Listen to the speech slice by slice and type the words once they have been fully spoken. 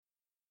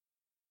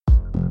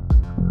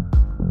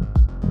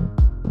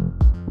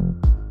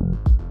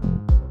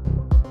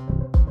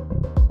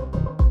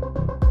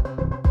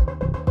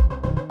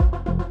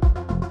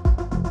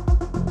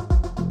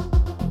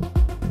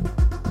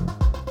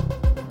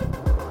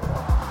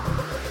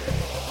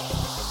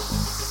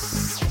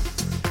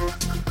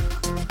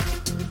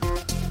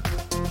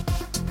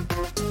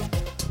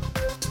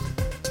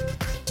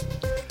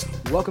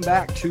Welcome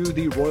back to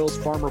the Royals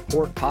Farm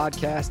Report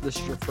podcast. This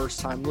is your first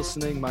time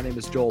listening. My name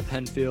is Joel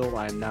Penfield.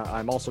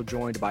 I'm also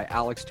joined by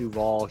Alex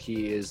Duvall.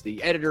 He is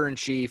the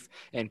editor-in-chief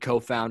and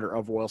co-founder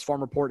of Royals Farm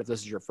Report. If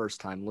this is your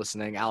first time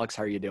listening, Alex,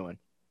 how are you doing?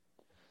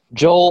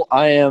 Joel,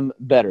 I am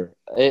better.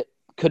 It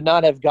could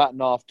not have gotten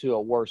off to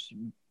a worse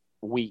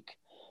week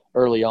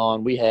early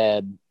on. We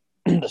had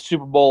the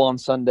Super Bowl on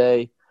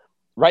Sunday.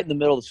 Right in the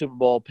middle of the Super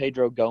Bowl,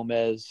 Pedro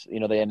Gomez,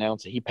 they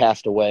announced that he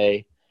passed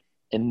away.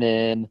 And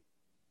then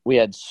we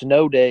had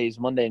snow days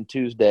Monday and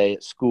Tuesday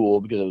at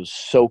school because it was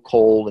so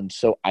cold and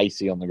so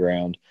icy on the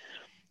ground.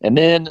 And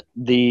then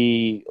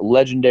the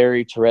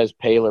legendary Therese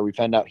Paylor, we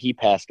found out he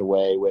passed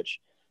away,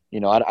 which,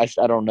 I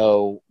don't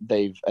know,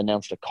 they've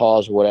announced a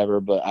cause or whatever,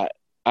 but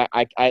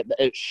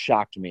it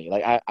shocked me.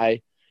 Like,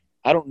 I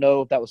don't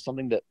know if that was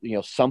something that,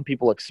 some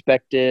people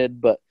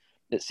expected, but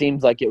it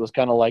seems like it was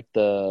kind of like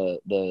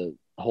the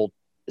whole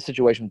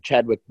situation with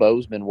Chadwick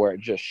Boseman where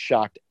it just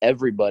shocked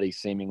everybody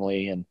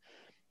seemingly. And,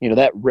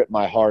 that ripped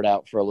my heart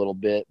out for a little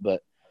bit.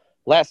 But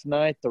last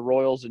night, the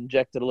Royals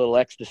injected a little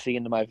ecstasy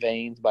into my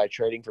veins by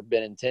trading for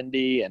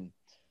Benintendi and,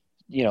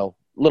 a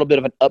little bit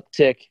of an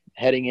uptick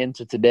heading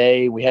into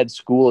today. We had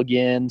school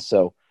again.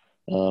 So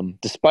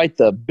despite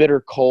the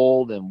bitter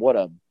cold and what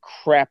a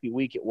crappy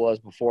week it was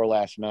before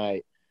last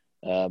night,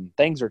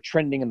 things are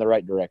trending in the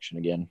right direction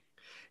again.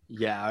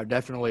 Yeah,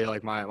 definitely.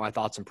 Like my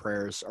thoughts and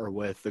prayers are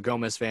with the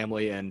Gomez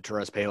family and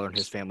Therese Paylor and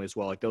his family as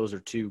well. Like those are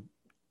two,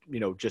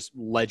 just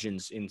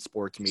legends in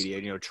sports media.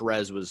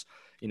 Therese was,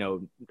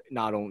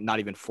 not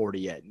even 40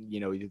 yet.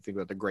 You think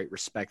about the great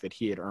respect that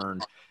he had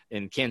earned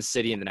in Kansas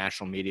City and the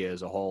national media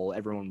as a whole.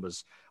 Everyone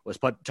was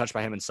touched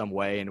by him in some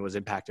way and was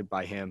impacted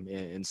by him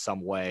in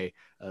some way,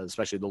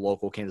 especially the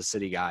local Kansas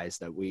City guys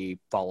that we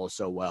follow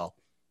so well.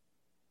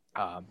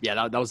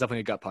 That was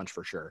definitely a gut punch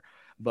for sure.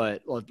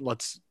 But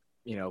let's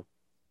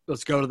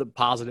go to the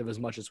positive as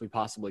much as we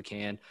possibly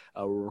can.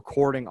 We're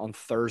recording on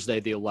Thursday,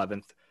 the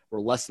 11th. We're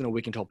less than a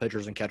week until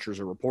pitchers and catchers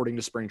are reporting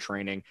to spring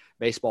training.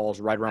 Baseball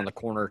is right around the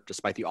corner,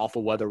 despite the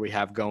awful weather we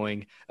have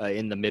going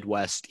in the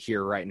Midwest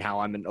here right now.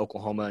 I'm in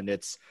Oklahoma, and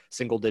it's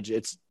single digits.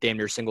 It's damn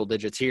near single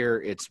digits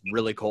here. It's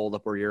really cold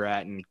up where you're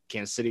at in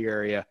Kansas City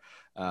area.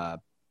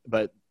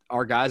 But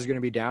our guys are going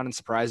to be down in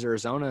Surprise,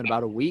 Arizona in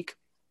about a week,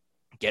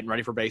 getting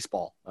ready for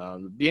baseball.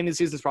 The beginning of the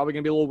season is probably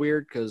going to be a little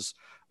weird because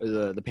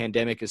the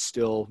pandemic is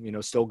still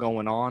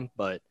going on,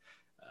 but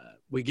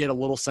we get a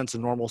little sense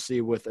of normalcy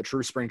with a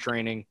true spring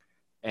training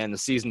and the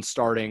season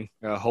starting,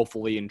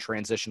 hopefully in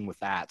transition with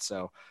that.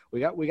 So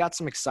we got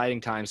some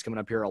exciting times coming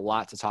up here, a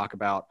lot to talk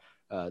about.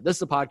 This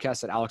is a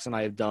podcast that Alex and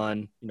I have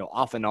done,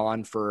 off and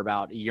on for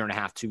about a year and a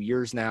half, 2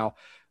 years now.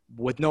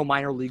 With no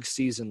minor league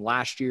season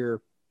last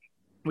year,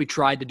 we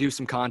tried to do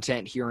some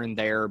content here and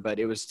there, but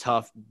it was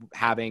tough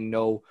having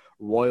no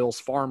Royals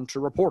Farm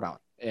to report on.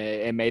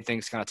 It made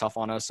things kind of tough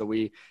on us. So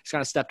we just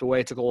kind of stepped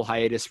away, took a little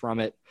hiatus from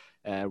it.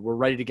 We're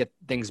ready to get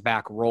things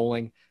back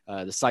rolling.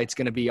 The site's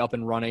going to be up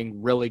and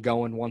running, really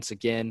going once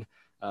again.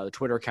 The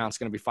Twitter account's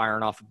going to be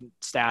firing off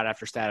stat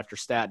after stat after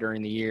stat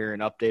during the year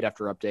and update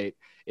after update.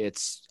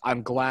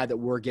 I'm glad that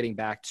we're getting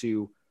back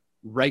to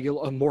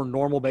a more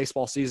normal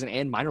baseball season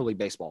and minor league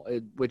baseball,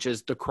 which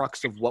is the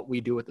crux of what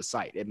we do at the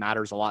site. It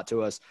matters a lot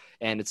to us.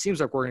 And it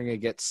seems like we're going to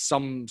get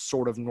some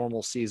sort of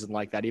normal season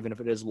like that, even if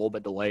it is a little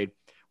bit delayed.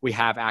 We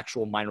have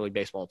actual minor league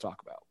baseball to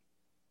talk about.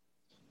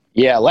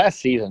 Yeah, last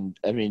season,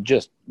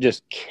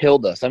 just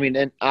killed us.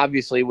 And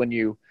obviously when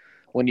you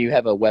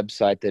have a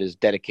website that is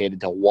dedicated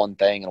to one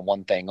thing and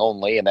one thing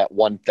only, and that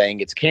one thing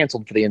gets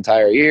canceled for the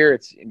entire year,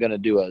 it's going to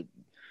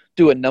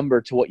do a number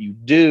to what you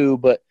do.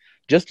 But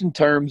just in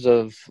terms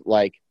of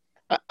I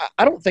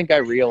don't think I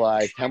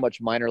realized how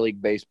much minor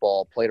league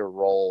baseball played a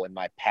role in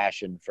my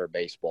passion for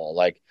baseball.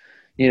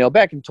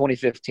 Back in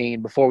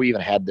 2015, before we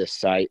even had this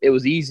site, it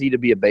was easy to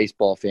be a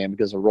baseball fan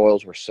because the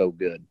Royals were so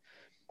good.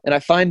 And I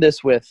find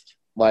this with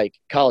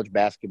college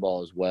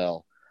basketball as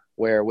well,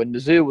 where when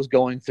Mizzou was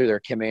going through their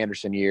Kim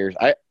Anderson years,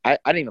 I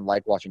didn't even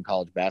like watching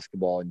college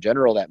basketball in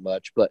general that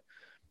much, but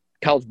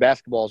college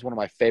basketball is one of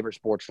my favorite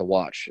sports to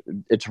watch.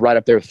 It's right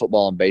up there with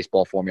football and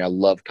baseball for me. I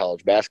love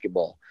college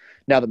basketball.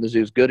 Now that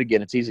Mizzou's good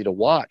again, it's easy to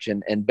watch.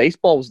 And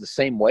baseball was the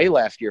same way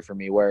last year for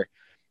me, where,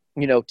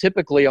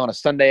 typically on a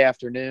Sunday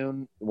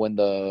afternoon when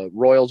the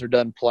Royals are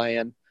done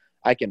playing,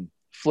 I can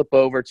flip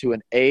over to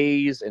an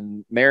A's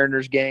and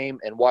Mariners game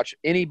and watch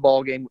any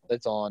ball game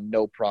that's on,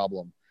 no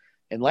problem.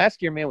 And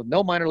last year, man, with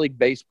no minor league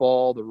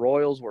baseball, the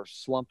Royals were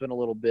slumping a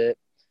little bit.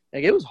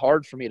 It was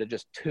hard for me to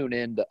just tune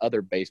in to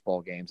other baseball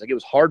games. It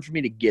was hard for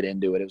me to get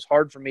into it. It was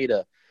hard for me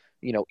to,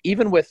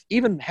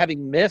 even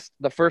having missed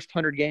the first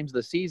 100 games of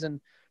the season,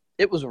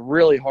 it was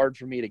really hard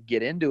for me to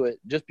get into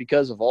it just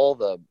because of all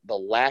the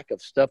lack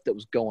of stuff that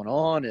was going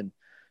on. And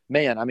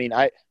man,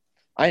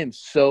 I am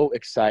so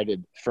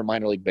excited for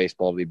minor league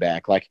baseball to be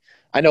back.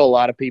 I know a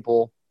lot of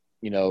people,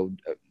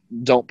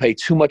 don't pay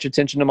too much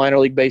attention to minor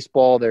league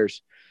baseball.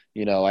 There's,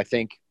 I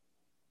think,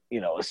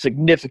 a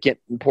significant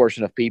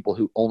portion of people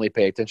who only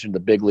pay attention to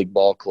the big league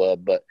ball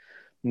club. But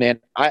man,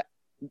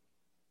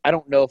 I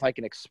don't know if I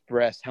can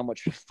express how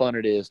much fun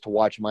it is to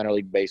watch minor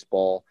league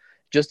baseball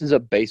just as a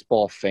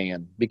baseball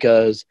fan,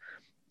 because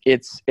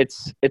it's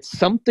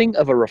something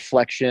of a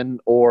reflection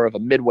or of a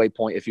midway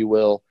point, if you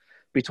will,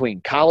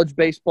 between college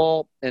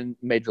baseball and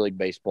Major League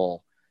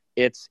Baseball.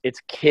 It's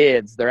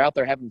kids. They're out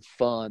there having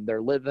fun.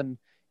 They're living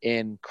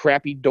in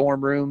crappy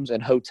dorm rooms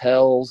and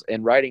hotels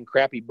and riding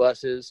crappy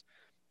buses,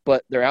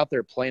 but they're out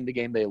there playing the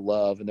game they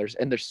love. And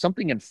there's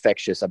something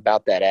infectious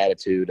about that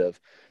attitude of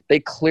they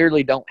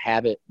clearly don't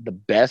have it the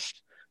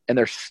best, and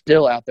they're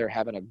still out there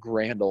having a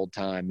grand old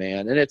time,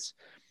 man.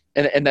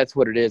 And that's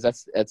what it is.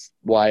 That's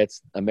why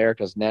it's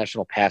America's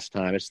national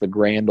pastime. It's the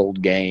grand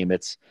old game.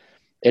 It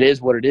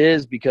is what it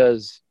is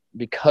because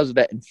of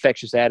that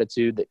infectious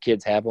attitude that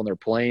kids have when they're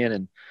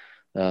playing.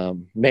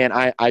 And man,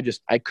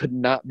 I could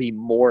not be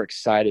more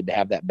excited to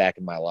have that back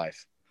in my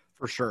life.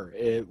 For sure.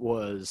 It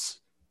was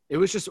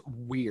just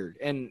weird.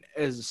 And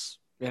as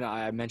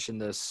I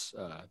mentioned this,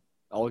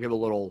 I'll give a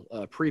little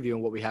preview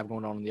on what we have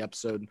going on in the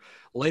episode.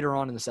 Later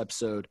on in this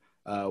episode,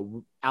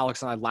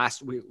 Alex and I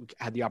last week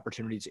had the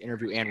opportunity to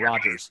interview Ann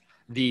Rogers,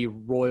 the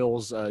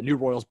Royals, new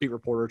Royals beat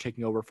reporter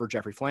taking over for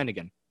Jeffrey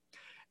Flanagan.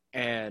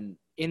 And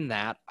in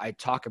that, I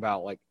talk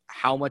about like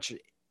how much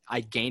I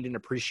gained an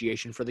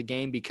appreciation for the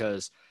game,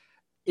 because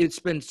it's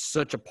been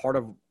such a part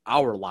of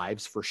our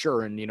lives for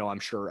sure. And, I'm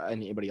sure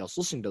anybody else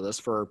listening to this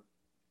for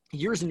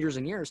years and years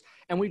and years.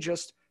 And we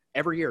just,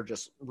 every year,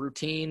 just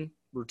routine.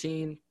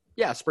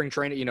 Yeah. Spring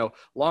training,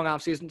 long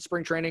off season,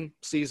 spring training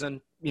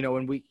season,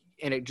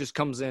 and it just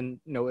comes in,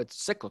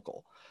 it's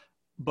cyclical.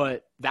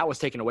 But that was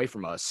taken away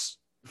from us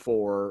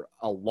for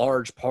a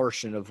large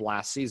portion of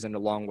last season,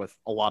 along with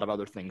a lot of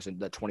other things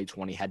that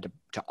 2020 had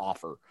to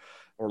offer,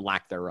 or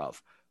lack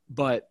thereof.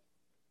 But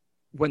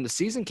when the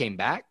season came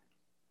back,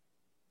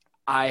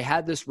 I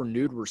had this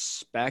renewed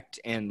respect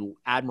and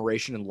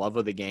admiration and love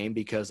of the game,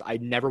 because I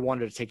never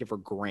wanted to take it for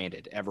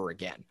granted ever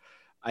again.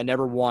 I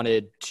never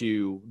wanted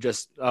to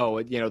just, they're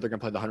going to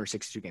play the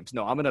 162 games.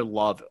 No, I'm going to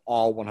love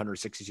all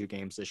 162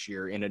 games this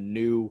year in a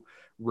new,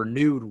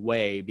 renewed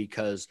way,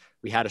 because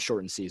we had a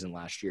shortened season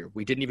last year.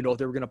 We didn't even know if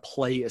they were going to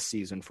play a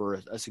season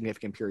for a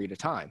significant period of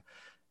time.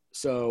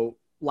 So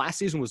last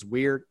season was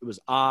weird. It was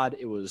odd.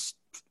 It was,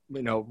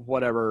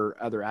 whatever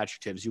other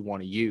adjectives you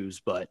want to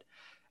use, but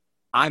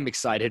I'm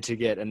excited to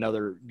get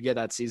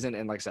that season.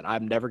 And like I said,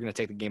 I'm never going to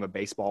take the game of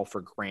baseball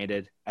for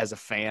granted as a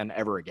fan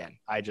ever again.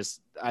 I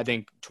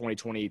think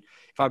 2020, if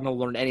I'm going to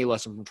learn any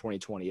lesson from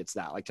 2020, it's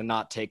that, like, to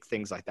not take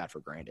things like that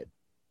for granted.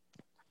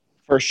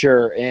 For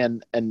sure.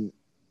 And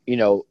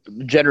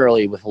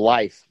generally with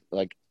life,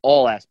 like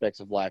all aspects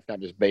of life, not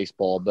just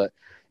baseball, but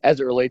as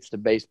it relates to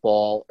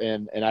baseball,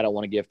 and I don't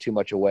want to give too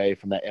much away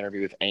from that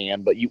interview with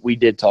Ann, but we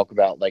did talk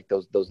about like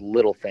those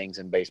little things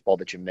in baseball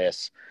that you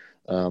miss.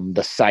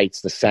 The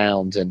sights, the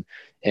sounds, and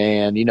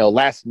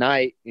last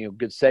night,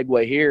 good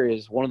segue here,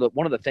 is one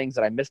of the things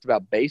that I missed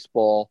about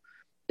baseball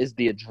is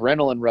the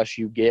adrenaline rush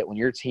you get when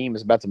your team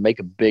is about to make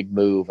a big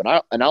move.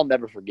 And I'll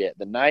never forget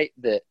the night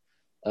that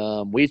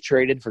we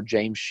traded for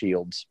James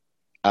Shields.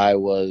 I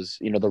was,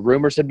 the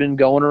rumors had been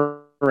going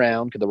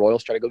around, because the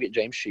Royals tried to go get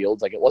James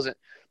Shields. Like, it wasn't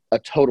a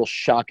total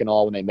shock and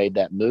awe when they made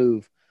that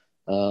move.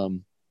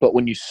 But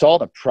when you saw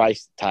the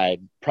price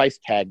tag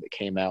that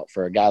came out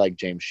for a guy like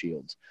James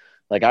Shields,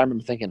 like, I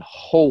remember thinking,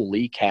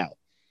 holy cow.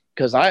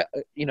 Because I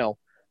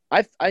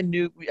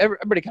knew –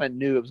 everybody kind of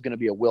knew it was going to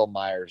be a Will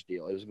Myers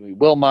deal. It was going to be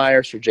Will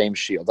Myers for James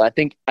Shields. I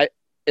think at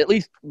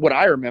least what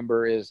I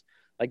remember is,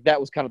 like, that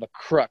was kind of the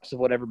crux of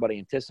what everybody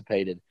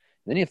anticipated. And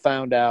then you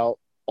found out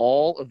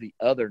all of the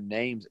other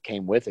names that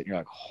came with it. And you're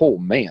like, oh,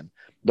 man,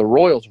 the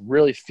Royals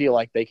really feel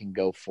like they can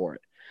go for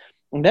it.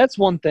 And that's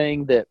one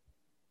thing that,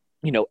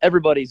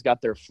 everybody's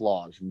got their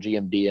flaws. And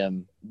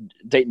GMDM,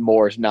 Dayton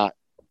Moore is not,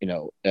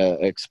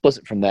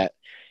 explicit from that.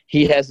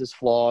 He has his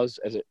flaws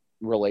as it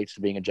relates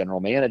to being a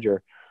general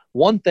manager.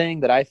 One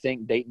thing that I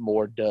think Dayton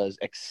Moore does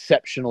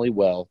exceptionally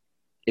well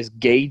is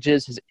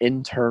gauges his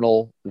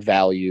internal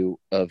value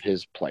of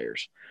his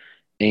players.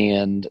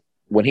 And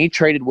when he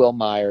traded Will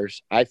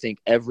Myers, I think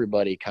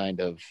everybody kind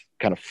of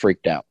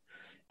freaked out.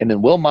 And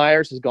then Will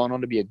Myers has gone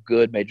on to be a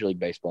good Major League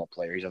Baseball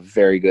player. He's a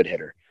very good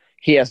hitter.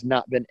 He has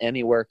not been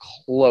anywhere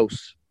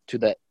close to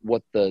that,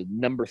 what the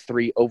number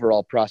 3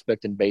 overall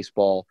prospect in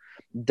baseball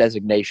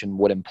designation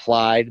would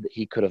imply that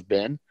he could have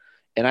been.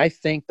 And I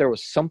think there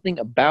was something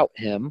about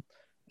him,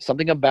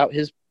 something about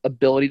his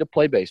ability to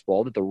play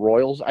baseball that the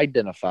Royals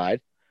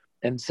identified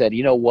and said,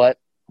 you know what,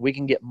 we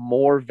can get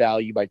more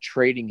value by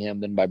trading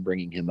him than by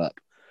bringing him up.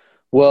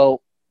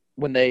 Well,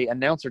 when they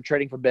announced they're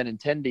trading for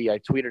Benintendi, I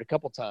tweeted a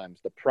couple times,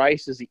 the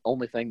price is the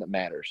only thing that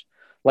matters.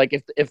 Like,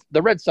 if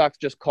the Red Sox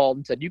just called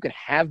and said, you can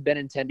have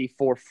Benintendi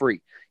for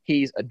free.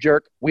 He's a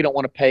jerk. We don't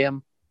want to pay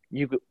him.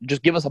 You could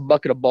just give us a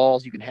bucket of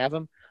balls. You can have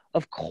him.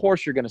 Of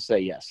course you're going to say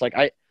yes. Like,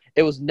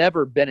 it was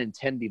never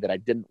Benintendi that I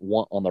didn't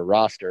want on the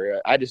roster.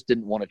 I just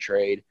didn't want to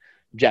trade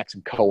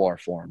Jackson Kowar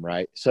for him,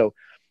 right? So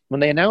when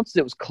they announced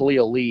it was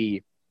Khalil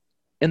Lee,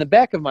 in the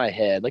back of my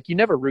head, like, you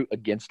never root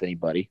against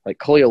anybody. Like,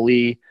 Khalil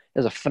Lee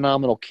is a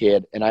phenomenal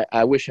kid, and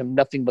I wish him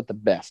nothing but the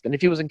best. And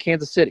if he was in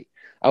Kansas City,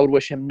 I would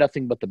wish him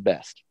nothing but the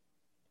best.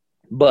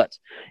 But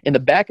in the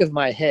back of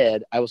my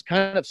head, I was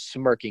kind of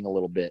smirking a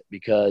little bit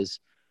because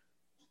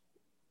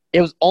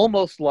it was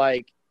almost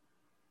like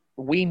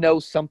we know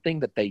something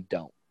that they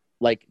don't.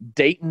 Like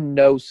Dayton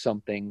knows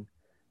something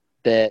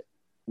that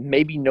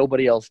maybe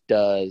nobody else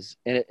does.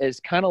 And it's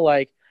kind of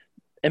like,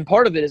 and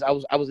part of it is I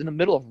was in the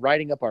middle of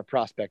writing up our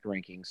prospect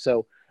rankings.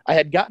 So I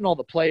had gotten all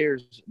the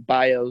players'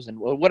 bios and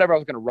whatever I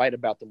was going to write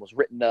about them was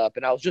written up,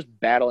 and I was just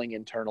battling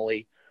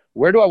internally.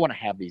 Where do I want to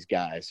have these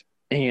guys?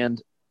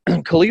 And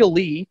Khalil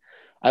Lee,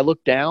 I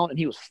looked down, and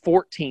he was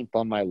 14th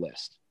on my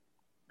list.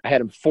 I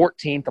had him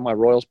 14th on my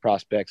Royals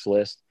prospects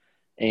list,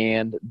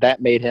 and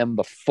that made him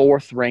the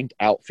 4th-ranked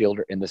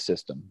outfielder in the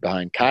system,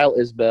 behind Kyle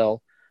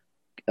Isbell,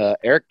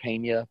 Eric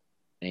Pena,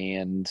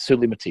 and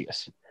Sully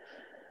Matias.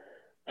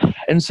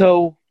 And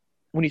so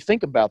when you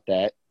think about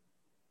that,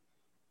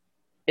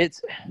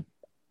 it's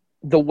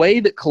the way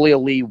that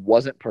Khalil Lee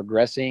wasn't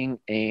progressing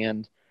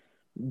and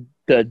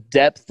the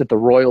depth that the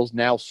Royals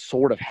now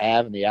sort of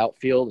have in the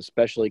outfield,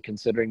 especially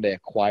considering they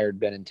acquired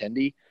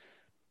Benintendi.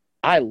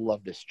 I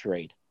love this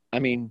trade. I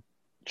mean,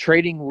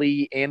 trading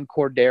Lee and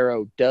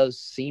Cordero does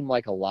seem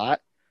like a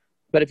lot,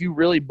 but if you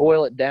really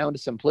boil it down to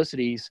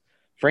simplicities,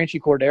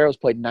 Franchy Cordero's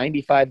played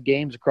 95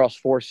 games across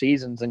 4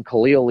 seasons, and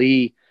Khalil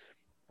Lee,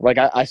 like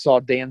I saw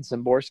Dan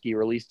Szymborski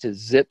released his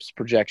Zips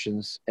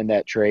projections in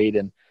that trade,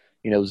 and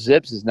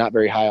Zips is not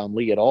very high on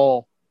Lee at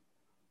all.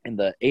 And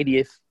the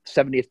 80th,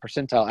 70th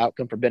percentile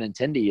outcome for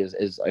Benintendi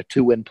is a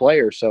 2-win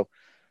player. So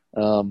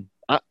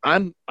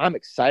I'm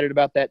excited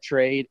about that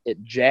trade.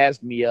 It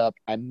jazzed me up.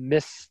 I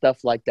miss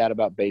stuff like that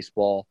about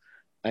baseball.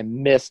 I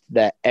missed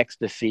that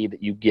ecstasy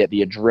that you get,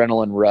 the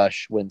adrenaline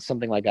rush when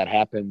something like that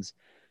happens.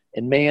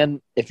 And,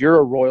 man, if you're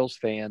a Royals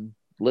fan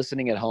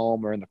listening at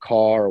home or in the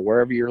car or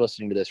wherever you're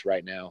listening to this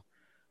right now,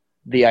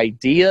 the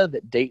idea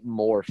that Dayton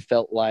Moore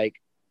felt like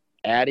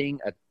adding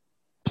a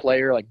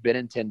player like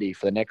Benintendi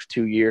for the next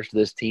 2 years to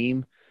this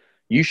team,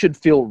 you should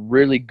feel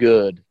really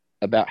good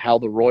about how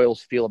the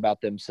Royals feel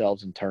about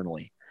themselves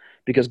internally.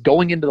 Because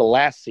going into the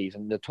last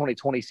season, the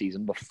 2020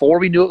 season, before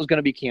we knew it was going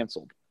to be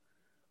canceled,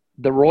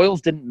 the Royals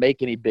didn't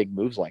make any big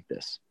moves like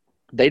this.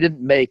 They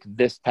didn't make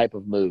this type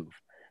of move.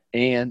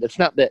 And it's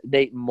not that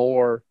Dayton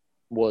Moore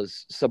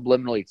was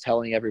subliminally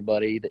telling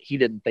everybody that he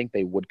didn't think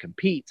they would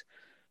compete,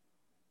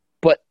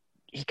 but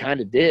he kind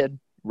of did,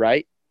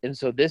 right? And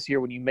so this year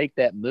when you make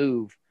that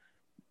move,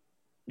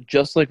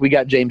 just like we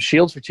got James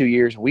Shields for 2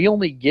 years, we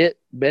only get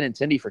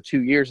Benintendi for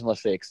 2 years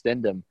unless they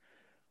extend him.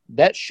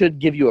 That should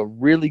give you a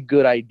really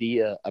good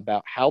idea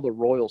about how the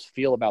Royals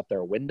feel about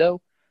their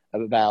window,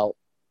 about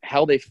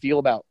how they feel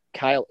about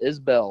Kyle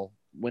Isbell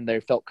when they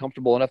felt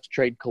comfortable enough to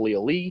trade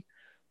Khalil Lee.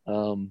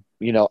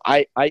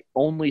 I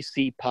only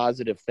see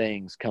positive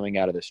things coming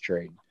out of this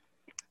trade.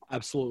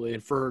 Absolutely.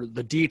 And for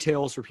the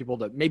details for people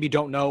that maybe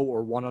don't know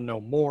or want to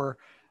know more,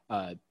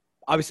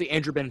 obviously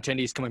Andrew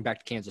Benintendi is coming back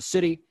to Kansas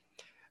City.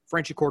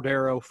 Franchy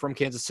Cordero from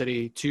Kansas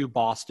City to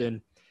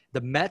Boston.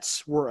 The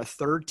Mets were a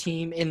 3rd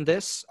team in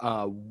this.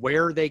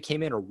 Where they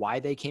came in or why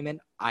they came in,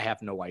 I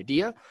have no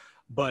idea.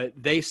 But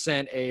they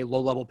sent a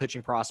low-level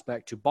pitching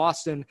prospect to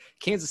Boston.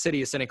 Kansas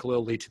City is sending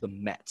Khalil Lee to the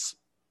Mets.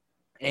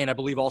 And I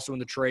believe also in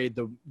the trade,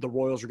 the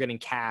Royals are getting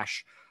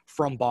cash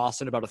from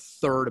Boston, about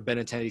 1/3 of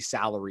Benintendi's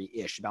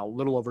salary-ish, about a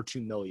little over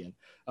 $2 million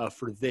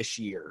for this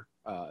year,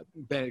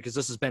 because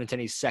this is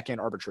Benintendi's 2nd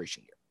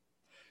arbitration year.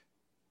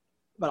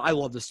 But I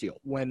love this deal.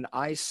 When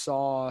I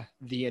saw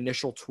the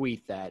initial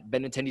tweet that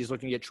Benintendi is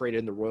looking to get traded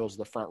and the Royals are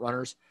the front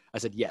runners, I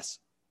said, yes,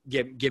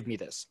 give me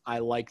this. I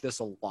like this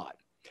a lot.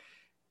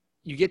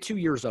 You get 2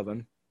 years of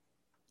him.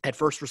 At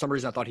first, for some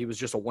reason, I thought he was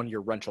just a 1-year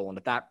rental. And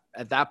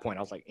at that point,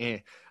 I was like, eh.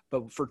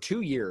 But for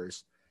 2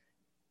 years,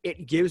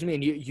 it gives me,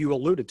 and you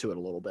alluded to it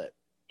a little bit,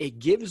 it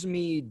gives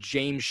me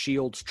James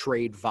Shields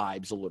trade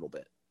vibes a little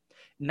bit.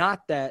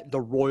 Not that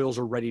the Royals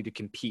are ready to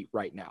compete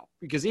right now.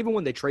 Because even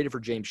when they traded for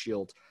James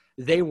Shields,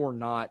 they were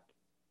not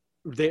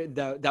 –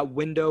 that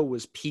window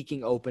was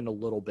peeking open a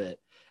little bit,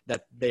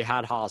 that they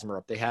had Hosmer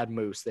up, they had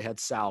Moose, they had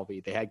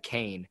Salvi, they had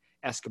Kane,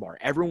 Escobar.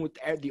 Everyone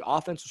with the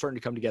offense was starting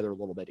to come together a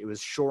little bit. It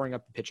was shoring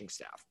up the pitching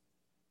staff.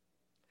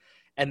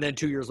 And then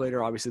 2 years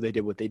later, obviously, they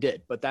did what they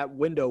did. But that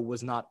window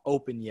was not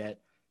open yet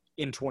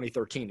in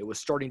 2013. It was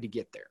starting to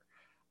get there.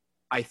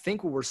 I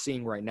think what we're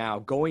seeing right now,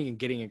 going and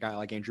getting a guy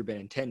like Andrew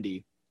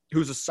Benintendi,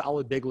 who's a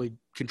solid big league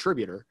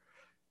contributor,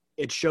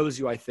 it shows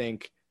you, I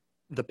think,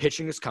 the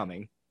pitching is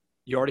coming.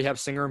 You already have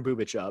Singer and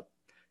Bubic up.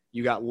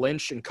 You got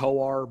Lynch and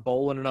Kowar,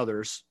 Bolin, and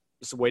others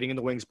just waiting in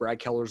the wings. Brad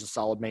Keller's a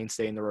solid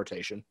mainstay in the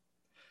rotation.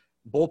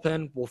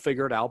 Bullpen, we'll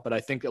figure it out, but I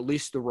think at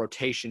least the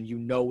rotation, you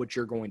know what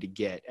you're going to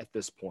get at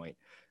this point,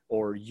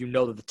 or you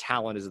know that the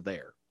talent is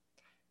there.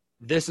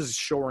 This is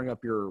shoring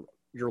up your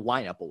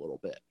lineup a little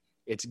bit.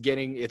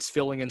 It's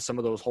filling in some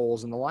of those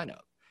holes in the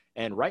lineup.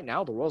 And right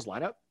now, the Royals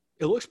lineup,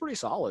 it looks pretty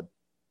solid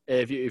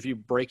if you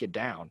break it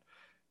down.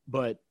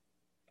 But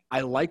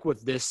I like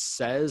what this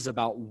says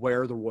about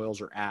where the Royals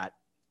are at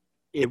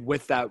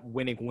with that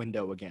winning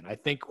window again. I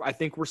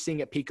think we're seeing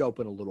it peak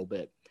open a little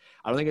bit.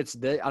 I don't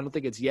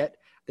think it's yet.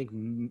 I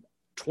think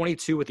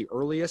 22 at the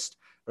earliest,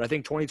 but I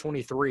think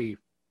 2023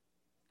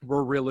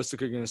 we're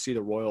realistically going to see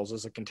the Royals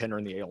as a contender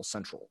in the AL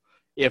Central.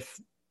 If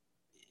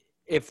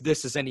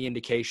this is any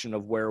indication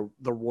of where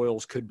the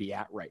Royals could be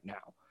at right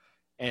now.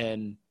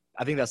 And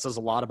I think that says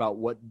a lot about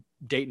what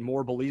Dayton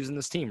Moore believes in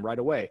this team right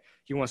away.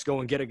 He wants to go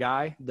and get a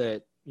guy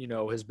that,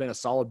 has been a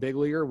solid big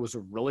leaguer, was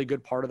a really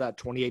good part of that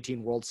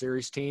 2018 World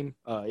Series team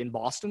in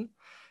Boston,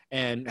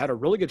 and had a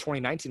really good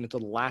 2019 until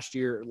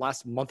the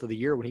last month of the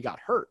year when he got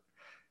hurt,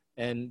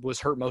 and was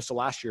hurt most of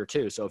last year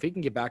too. So if he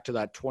can get back to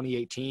that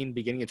 2018,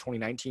 beginning of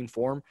 2019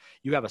 form,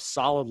 you have a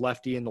solid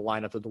lefty in the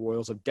lineup that the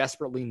Royals have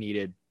desperately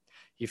needed.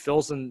 He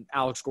fills in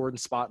Alex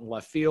Gordon's spot in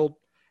left field,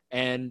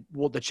 and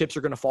the chips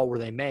are going to fall where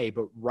they may,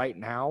 but right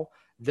now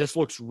this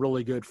looks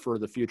really good for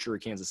the future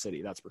of Kansas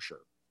City. That's for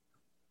sure.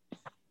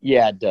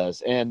 Yeah, it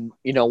does. And,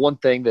 one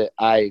thing that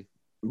I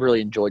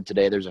really enjoyed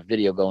today, there's a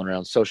video going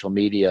around social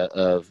media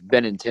of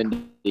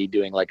Benintendi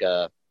doing like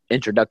a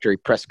introductory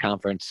press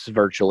conference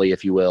virtually,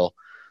 if you will.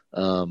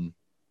 And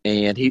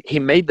he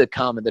made the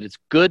comment that it's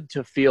good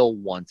to feel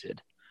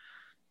wanted.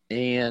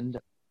 And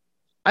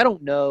I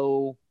don't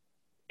know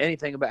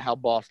anything about how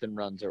Boston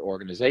runs their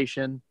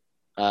organization.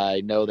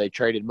 I know they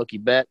traded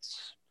Mookie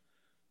Betts,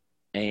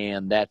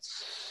 and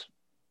that's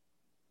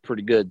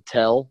pretty good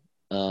tell.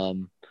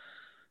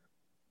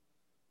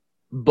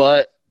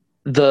 But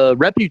the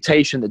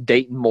reputation that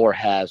Dayton Moore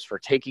has for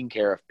taking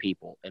care of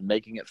people and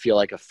making it feel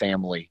like a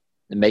family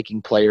and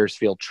making players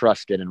feel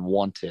trusted and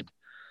wanted.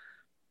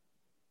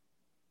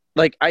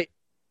 Like I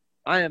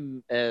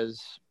am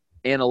as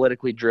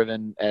analytically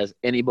driven as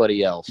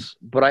anybody else,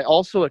 but I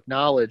also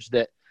acknowledge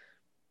that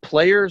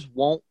players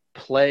won't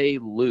play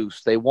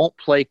loose. They won't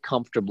play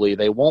comfortably.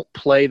 They won't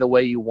play the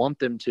way you want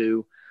them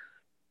to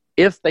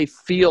if they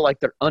feel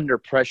like they're under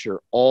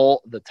pressure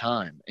all the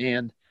time.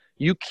 And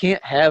you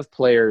can't have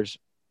players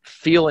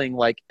feeling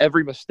like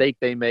every mistake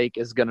they make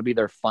is going to be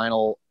their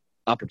final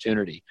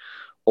opportunity,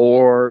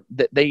 or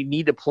that they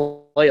need to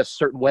play a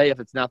certain way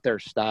if it's not their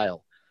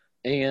style.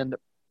 And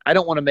I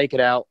don't want to make it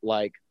out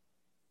like,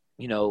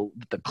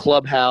 the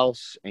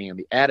clubhouse and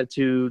the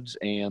attitudes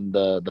and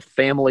the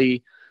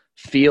family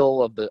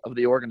feel of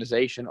the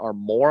organization are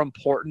more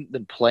important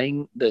than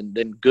playing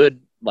than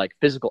good, like,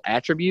 physical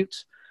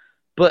attributes.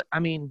 But I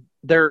mean,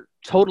 they're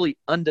totally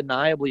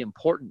undeniably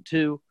important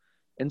too.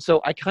 And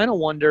so I kind of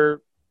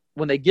wonder,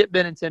 when they get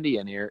Benintendi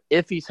in here,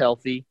 if he's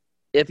healthy,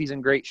 if he's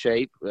in great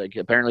shape, like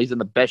apparently he's in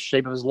the best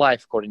shape of his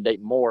life, according to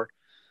Dayton Moore,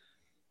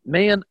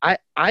 man,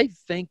 I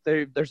think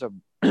there's a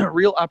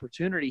real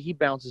opportunity he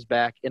bounces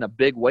back in a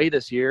big way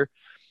this year.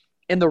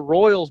 And the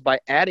Royals, by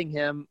adding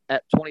him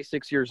at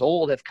 26 years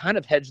old, have kind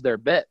of hedged their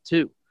bet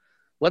too.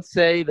 Let's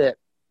say that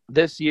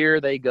this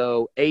year they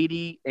go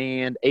 80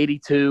 and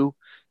 82.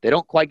 They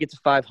don't quite get to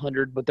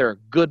 500, but they're a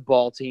good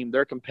ball team.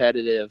 They're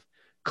competitive,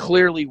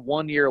 clearly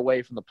 1 year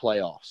away from the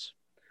playoffs.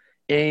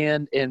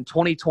 And in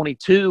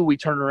 2022, we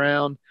turn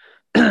around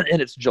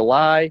and it's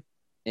July,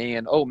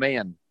 and oh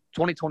man,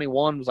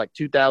 2021 was like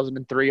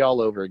 2003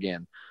 all over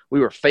again. We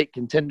were fake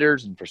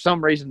contenders, and for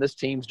some reason, this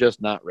team's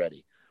just not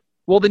ready.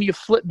 Well, then you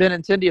flip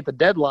Benintendi at the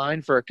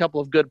deadline for a couple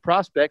of good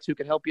prospects who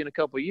can help you in a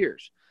couple of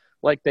years.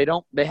 Like they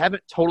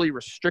haven't totally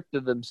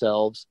restricted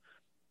themselves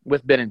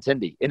with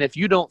Benintendi. And if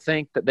you don't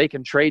think that they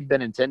can trade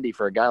Benintendi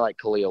for a guy like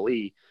Khalil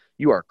Lee,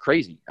 you are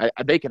crazy.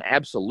 They can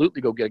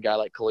absolutely go get a guy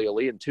like Khalil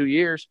Lee in 2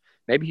 years.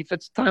 Maybe he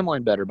fits the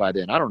timeline better by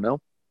then. I don't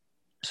know.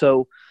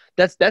 So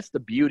that's the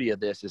beauty of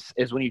this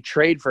is when you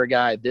trade for a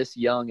guy this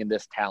young and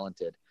this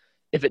talented,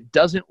 if it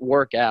doesn't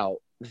work out,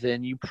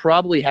 then you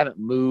probably haven't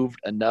moved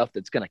enough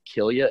that's going to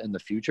kill you in the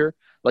future.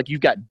 Like,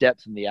 you've got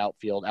depth in the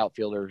outfield.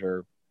 Outfielders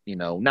are,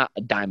 not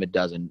a dime a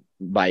dozen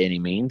by any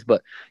means,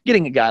 but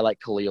getting a guy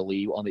like Khalil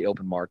Lee on the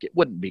open market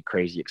wouldn't be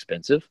crazy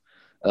expensive.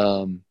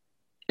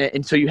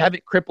 And so you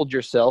haven't crippled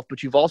yourself,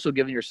 but you've also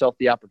given yourself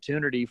the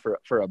opportunity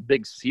for a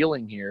big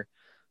ceiling here.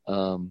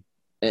 And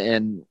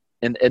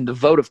the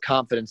vote of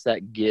confidence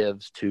that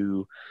gives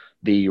to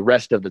the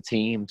rest of the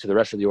team, to the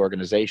rest of the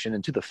organization,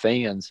 and to the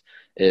fans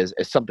is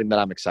something that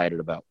I'm excited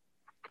about.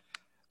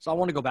 So I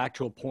want to go back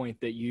to a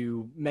point that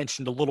you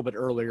mentioned a little bit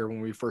earlier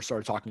when we first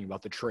started talking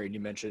about the trade. You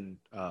mentioned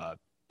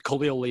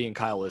Khalil Lee and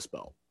Kyle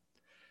Isbell.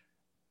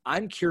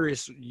 I'm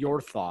curious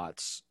your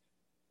thoughts,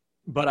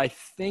 but I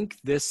think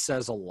this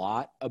says a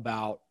lot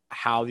about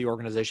how the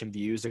organization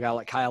views a guy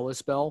like Kyle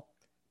Isbell,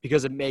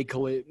 because it made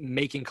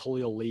making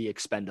Khalil Lee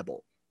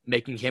expendable,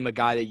 making him a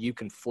guy that you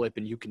can flip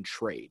and you can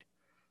trade,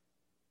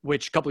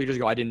 which a couple of years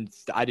ago I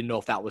didn't know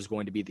if that was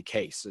going to be the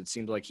case. It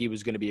seemed like he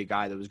was going to be a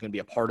guy that was going to be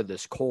a part of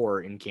this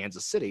core in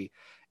Kansas City,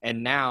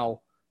 and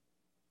now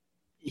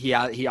he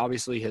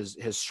obviously has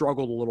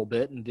struggled a little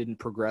bit and didn't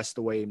progress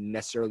the way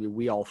necessarily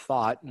we all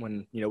thought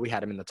when we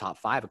had him in the top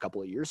 5 a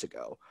couple of years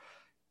ago.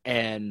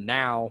 And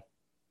now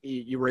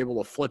you were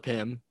able to flip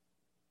him,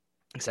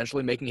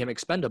 essentially making him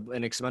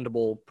an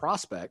expendable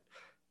prospect.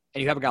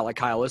 And you have a guy like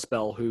Kyle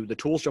Isbell, who the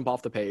tools jump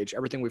off the page.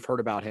 Everything we've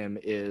heard about him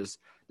is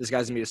this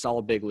guy's going to be a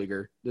solid big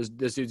leaguer. This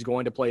dude's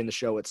going to play in the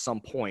show at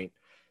some point.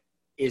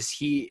 I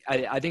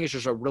think it's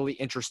just a really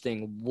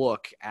interesting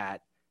look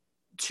at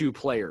two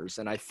players.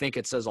 And I think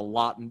it says a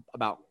lot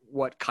about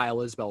what Kyle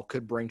Isbell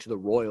could bring to the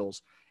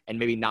Royals and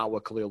maybe not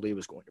what Khalil Lee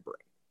was going to bring.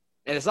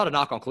 And it's not a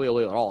knock on Khalil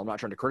Lee at all. I'm not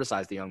trying to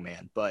criticize the young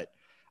man, but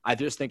I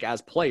just think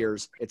as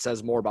players, it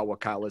says more about what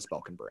Kyle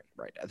Isbell can bring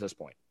right at this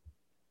point.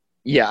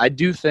 Yeah, I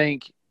do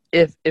think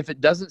if it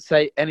doesn't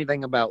say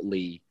anything about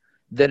Lee,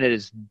 then it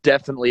is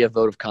definitely a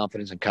vote of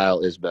confidence in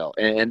Kyle Isbell.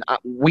 And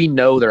we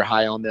know they're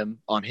high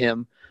on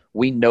him.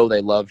 We know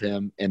they love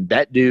him. And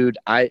that dude,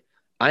 I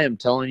am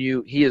telling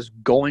you, he is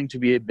going to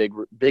be a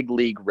big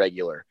league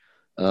regular.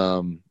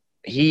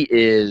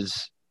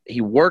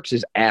 He works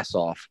his ass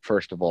off,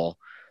 first of all.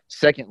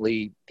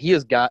 Secondly, he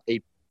has got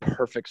a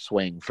perfect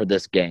swing for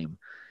this game.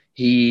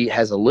 He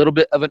has a little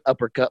bit of an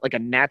uppercut, like a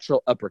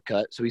natural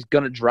uppercut. So he's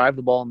going to drive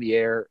the ball in the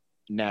air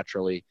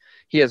naturally.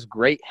 He has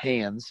great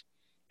hands.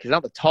 He's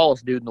not the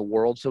tallest dude in the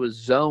world, so his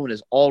zone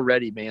is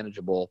already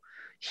manageable.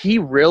 He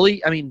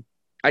really,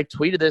 I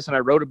tweeted this and I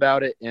wrote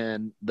about it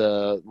in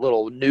the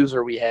little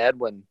newser we had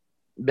when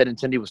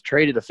Benintendi was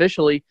traded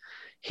officially.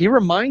 He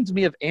reminds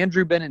me of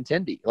Andrew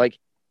Benintendi.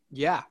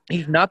 Yeah,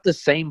 he's not the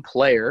same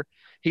player.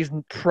 He's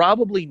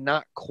probably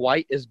not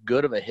quite as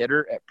good of a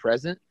hitter at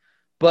present,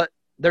 but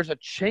there's a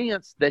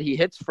chance that he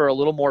hits for a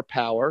little more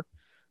power.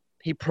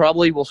 He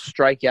probably will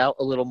strike out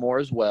a little more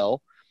as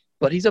well,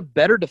 but he's a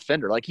better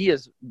defender. He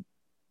is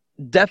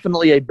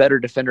definitely a better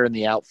defender in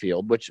the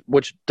outfield,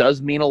 which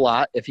does mean a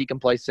lot if he can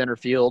play center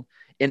field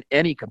in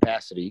any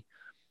capacity.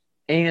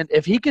 And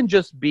if he can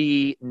just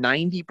be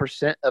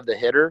 90% of the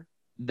hitter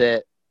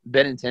that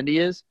Benintendi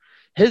is,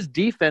 his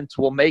defense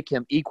will make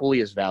him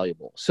equally as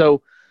valuable.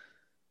 So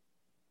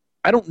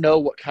I don't know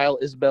what Kyle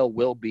Isbell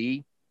will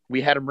be.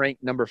 We had him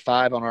ranked number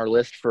 5 on our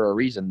list for a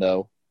reason,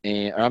 though.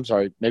 And I'm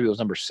sorry, maybe it was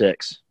number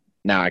 6.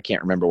 Now I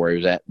can't remember where he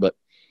was at, but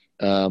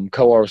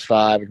Coar was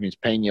 5, which means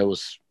Pena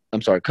was –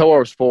 I'm sorry, Coar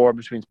was 4,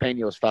 which means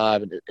Pena was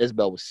 5, and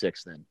Isbell was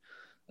 6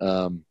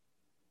 then.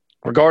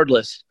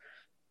 Regardless,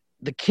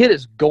 the kid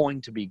is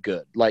going to be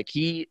good.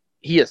 He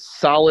is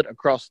solid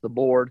across the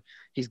board.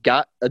 He's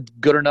got a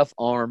good enough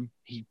arm.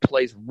 He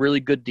plays really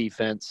good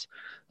defense.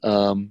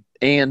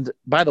 And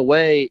by the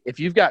way, if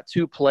you've got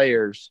two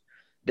players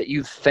that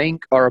you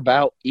think are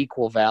about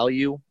equal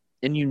value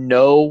and you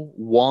know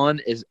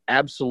one is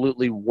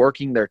absolutely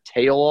working their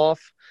tail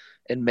off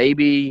and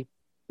maybe,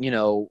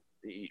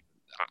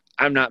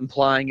 I'm not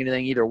implying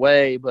anything either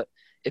way, but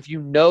if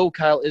you know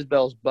Kyle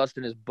Isbell's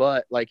busting his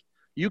butt,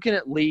 you can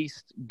at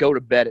least go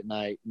to bed at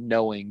night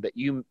knowing that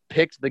you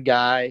picked the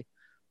guy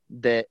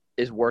that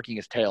is working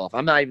his tail off.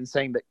 I'm not even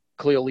saying that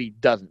Khalil Lee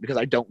doesn't because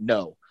I don't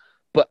know.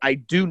 But I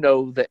do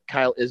know that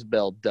Kyle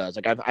Isbell does.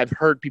 I've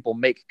heard people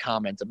make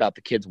comments about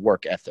the kid's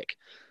work ethic.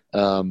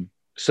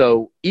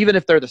 So even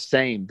if they're the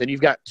same, then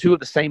you've got two of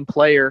the same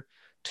player,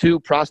 two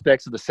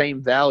prospects of the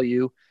same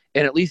value,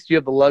 and at least you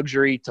have the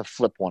luxury to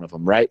flip one of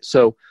them, right?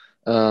 So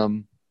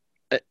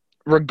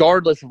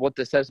regardless of what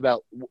this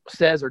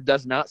says or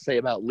does not say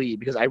about Lee,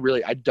 because I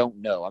don't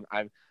know.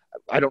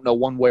 I don't know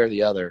one way or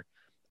the other.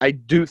 I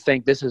do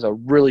think this is a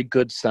really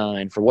good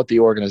sign for what the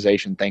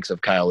organization thinks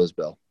of Kyle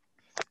Isbell.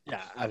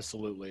 Yeah,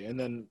 absolutely. And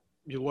then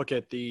you look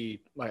at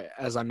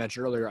as I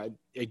mentioned earlier,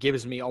 it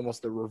gives me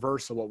almost the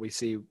reverse of what we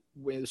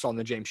saw in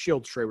the James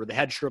Shields trade where they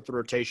had stripped the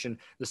rotation,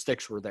 the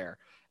sticks were there.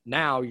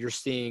 Now you're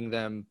seeing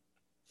them,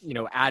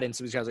 add in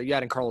some of these guys. You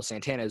add in Carlos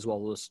Santana as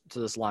well to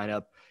this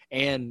lineup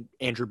and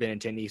Andrew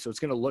Benintendi. So it's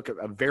going to look at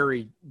a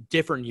very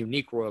different,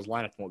 unique Royals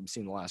lineup than what we've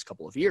seen in the last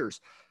couple of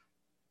years.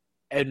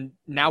 And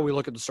now we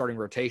look at the starting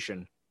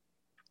rotation.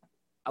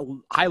 A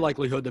high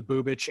likelihood that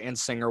Bubic and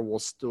Singer will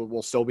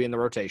still be in the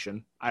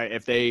rotation.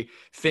 If they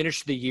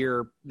finish the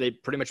year, they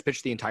pretty much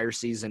pitch the entire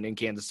season in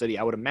Kansas City.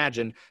 I would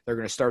imagine they're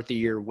going to start the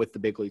year with the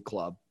big league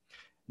club.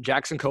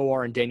 Jackson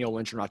Coar and Daniel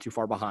Lynch are not too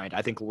far behind.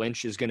 I think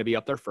Lynch is going to be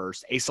up there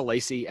first. Asa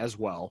Lacy as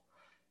well.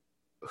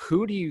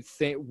 Where do you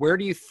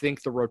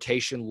think the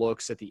rotation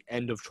looks at the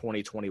end of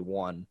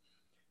 2021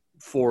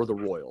 for the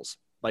Royals?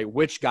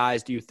 Which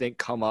guys do you think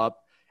come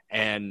up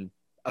and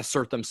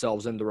assert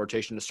themselves in the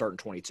rotation to start in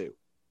 22?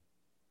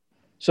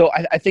 So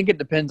I think it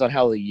depends on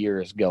how the year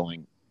is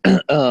going.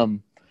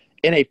 In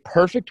a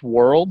perfect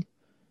world,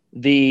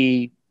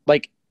 in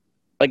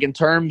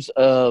terms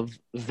of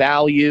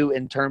value,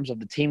 in terms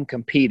of the team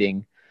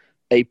competing,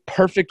 a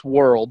perfect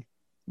world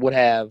would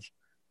have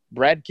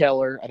Brad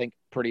Keller, I think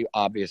pretty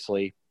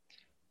obviously.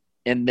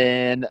 And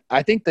then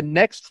I think the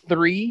next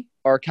 3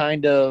 are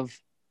kind of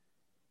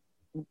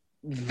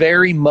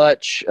very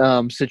much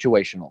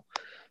situational.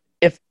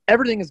 If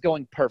everything is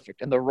going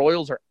perfect and the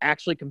Royals are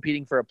actually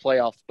competing for a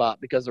playoff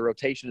spot because the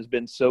rotation has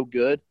been so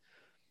good,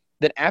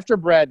 then after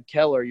Brad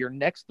Keller, your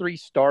next 3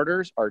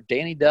 starters are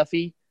Danny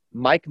Duffy,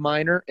 Mike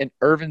Minor, and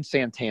Ervin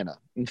Santana.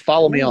 And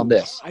follow me on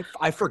this.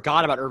 I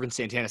forgot about Ervin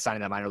Santana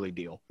signing that minor league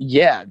deal.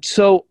 Yeah.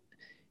 So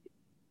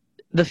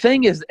the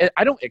thing is,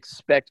 I don't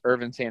expect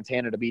Ervin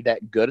Santana to be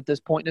that good at this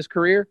point in his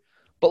career,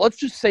 But let's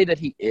just say that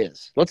he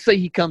is. Let's say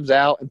he comes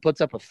out and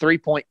puts up a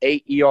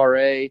 3.8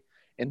 ERA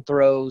and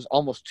throws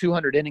almost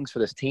 200 innings for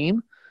this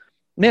team.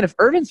 Man, if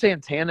Irvin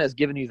Santana is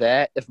giving you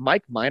that, if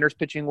Mike Minor's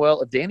pitching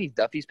well, if Danny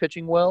Duffy's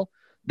pitching well,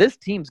 this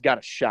team's got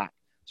a shot.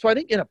 So I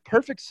think in a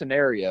perfect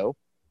scenario,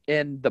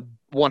 in the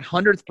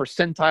 100th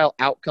percentile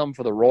outcome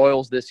for the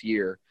Royals this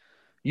year,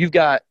 you've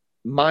got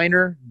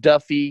Minor,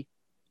 Duffy,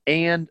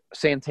 and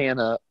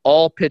Santana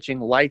all pitching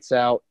lights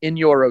out in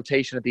your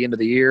rotation at the end of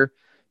the year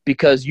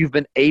because you've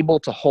been able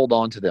to hold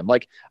on to them.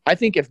 Like, I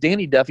think if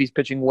Danny Duffy's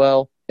pitching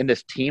well and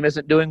this team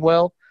isn't doing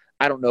well,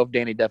 I don't know if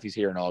Danny Duffy's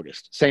here in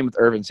August. Same with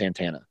Irvin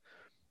Santana.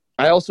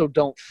 I also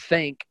don't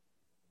think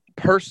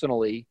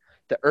personally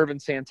that Irvin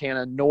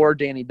Santana nor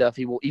Danny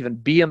Duffy will even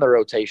be in the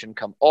rotation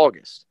come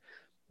August.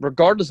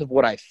 Regardless of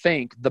what I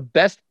think, the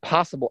best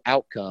possible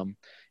outcome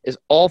is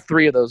all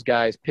three of those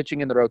guys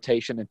pitching in the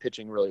rotation and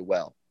pitching really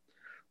well.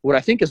 What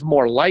I think is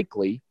more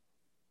likely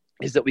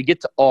is that we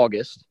get to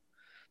August,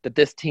 that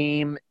this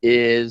team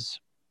is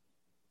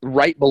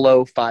right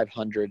below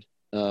 500,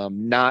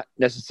 not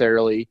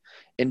necessarily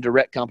in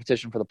direct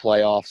competition for the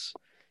playoffs.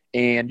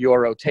 And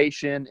your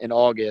rotation in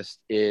August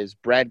is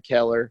Brad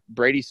Keller,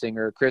 Brady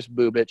Singer, Chris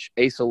Bubich,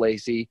 Asa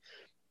Lacy,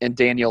 and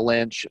Daniel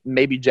Lynch,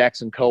 maybe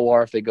Jackson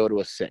Kowar if they go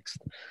to a sixth.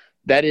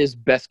 That is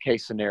best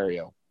case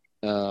scenario.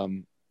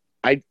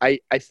 I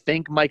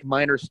think Mike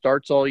Minor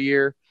starts all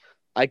year.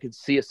 I could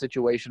see a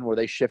situation where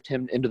they shift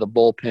him into the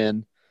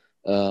bullpen.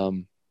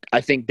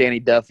 I think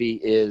Danny Duffy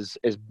is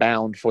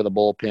bound for the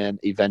bullpen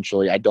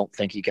eventually. I don't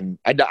think he can.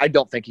 I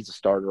don't think he's a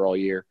starter all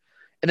year.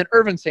 And then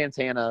Irvin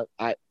Santana,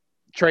 I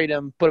trade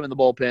him, put him in the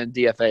bullpen,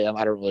 DFA him.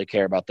 I don't really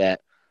care about that.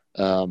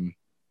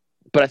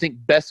 But I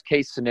think best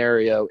case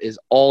scenario is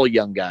all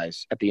young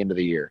guys at the end of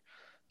the year.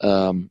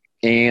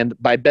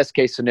 And by best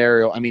case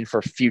scenario, I mean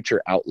for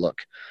future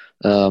outlook.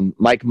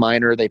 Mike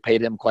Minor, they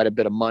paid him quite a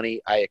bit of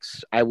money.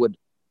 I would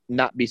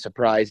not be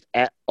surprised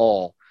at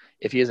all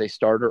if he is a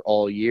starter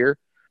all year.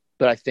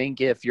 But I think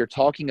if you're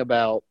talking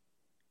about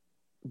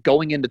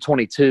going into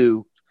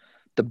 22,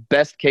 the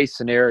best case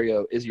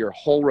scenario is your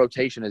whole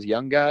rotation as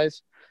young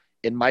guys,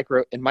 and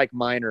Mike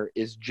Minor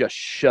is just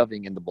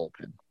shoving in the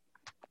bullpen.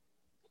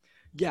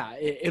 Yeah,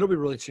 it'll be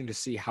really interesting to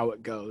see how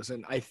it goes.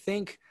 And I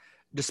think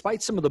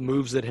despite some of the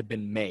moves that have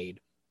been made,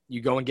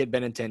 you go and get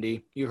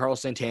Benintendi, you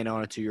Carlos Santana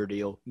on a 2-year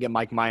deal, you get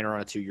Mike Minor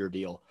on a 2-year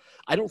deal.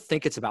 I don't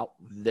think it's about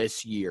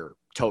this year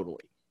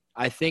totally.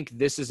 I think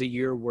this is a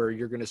year where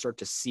you're going to start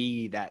to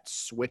see that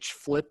switch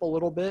flip a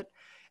little bit.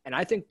 And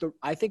I think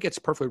it's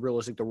perfectly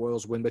realistic the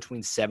Royals win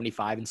between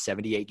 75 and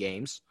 78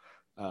 games.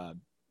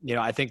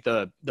 I think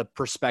the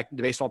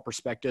baseball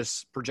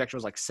prospectus projection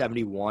was like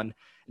 71,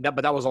 but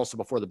that was also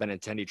before the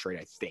Benintendi trade,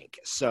 I think.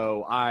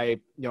 So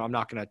I'm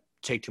not going to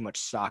take too much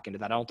stock into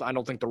that. I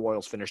don't think the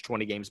Royals finish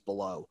 20 games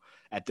below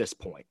at this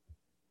point.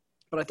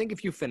 But I think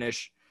if you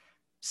finish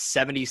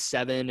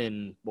 77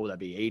 and what would that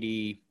be,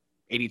 80,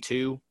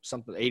 82,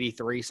 something,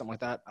 83, something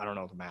like that. I don't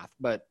know the math,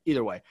 but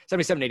either way,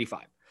 77,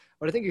 85.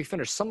 But I think if you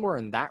finish somewhere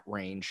in that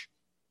range,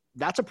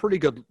 that's a pretty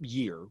good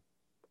year,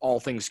 all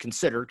things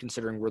considered,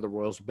 considering where the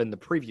Royals have been the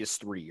previous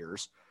 3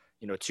 years.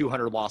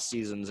 200 lost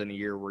seasons in a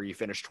year where you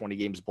finish 20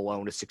 games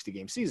below in a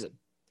 60-game season.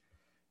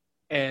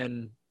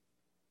 And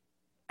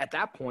at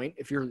that point,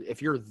 if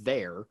you're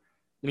there,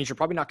 it means you're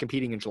probably not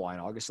competing in July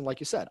and August. And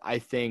like you said, I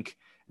think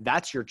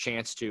that's your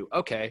chance to,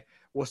 okay,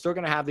 we're still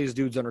going to have these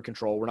dudes under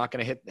control. We're not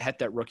going to hit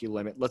that rookie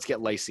limit. Let's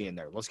get Lacy in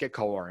there. Let's get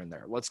Kowar in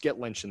there. Let's get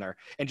Lynch in there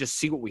and just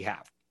see what we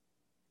have.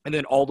 And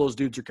then all those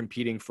dudes are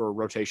competing for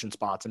rotation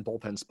spots and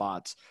bullpen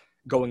spots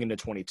going into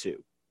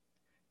 22.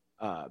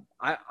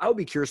 I'll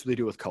be curious what they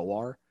do with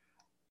Kowar.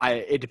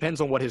 It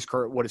depends on what his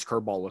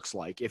curveball looks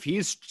like. If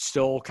he's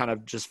still kind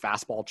of just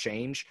fastball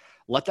change,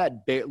 let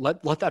that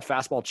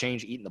fastball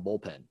change eat in the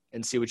bullpen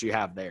and see what you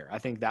have there. I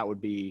think that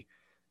would be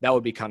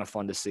kind of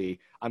fun to see.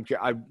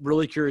 I'm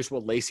really curious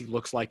what Lacy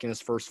looks like in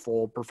his first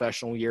full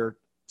professional year.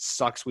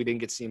 Sucks we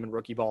didn't get to see him in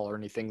rookie ball or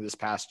anything this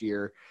past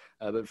year,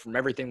 but from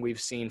everything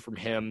we've seen from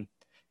him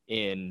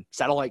in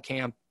satellite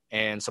camp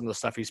and some of the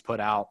stuff he's put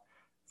out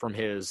from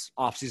his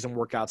off-season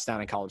workouts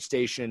down in College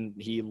Station,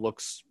 he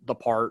looks the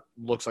part,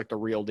 looks like the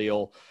real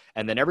deal.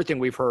 And then everything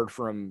we've heard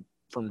from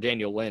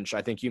Daniel Lynch,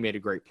 I think you made a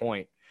great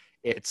point.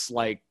 It's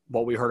like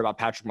what we heard about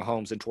Patrick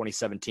Mahomes in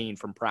 2017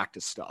 from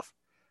practice stuff.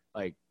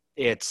 Like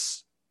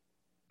that's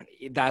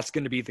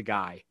going to be the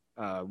guy.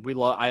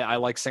 I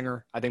like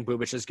Singer. I think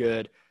Bubich is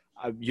good.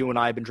 You and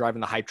I have been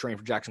driving the hype train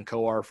for Jackson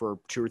Kowar for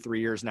 2 or 3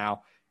 years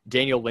now.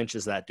 Daniel Lynch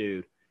is that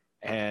dude.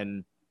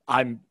 And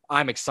I'm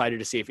excited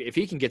to see if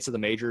he can get to the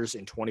majors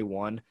in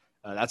 21.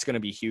 That's going to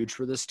be huge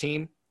for this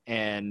team,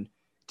 and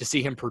to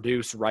see him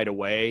produce right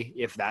away,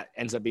 if that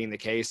ends up being the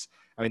case,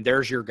 I mean,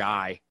 there's your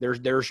guy.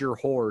 There's your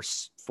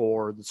horse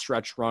for the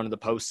stretch run of the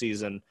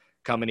postseason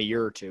coming a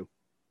year or two.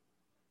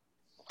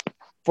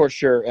 For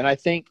sure, and I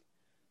think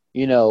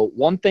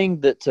one thing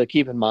that to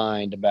keep in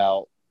mind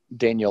about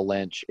Daniel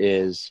Lynch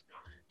is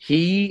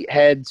he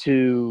had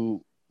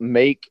to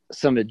make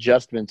some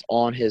adjustments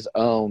on his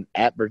own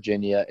at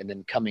Virginia and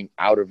then coming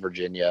out of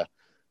Virginia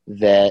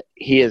that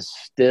he is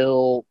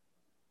still,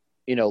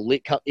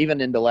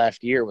 even into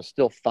last year, was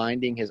still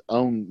finding his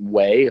own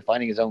way,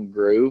 finding his own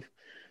groove.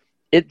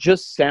 It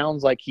just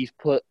sounds like he's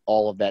put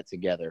all of that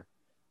together.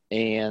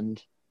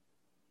 And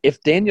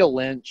if Daniel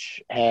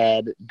Lynch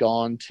had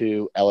gone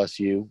to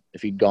LSU,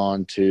 if he'd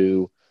gone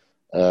to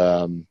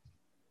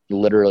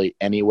literally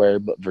anywhere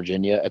but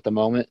Virginia at the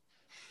moment,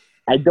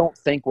 I don't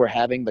think we're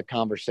having the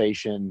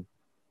conversation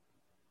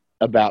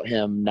about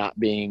him not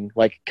being –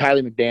 like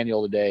Kiley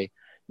McDaniel today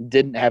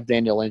didn't have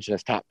Daniel Lynch in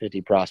his top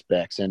 50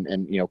 prospects. And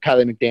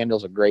Kiley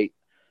McDaniel's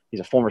he's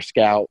a former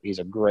scout. He's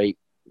a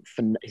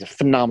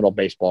phenomenal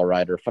baseball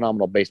writer,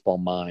 phenomenal baseball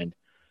mind.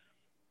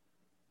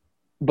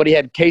 But he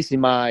had Casey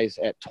Mize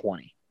at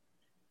 20.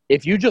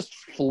 If you just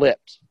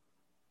flipped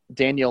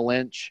Daniel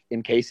Lynch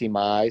and Casey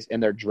Mize in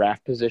their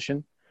draft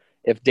position,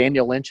 if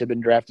Daniel Lynch had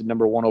been drafted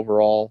number 1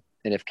 overall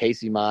and if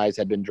Casey Mize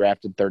had been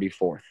drafted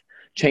 34th,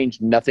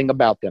 changed nothing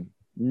about them.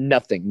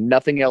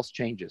 Nothing else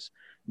changes.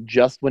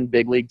 Just when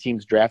big league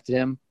teams drafted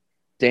him,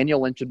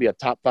 Daniel Lynch would be a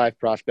top 5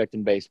 prospect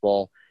in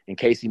baseball and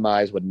Casey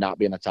Mize would not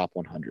be in the top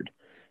 100.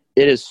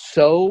 It is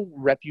so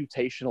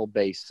reputational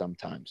based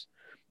sometimes.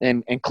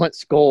 And Clint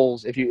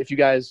Scholes, if you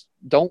guys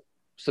don't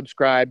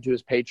subscribe to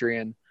his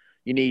Patreon,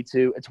 you need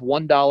to. It's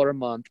 $1 a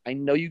month. I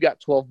know you got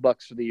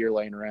 $12 for the year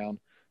laying around.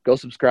 Go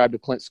subscribe to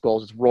Clint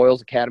Scholes. It's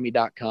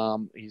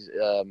royalsacademy.com. He's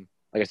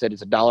like I said,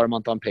 it's $1 a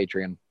month on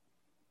Patreon.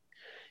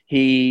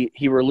 He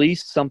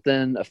released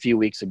something a few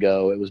weeks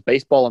ago. It was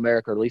Baseball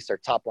America released their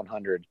top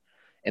 100.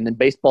 And then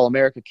Baseball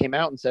America came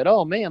out and said,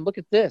 oh, man, look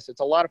at this. It's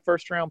a lot of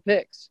first-round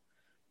picks.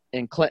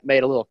 And Clint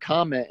made a little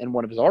comment in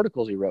one of his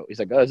articles he wrote. He's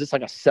like, oh, is this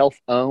like a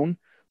self-own?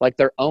 Like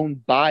their own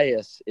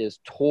bias is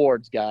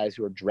towards guys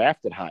who are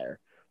drafted higher.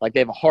 Like they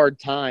have a hard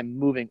time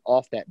moving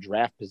off that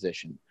draft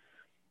position.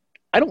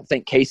 I don't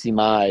think Casey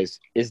Mize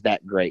is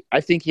that great.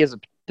 I think he has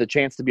the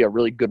chance to be a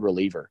really good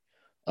reliever.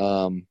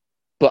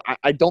 But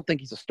I don't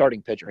think he's a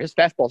starting pitcher. His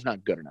fastball's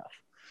not good enough.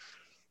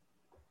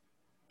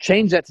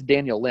 Change that to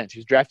Daniel Lynch,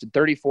 who's drafted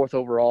 34th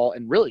overall,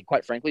 and really,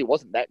 quite frankly,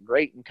 wasn't that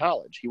great in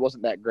college. He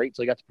wasn't that great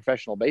until he got to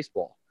professional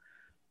baseball.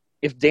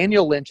 If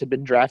Daniel Lynch had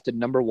been drafted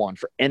number 1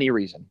 for any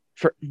reason,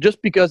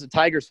 just because the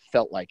Tigers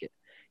felt like it,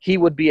 he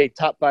would be a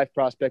top 5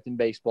 prospect in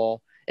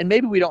baseball. And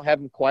maybe we don't have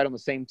him quite on the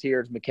same tier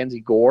as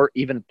Mackenzie Gore,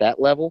 even at that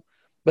level,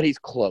 but he's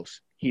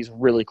close. He's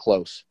really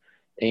close.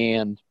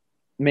 And,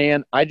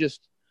 man, I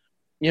just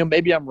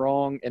maybe I'm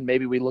wrong, and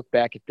maybe we look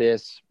back at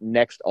this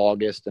next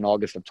August, in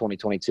August of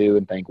 2022,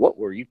 and think, what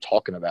were you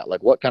talking about?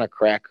 Like, what kind of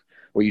crack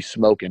were you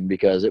smoking?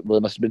 Because it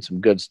must have been some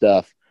good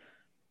stuff.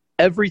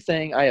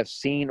 Everything I have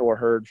seen or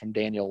heard from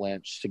Daniel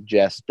Lynch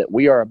suggests that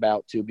we are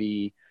about to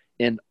be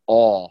in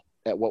awe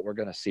at what we're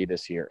going to see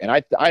this year. And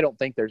I don't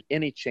think there's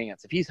any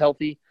chance. If he's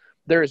healthy,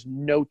 there is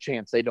no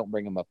chance they don't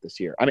bring him up this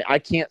year. I mean, I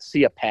can't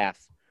see a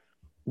path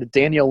that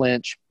Daniel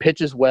Lynch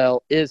pitches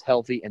well, is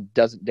healthy, and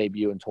doesn't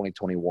debut in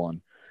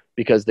 2021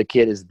 because the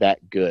kid is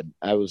that good.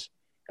 I was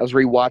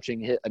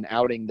rewatching an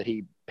outing that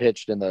he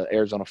pitched in the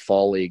Arizona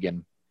Fall League,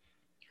 and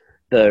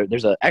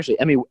there's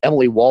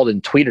Emily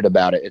Walden tweeted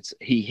about it.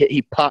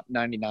 He popped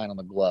 99 on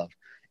the glove,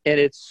 and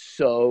it's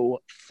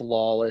so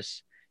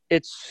flawless.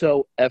 It's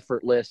so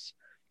effortless.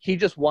 He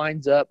just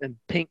winds up and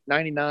pink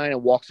 99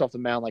 and walks off the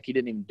mound like he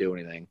didn't even do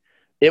anything.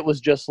 It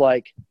was just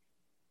like,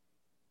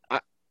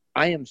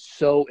 I am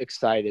so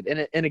excited.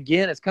 And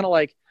again, it's kind of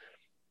like,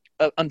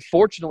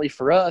 unfortunately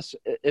for us,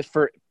 if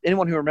for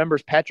anyone who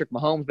remembers Patrick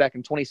Mahomes back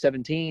in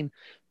 2017,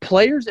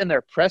 players in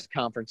their press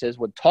conferences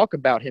would talk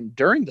about him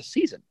during the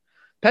season.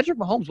 Patrick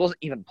Mahomes wasn't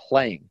even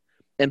playing,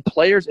 and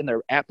players in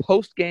their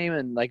post-game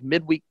and like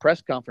midweek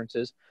press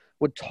conferences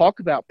would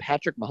talk about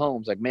Patrick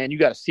Mahomes. Like, man, you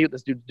got to see what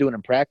this dude's doing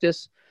in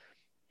practice.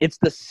 It's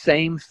the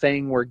same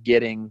thing we're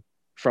getting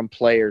from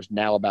players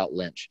now about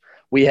Lynch.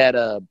 We had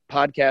a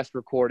podcast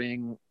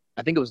recording,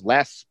 I think it was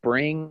last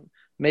spring,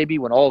 maybe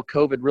when all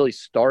COVID really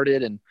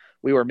started, and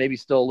we were maybe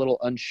still a little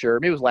unsure.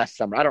 Maybe it was last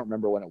summer. I don't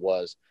remember when it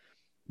was.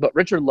 But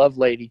Richard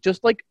Lovelady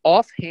just like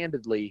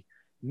offhandedly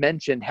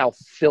mentioned how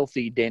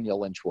filthy Daniel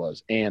Lynch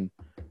was. And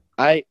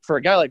for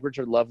a guy like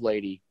Richard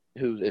Lovelady,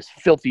 who is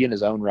filthy in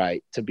his own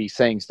right, to be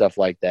saying stuff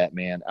like that,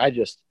 man,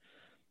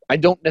 I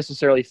don't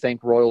necessarily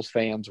think Royals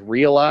fans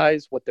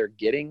realize what they're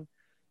getting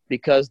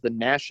because the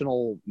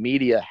national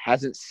media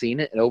hasn't seen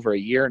it in over a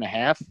year and a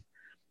half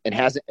and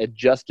hasn't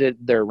adjusted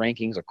their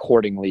rankings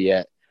accordingly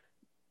yet.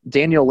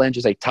 Daniel Lynch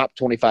is a top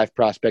 25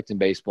 prospect in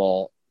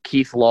baseball.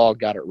 Keith Law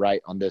got it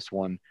right on this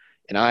one.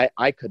 And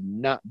I could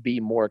not be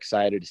more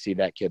excited to see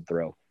that kid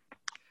throw.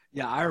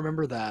 Yeah, I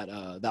remember that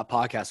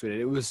podcast we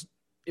did.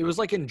 It was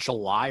like in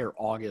July or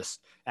August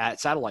at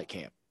Satellite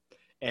Camp.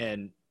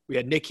 And we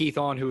had Nick Heath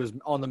on, who was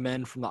on the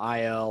men from the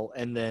IL,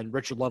 and then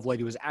Richard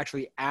Lovelady was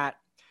actually at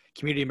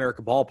Community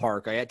America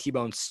Ballpark, at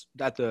T-Bone's,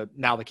 at the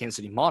Kansas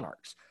City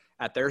Monarchs,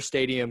 at their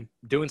stadium,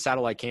 doing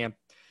Satellite Camp,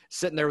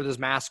 sitting there with his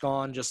mask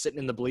on, just sitting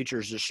in the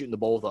bleachers, just shooting the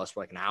bull with us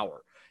for like an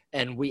hour.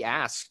 And we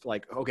asked,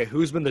 like, okay,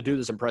 who's been the dude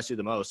that's impressed you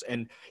the most?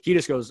 And he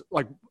just goes,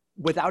 like,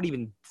 without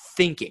even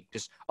thinking,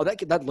 just,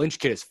 that Lynch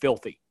kid is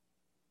filthy.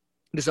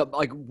 Just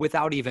like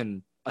without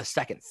even a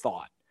second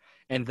thought.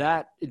 And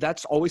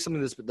that's always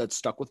something that's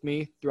stuck with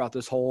me throughout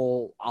this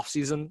whole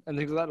offseason and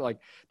things like that. Like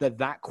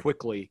that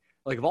quickly,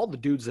 like of all the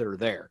dudes that are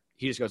there,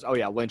 he just goes, oh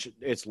yeah, Lynch,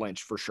 it's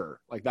Lynch for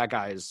sure. Like that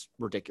guy is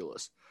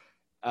ridiculous.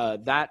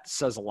 That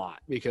says a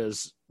lot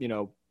because, you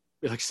know,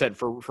 like I said,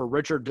 for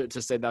Richard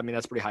to say that, I mean,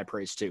 that's pretty high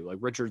praise too. Like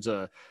Richard's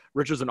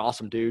an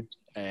awesome dude.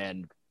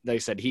 And like I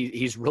said,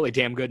 he's really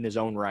damn good in his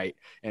own right,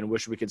 and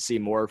wish we could see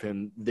more of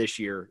him this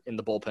year in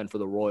the bullpen for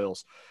the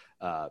Royals.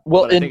 But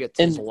I think it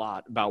says a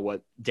lot about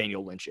what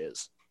Daniel Lynch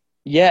is.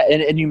 Yeah,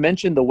 and you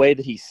mentioned the way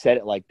that he said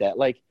it like that.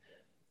 Like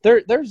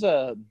there's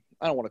a,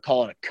 I don't want to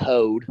call it a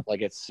code,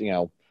 like it's, you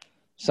know,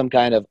 some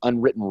kind of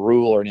unwritten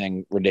rule or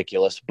anything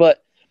ridiculous.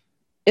 But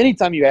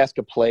anytime you ask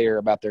a player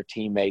about their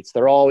teammates,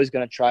 they're always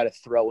going to try to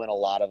throw in a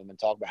lot of them and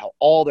talk about how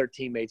all their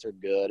teammates are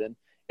good. And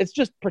it's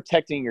just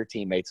protecting your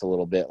teammates a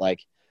little bit.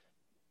 Like,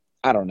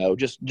 I don't know,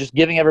 just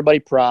giving everybody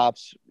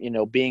props, you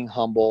know, being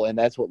humble. And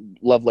that's what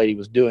Lovelady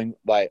was doing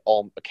by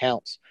all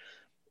accounts.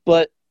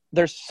 But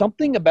there's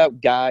something about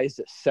guys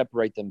that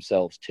separate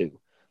themselves too,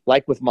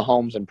 like with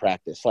Mahomes in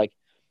practice. Like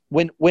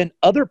when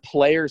other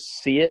players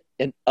see it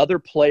and other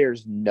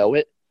players know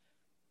it,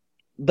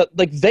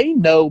 like they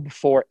know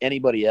before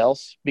anybody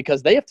else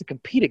because they have to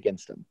compete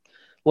against them.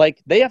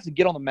 Like they have to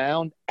get on the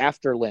mound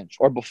after Lynch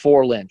or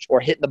before Lynch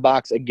or hit the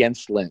box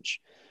against Lynch.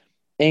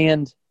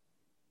 And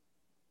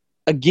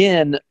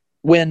again,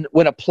 when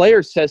a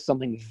player says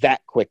something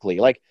that quickly,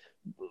 like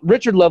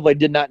Richard Lovelady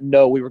did not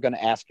know we were going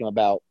to ask him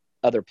about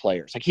other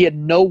players. Like he had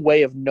no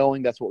way of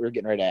knowing that's what we were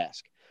getting ready to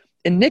ask.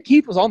 And Nick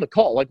Heath was on the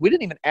call. Like we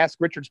didn't even ask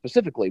Richard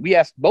specifically. We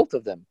asked both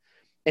of them.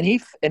 And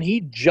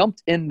he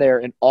jumped in there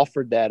and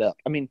offered that up.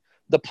 I mean,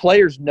 the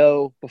players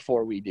know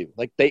before we do.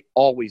 Like they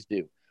always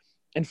do.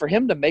 And for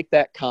him to make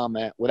that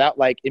comment without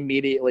like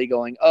immediately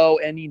going, oh,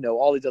 and you know,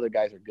 all these other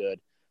guys are good.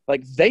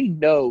 Like they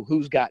know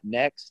who's got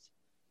next.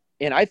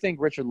 And I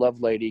think Richard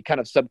Lovelady kind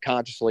of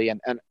subconsciously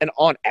and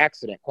on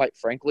accident, quite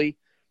frankly,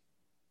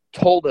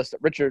 told us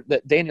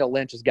that Daniel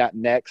Lynch has got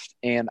next.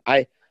 And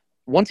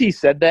once he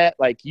said that,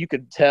 like you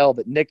could tell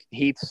that Nick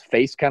Heath's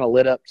face kind of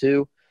lit up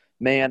too.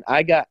 Man,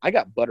 I got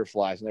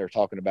butterflies when they were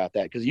talking about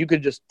that because you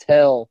could just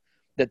tell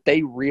that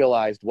they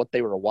realized what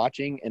they were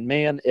watching. And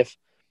man, if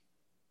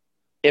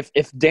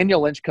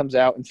Daniel Lynch comes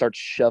out and starts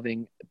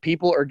shoving,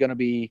 people are going to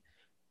be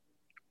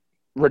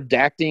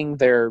redacting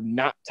their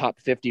not top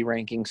 50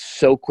 rankings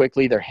so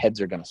quickly their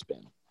heads are going to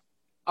spin.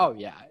 Oh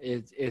yeah,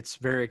 it's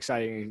very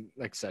exciting.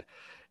 Like I said,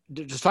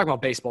 just talking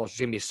about baseball is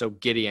going to be so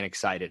giddy and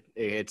excited.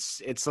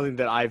 It's something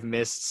that I've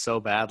missed so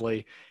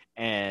badly,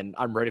 and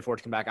I'm ready for it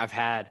to come back. I've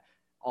had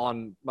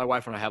on my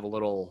wife and I have a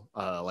little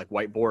like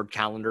whiteboard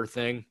calendar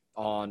thing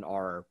on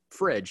our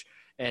fridge,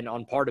 and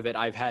on part of it,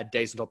 I've had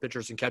days until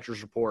pitchers and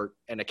catchers report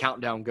and a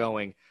countdown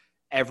going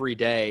every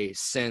day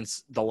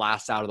since the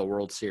last out of the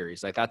World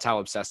Series. Like that's how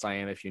obsessed I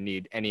am. If you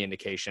need any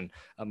indication,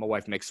 my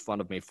wife makes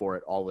fun of me for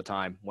it all the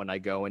time when I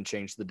go and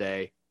change the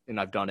day, and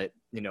I've done it,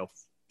 you know,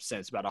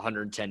 since about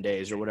 110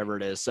 days or whatever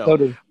it is. So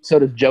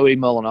does Joey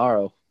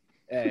Molinaro.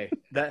 Hey,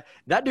 that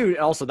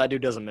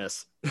dude doesn't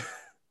miss.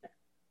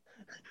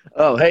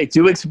 Oh, hey,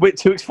 2 weeks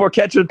for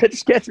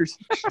pitchers.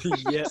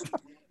 Yeah.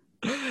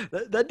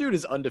 That dude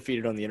is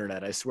undefeated on the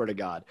internet. I swear to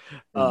God.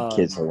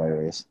 Kid's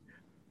hilarious.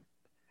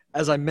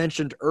 As I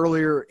mentioned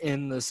earlier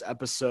in this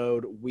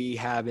episode, we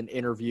have an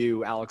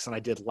interview Alex and I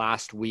did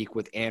last week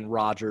with Ann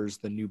Rogers,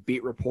 the new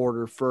beat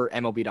reporter for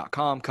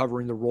MLB.com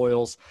covering the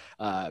Royals.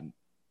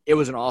 It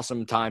was an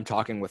awesome time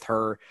talking with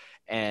her.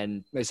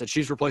 And they said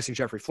she's replacing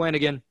Jeffrey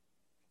Flanagan,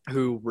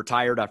 who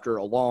retired after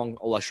a long,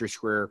 illustrious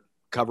career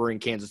covering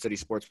Kansas City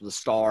sports for the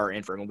Star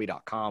and for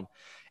MLB.com.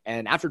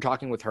 And after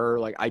talking with her,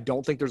 like, I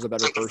don't think there's a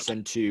better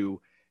person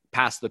to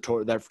pass the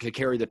torch, to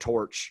carry the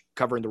torch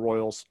covering the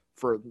Royals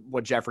for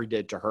what Jeffrey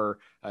did to her.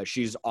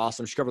 She's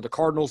awesome. She covered the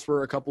Cardinals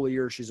for a couple of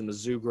years. She's a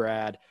Mizzou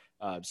grad.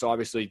 So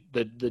obviously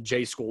the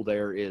J school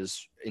there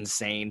is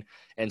insane.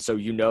 And so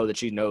you know that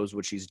she knows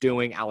what she's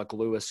doing. Alec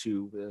Lewis,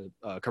 who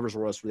covers the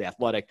Royals for The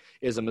Athletic,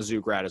 is a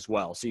Mizzou grad as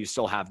well. So you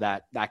still have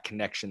that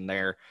connection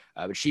there.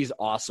 But she's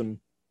awesome.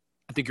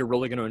 I think you're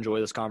really going to enjoy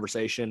this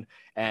conversation,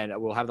 and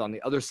we'll have it on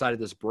the other side of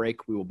this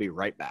break. We will be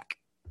right back.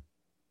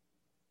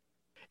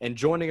 And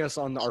joining us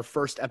on our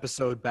first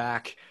episode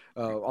back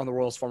on the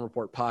Royals Farm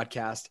Report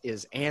podcast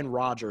is Ann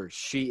Rogers.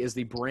 She is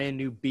the brand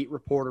new beat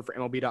reporter for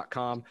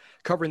MLB.com,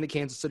 covering the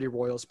Kansas City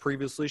Royals.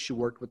 Previously, she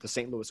worked with the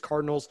St. Louis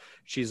Cardinals.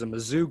 She's a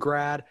Mizzou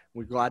grad.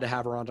 We're glad to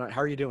have her on tonight.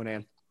 How are you doing,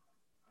 Ann?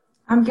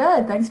 I'm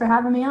good. Thanks for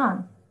having me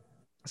on.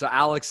 So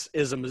Alex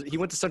he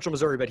went to Central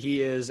Missouri, but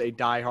he is a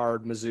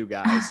diehard Mizzou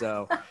guy.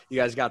 So you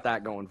guys got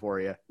that going for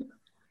you.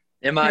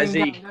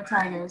 M-I-Z. Go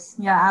Tigers.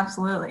 Yeah,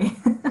 absolutely.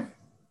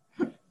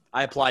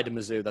 I applied to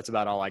Mizzou. That's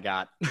about all I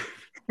got.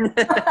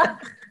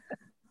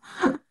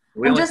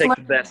 We only take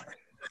the best.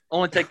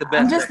 Only take the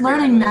best. I'm just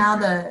learning now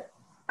the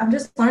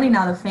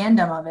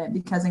fandom of it,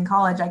 because in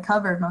college I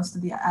covered most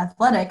of the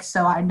athletics,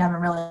 so I never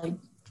really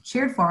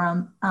cheered for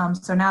them.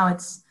 So now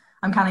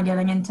I'm kind of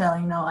getting into,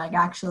 like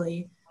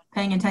actually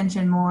paying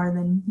attention more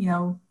than,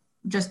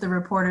 just the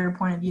reporter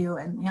point of view.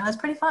 And, that's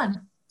pretty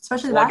fun.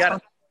 especially the Well,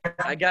 basketball.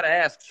 I gotta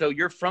ask. So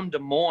you're from Des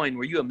Moines.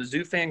 Were you a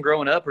Mizzou fan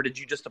growing up, or did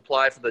you just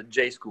apply for the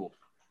J school?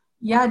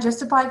 Yeah,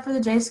 just applied for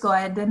the J school.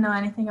 I didn't know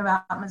anything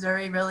about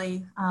Missouri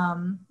really,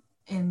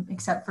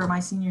 except for my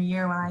senior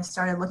year when I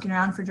started looking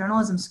around for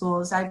journalism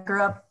schools. I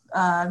grew up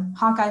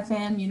Hawkeye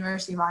fan,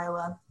 University of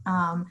Iowa,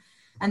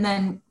 and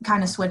then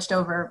kind of switched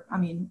over. I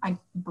mean, I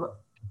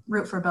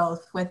root for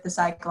both with the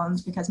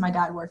Cyclones because my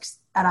dad works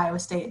at Iowa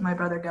State and my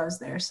brother goes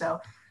there. So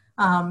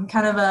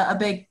kind of a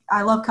big –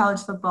 I love college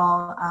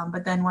football,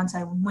 but then once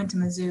I went to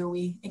Mizzou,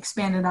 we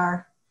expanded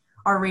our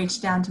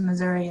reach down to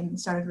Missouri and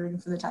started rooting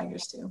for the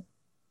Tigers too.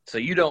 So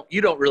you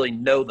don't really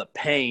know the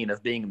pain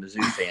of being a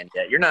Mizzou fan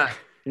yet. You're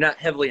not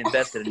heavily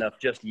invested enough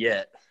just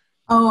yet.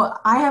 Oh,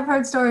 I have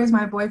heard stories.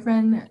 My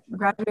boyfriend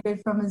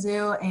graduated from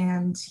Mizzou,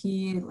 and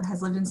he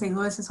has lived in St.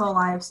 Louis his whole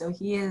life. So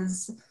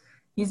he's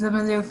a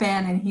Mizzou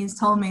fan, and he's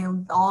told me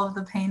all of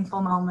the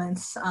painful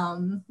moments.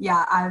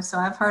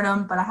 I've heard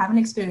them, but I haven't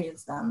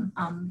experienced them.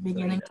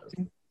 Beginning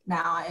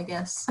now, I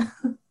guess.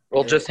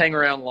 Well, just hang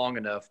around long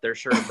enough. They're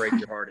sure to break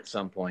your heart at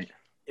some point.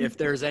 If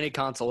there's any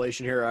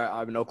consolation here,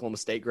 I'm an Oklahoma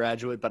State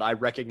graduate, but I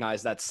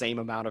recognize that same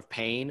amount of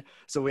pain.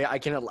 So I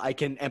can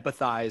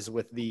empathize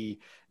with the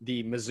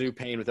Mizzou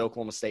pain with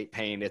Oklahoma State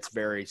pain. It's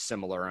very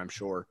similar, I'm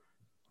sure.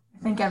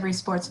 I think every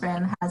sports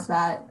fan has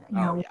that,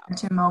 one or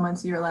two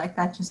moments you're like,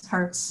 that just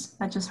hurts.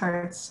 That just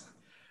hurts.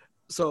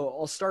 So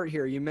I'll start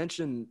here. You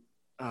mentioned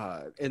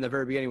in the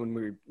very beginning when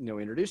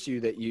we introduced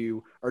you that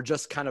you are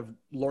just kind of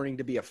learning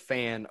to be a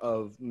fan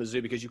of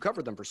Mizzou because you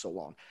covered them for so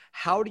long.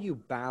 How do you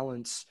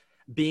balance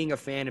being a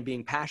fan and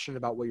being passionate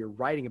about what you're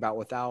writing about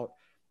without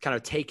kind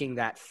of taking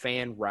that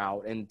fan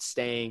route and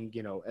staying,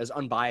 as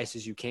unbiased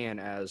as you can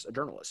as a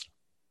journalist?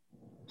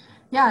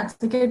 Yeah, it's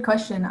a good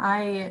question.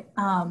 I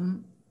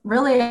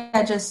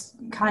just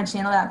kind of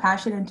channel that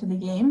passion into the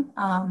game.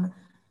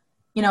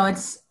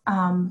 It's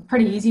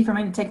pretty easy for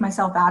me to take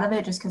myself out of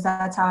it just because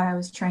that's how I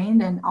was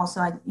trained. And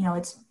also,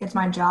 it's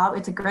my job.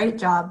 It's a great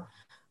job,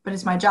 but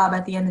it's my job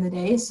at the end of the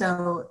day.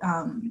 So,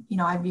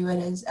 I view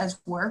it as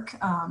work.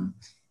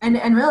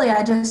 And really,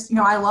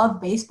 I love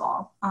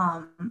baseball.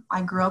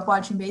 I grew up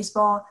watching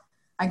baseball.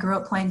 I grew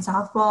up playing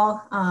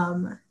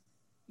softball.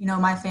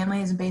 My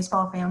family is a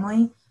baseball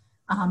family.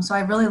 So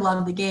I really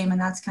love the game,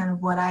 and that's kind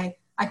of what I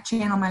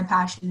channel my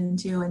passion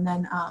into. And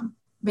then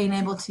being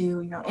able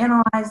to,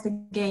 analyze the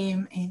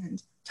game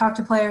and talk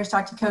to players,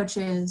 talk to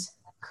coaches,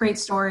 create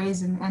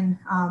stories, and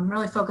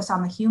really focus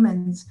on the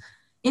humans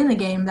in the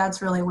game.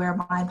 That's really where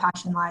my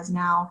passion lies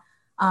now.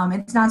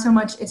 It's not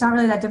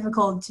really that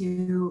difficult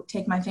to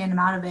take my fandom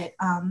out of it.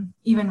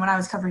 Even when I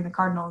was covering the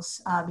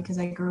Cardinals, because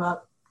I grew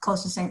up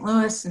close to St.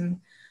 Louis and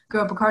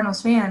grew up a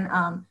Cardinals fan,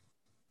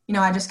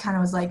 I just kind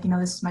of was like,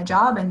 this is my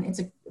job and it's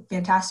a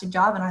fantastic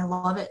job and I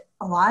love it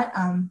a lot.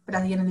 But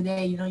at the end of the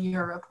day,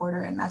 you're a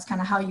reporter and that's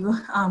kind of how you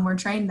were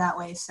trained that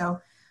way. So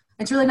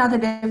it's really not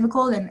that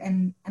difficult.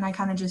 And I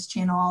kind of just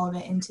channel all of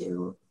it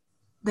into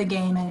the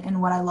game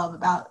and what I love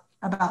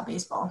about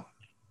baseball.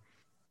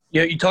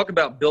 You talk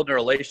about building a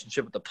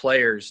relationship with the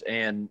players,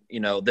 and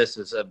this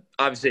is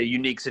obviously a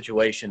unique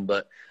situation.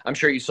 But I'm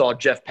sure you saw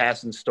Jeff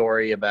Passan's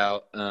story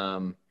about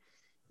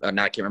I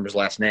can't remember his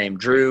last name,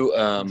 Drew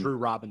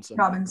Robinson.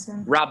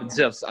 Robinson.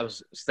 Yeah. I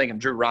was thinking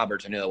Drew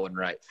Roberts. I knew that wasn't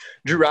right.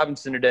 Drew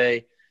Robinson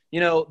today.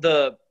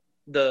 The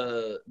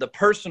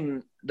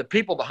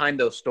people behind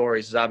those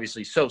stories is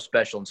obviously so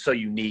special and so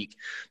unique.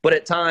 But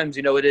at times,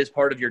 it is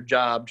part of your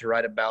job to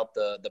write about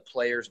the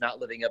players not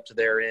living up to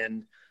their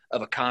end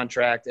of a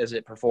contract as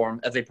they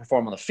perform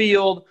on the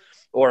field,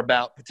 or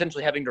about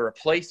potentially having to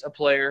replace a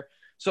player.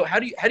 So how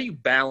do you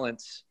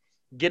balance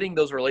getting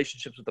those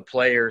relationships with the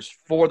players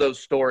for those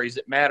stories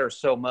that matter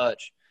so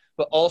much,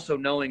 but also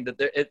knowing that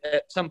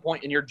at some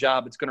point in your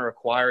job, it's going to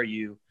require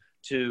you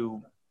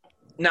to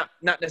not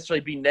necessarily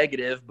be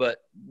negative,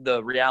 but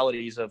the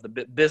realities of the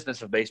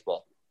business of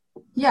baseball?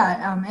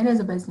 Yeah, it is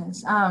a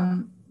business.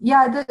 The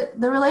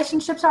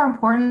relationships are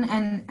important.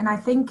 And I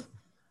think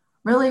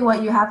really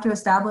what you have to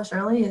establish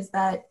early is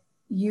that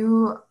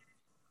you're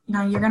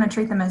going to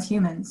treat them as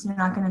humans. You're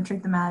not going to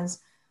treat them as,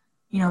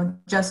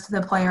 just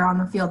the player on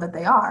the field that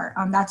they are.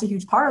 That's a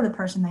huge part of the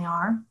person they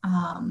are.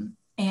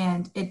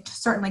 And it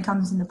certainly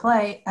comes into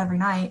play every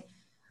night.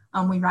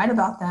 We write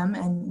about them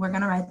and we're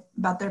going to write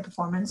about their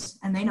performance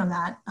and they know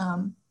that.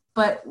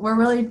 But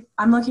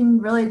I'm looking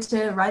really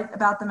to write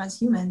about them as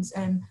humans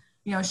and,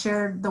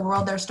 share the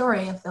world their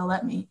story if they'll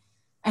let me.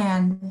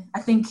 And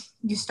I think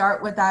you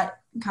start with that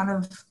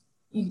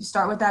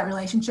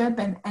relationship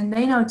and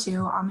they know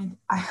too. I mean,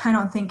 I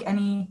don't think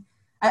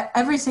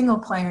every single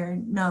player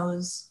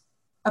knows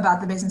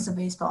about the business of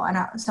baseball. And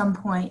at some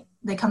point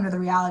they come to the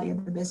reality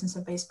of the business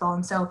of baseball.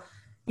 And so,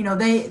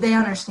 they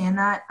understand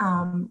that,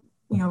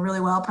 really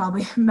well,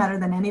 probably better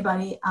than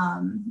anybody.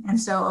 And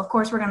so of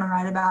course we're going to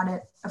write about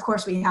it. Of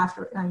course we have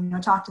to,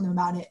 talk to them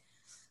about it.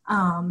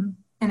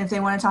 And if they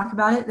want to talk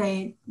about it,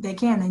 they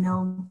can. They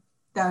know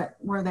that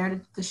we're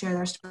there to share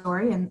their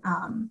story. And,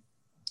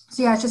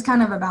 so yeah, it's just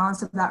kind of a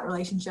balance of that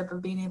relationship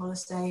of being able to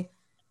say,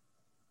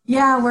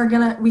 Yeah, we're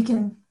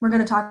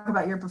gonna talk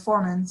about your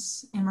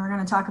performance, and we're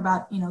gonna talk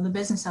about, the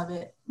business of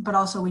it, but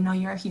also we know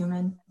you're a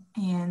human,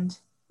 and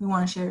we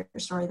want to share your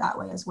story that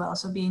way as well.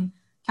 So being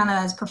kind of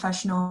as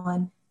professional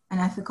and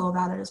ethical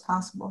about it as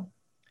possible.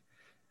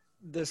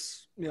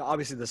 This,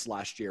 obviously this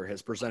last year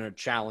has presented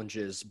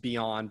challenges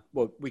beyond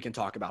what we can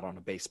talk about on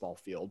a baseball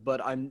field,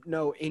 but I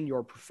know in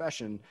your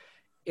profession,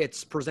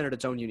 it's presented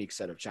its own unique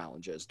set of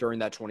challenges during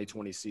that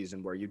 2020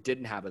 season where you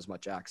didn't have as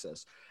much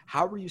access.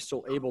 How were you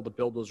still able to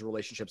build those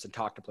relationships and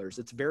talk to players?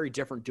 It's very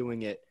different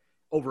doing it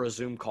over a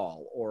Zoom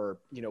call or,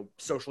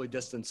 socially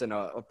distance in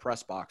a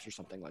press box or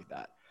something like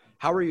that.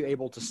 How are you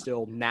able to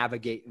still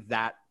navigate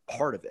that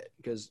part of it?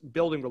 Because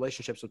building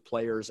relationships with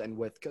players and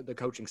with the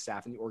coaching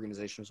staff and the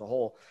organization as a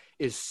whole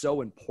is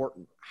so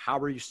important. How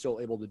are you still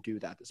able to do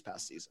that this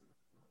past season?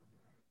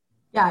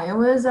 Yeah, it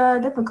was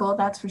difficult,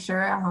 that's for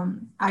sure.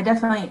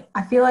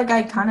 I feel like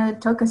I kind of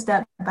took a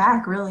step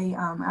back, really.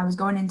 I was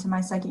going into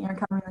my second year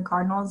covering the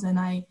Cardinals, and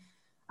I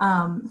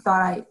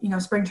thought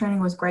spring training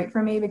was great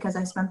for me because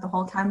I spent the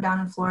whole time down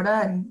in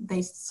Florida, and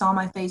they saw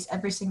my face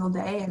every single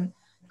day and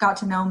got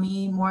to know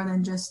me more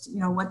than just,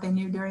 what they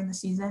knew during the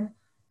season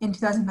in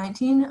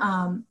 2019.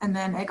 And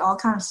then it all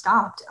kind of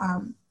stopped.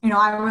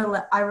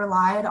 I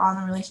relied on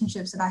the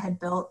relationships that I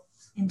had built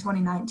in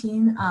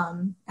 2019.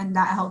 And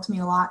that helped me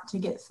a lot to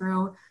get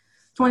through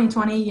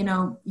 2020.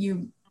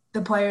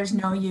 The players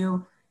know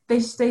you, they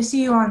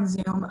see you on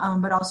Zoom,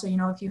 but also,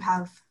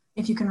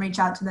 if you can reach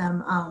out to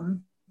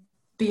them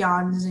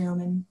beyond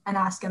Zoom and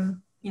ask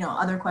them,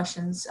 other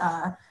questions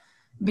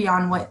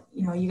beyond what,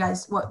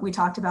 what we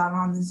talked about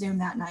on the Zoom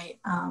that night,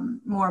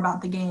 more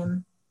about the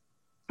game.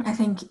 I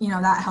think,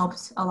 that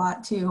helped a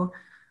lot too.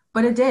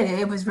 But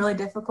it was really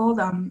difficult.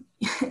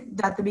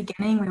 At the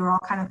beginning, we were all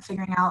kind of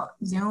figuring out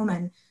Zoom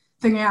and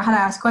figuring out how to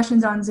ask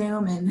questions on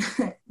Zoom and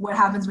what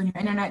happens when your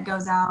internet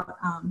goes out.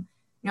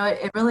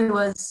 It really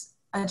was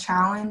a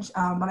challenge,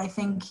 but I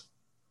think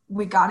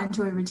we got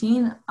into a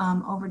routine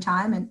over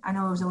time. And I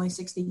know it was only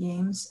 60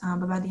 games,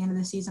 but by the end of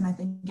the season, I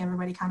think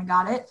everybody kind of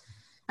got it.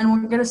 And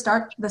we're going to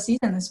start the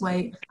season this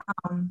way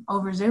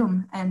over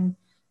Zoom. And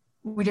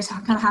we just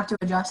kind of have to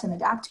adjust and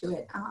adapt to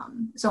it.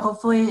 So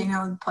hopefully,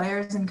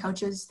 players and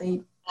coaches,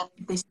 they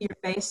see your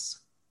face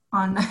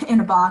in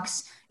a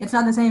box. It's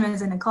not the same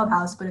as in a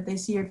clubhouse, but if they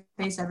see your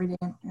face every day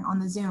on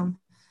the Zoom,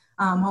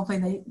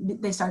 hopefully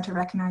they start to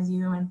recognize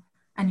you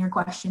and your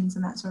questions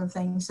and that sort of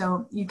thing.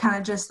 So you kind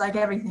of just, like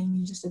everything,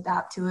 you just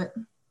adapt to it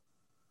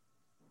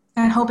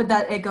and hope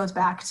that it goes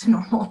back to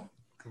normal.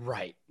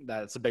 Right.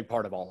 That's a big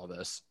part of all of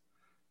this.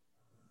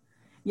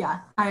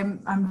 Yeah,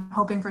 I'm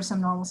hoping for some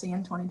normalcy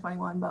in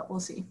 2021, but we'll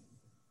see.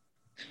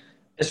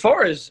 As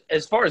far as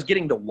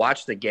getting to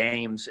watch the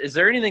games, is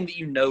there anything that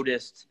you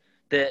noticed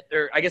that,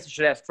 or I guess I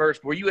should ask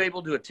first, were you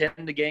able to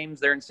attend the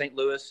games there in St.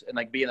 Louis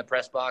and be in the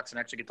press box and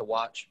actually get to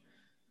watch?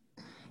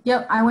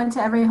 Yep, I went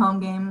to every home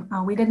game.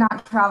 We did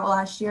not travel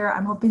last year.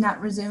 I'm hoping that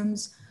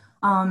resumes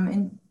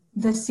in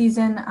this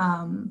season,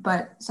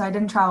 so I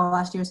didn't travel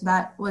last year, so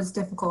that was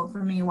difficult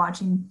for me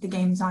watching the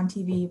games on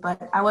TV,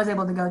 but I was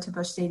able to go to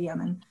Busch Stadium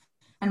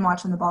and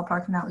watch in the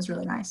ballpark, and that was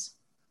really nice.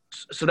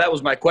 So that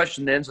was my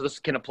question then. So this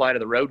can apply to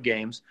the road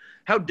games.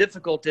 How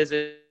difficult is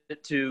it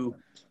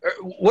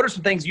what are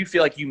some things you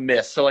feel like you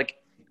miss? So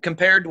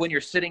compared to when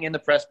you're sitting in the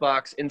press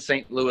box in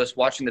St. Louis,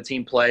 watching the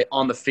team play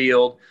on the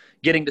field,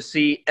 getting to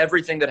see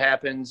everything that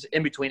happens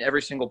in between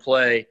every single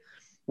play,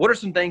 what are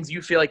some things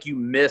you feel like you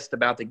missed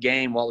about the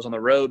game while it was on the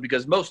road?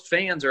 Because most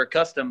fans are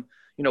accustomed,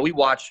 we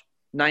watch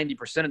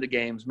 90% of the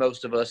games,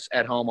 most of us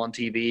at home on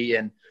TV,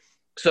 and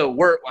so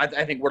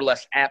I think we're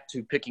less apt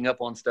to picking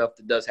up on stuff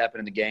that does happen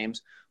in the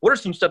games. What are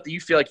some stuff that you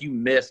feel like you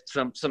missed?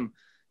 Some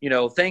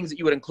things that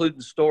you would include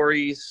in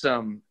stories,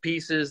 some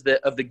pieces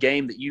of the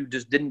game that you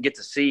just didn't get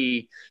to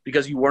see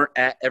because you weren't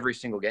at every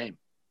single game?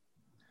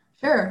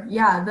 Sure.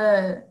 Yeah.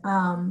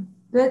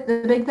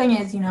 The big thing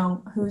is,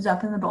 who's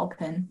up in the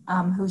bullpen,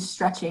 who's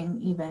stretching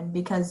even,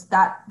 because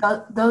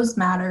those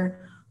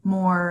matter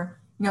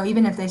more,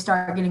 even if they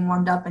start getting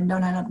warmed up and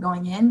don't end up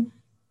going in,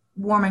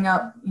 warming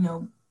up,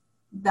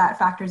 that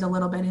factors a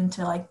little bit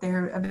into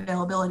their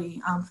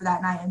availability for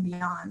that night and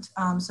beyond.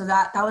 So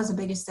that was the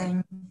biggest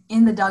thing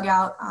in the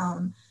dugout.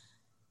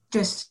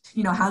 Just,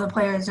 how the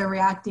players are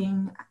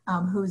reacting,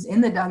 who's in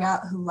the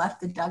dugout, who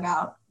left the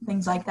dugout,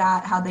 things like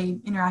that, how they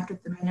interact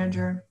with the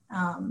manager,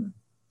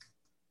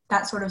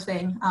 that sort of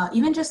thing.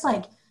 Even just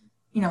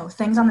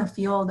things on the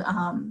field,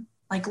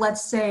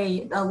 let's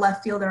say a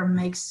left fielder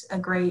makes a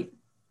great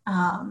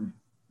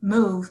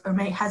move or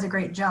has a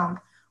great jump.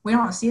 We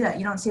don't see that.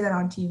 You don't see that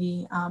on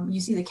TV. You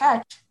see the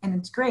catch, and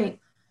it's great,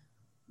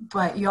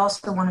 but you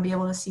also want to be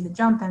able to see the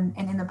jump. And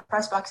in the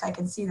press box, I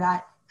can see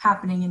that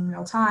happening in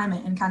real time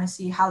and kind of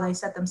see how they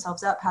set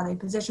themselves up, how they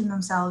position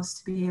themselves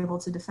to be able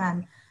to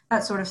defend,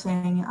 that sort of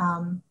thing.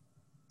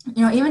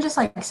 Even just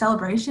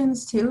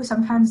celebrations too.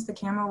 Sometimes the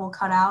camera will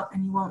cut out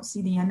and you won't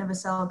see the end of a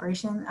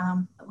celebration,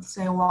 let's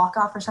say a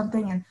walk-off or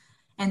something,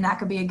 and that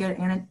could be a good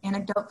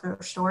anecdote for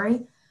a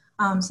story.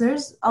 So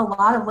there's a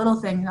lot of little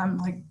things.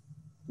 I'm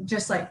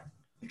just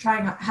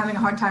having a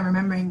hard time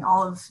remembering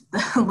all of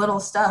the little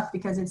stuff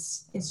because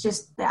it's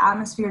just the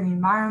atmosphere, the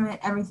environment,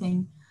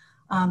 everything.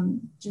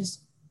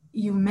 Just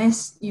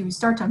you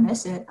start to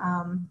miss it.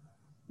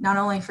 Not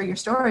only for your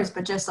stories,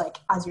 but just like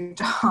as your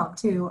job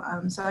too.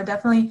 So I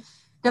definitely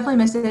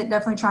missed it.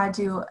 Definitely tried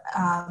to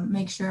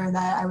make sure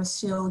that I was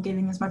still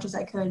giving as much as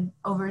I could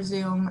over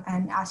Zoom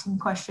and asking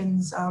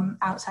questions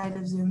outside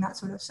of Zoom, that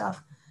sort of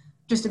stuff,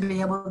 just to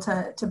be able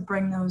to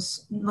bring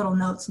those little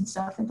notes and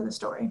stuff into the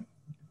story.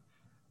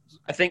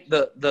 I think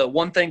the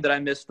one thing that I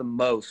miss the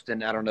most,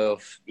 and I don't know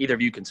if either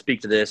of you can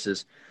speak to this,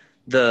 is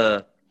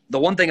the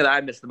one thing that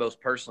I miss the most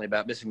personally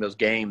about missing those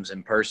games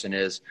in person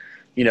is,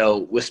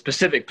 with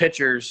specific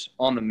pitchers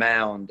on the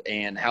mound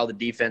and how the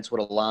defense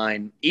would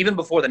align even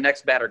before the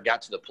next batter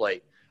got to the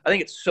plate. I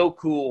think it's so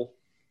cool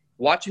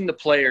watching the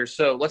players.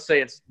 So let's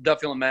say it's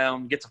Duffield on the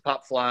mound, gets a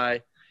pop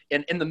fly,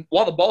 and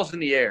while the ball's in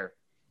the air,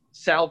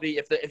 Salvi,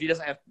 if he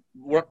doesn't have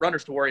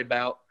runners to worry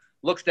about,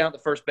 looks down at the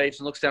first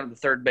baseman, looks down at the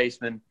third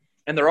baseman,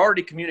 and they're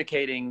already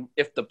communicating,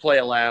 if the play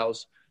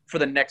allows, for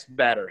the next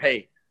batter.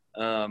 Hey,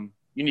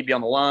 you need to be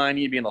on the line,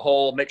 you need to be in the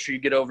hole, make sure you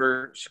get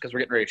over because we're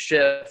getting ready to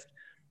shift.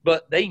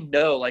 But they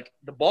know, like,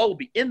 the ball will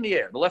be in the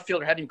air. The left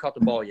fielder hadn't even caught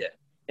the ball yet.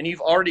 And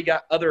you've already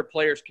got other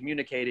players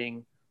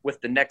communicating with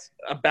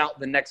about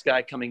the next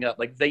guy coming up.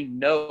 Like, they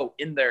know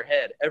in their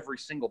head every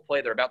single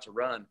play they're about to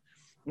run.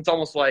 It's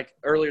almost like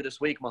earlier this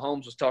week,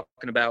 Mahomes was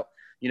talking about,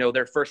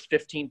 their first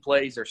 15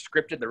 plays, they're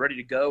scripted, they're ready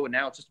to go, and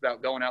now it's just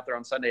about going out there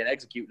on Sunday and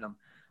executing them.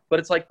 But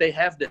it's like they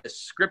have this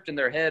script in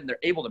their head, and they're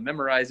able to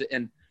memorize it.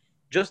 And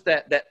just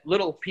that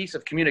little piece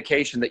of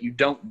communication that you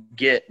don't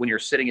get when you're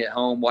sitting at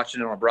home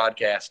watching it on a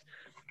broadcast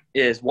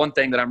is one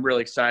thing that I'm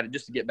really excited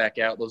just to get back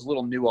out, those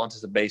little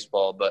nuances of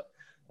baseball. But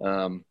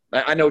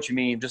I know what you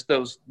mean. Just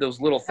those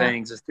little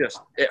things,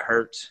 it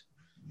hurts.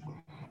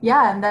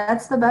 Yeah, and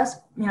that's the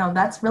best,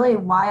 that's really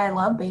why I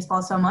love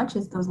baseball so much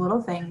is those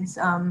little things.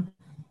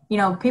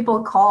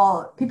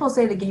 People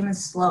say the game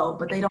is slow,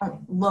 but they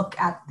don't look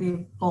at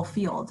the full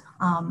field.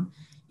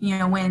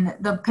 When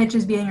the pitch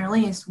is being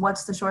released,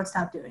 what's the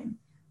shortstop doing?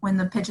 When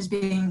the pitch is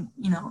being,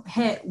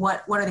 hit,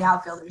 what are the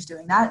outfielders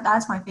doing?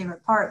 That's my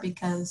favorite part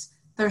because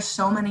there's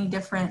so many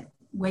different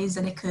ways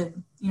that it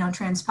could,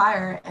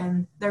 transpire,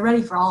 and they're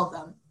ready for all of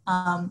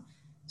them.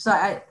 So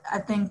I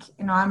think,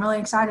 I'm really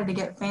excited to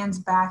get fans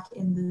back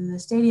into the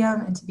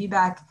stadium and to be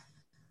back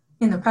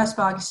in the press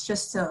box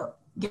just to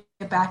get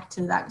back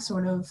to that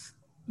sort of,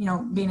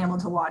 being able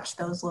to watch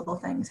those little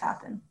things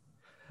happen.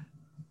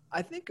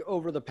 I think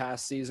over the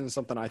past season,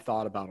 something I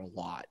thought about a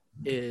lot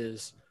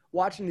is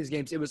watching these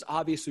games. It was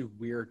obviously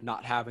weird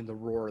not having the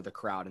roar of the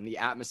crowd and the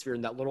atmosphere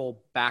and that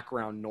little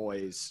background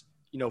noise,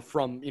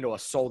 from, a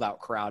sold out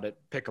crowd at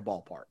Pick a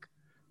Ballpark.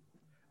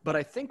 But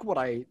I think what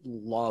I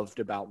loved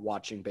about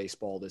watching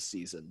baseball this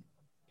season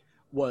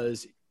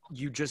was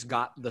you just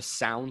got the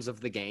sounds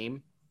of the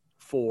game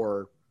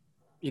for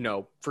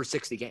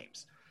 60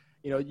 games.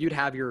 You'd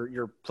have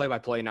your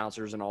play-by-play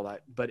announcers and all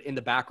that, but in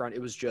the background,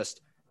 it was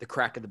just the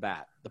crack of the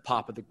bat, the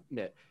pop of the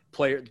mitt,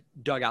 player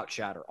dugout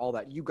chatter, all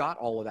that. You got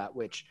all of that,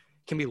 which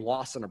can be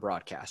lost on a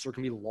broadcast or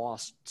can be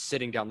lost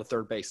sitting down the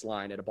third base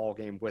line at a ball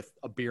game with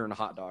a beer and a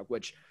hot dog,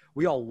 which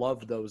we all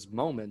loved those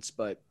moments,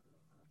 but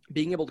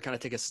being able to kind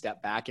of take a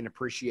step back and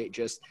appreciate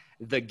just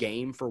the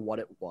game for what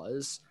it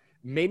was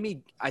made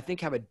me, I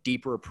think, have a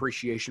deeper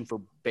appreciation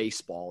for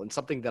baseball and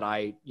something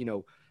that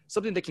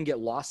something that can get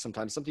lost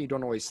sometimes, something you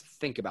don't always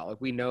think about. Like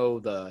we know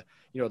the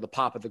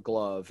pop of the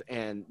glove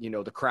and,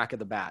 the crack of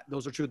the bat.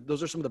 Those are true.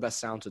 Those are some of the best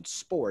sounds in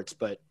sports,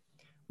 but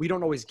we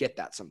don't always get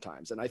that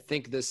sometimes. And I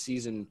think this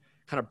season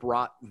kind of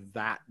brought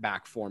that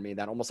back for me,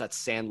 that almost that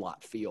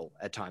Sandlot feel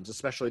at times,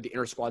 especially the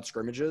inter-squad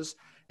scrimmages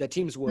that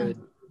teams would,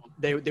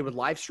 they would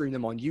live stream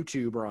them on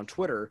YouTube or on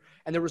Twitter,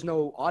 and there was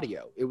no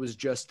audio. It was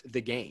just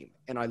the game.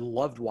 And I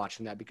loved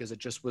watching that because it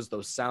just was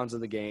those sounds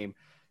of the game,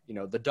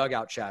 the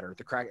dugout chatter,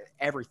 the crack,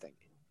 everything.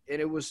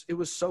 And it was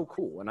so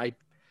cool. And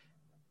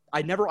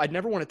I never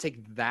want to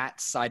take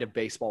that side of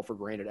baseball for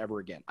granted ever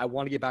again. I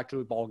want to get back to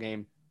the ball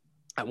game.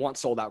 I want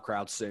sold out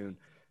crowds soon,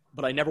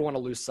 but I never want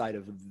to lose sight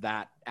of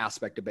that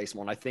aspect of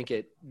baseball. And I think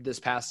this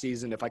past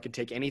season, if I could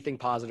take anything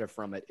positive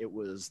from it, it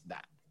was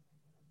that.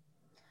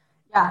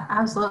 Yeah,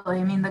 absolutely.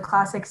 I mean, the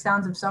classic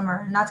sounds of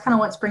summer, and that's kind of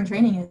what spring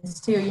training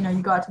is too.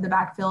 You go out to the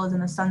backfield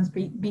and the sun's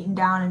beating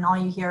down and all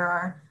you hear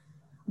are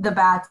the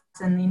bats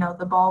and,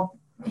 the ball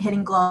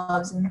hitting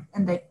gloves and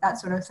that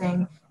sort of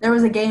thing. There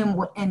was a game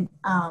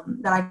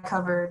that I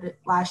covered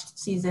last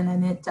season,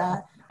 and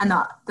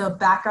the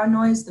background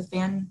noise, the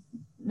fan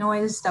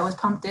noise that was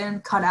pumped in,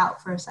 cut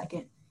out for a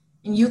second,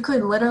 and you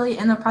could literally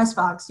in the press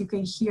box you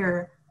could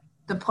hear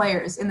the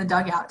players in the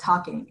dugout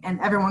talking, and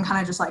everyone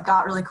kind of just like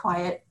got really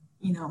quiet.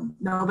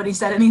 Nobody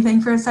said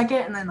anything for a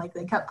second, and then like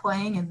they kept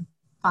playing, and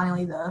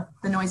finally the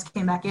noise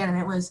came back in, and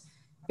it was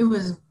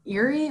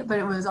eerie, but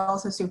it was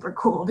also super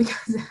cool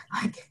because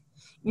like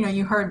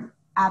you heard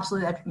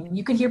absolutely everything.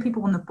 You could hear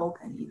people in the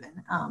bullpen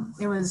even.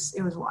 It was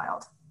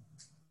wild.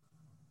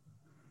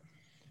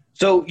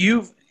 So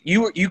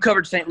you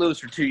covered St. Louis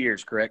for 2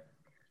 years, correct?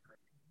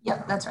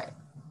 Yep, that's right.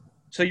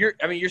 So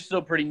you're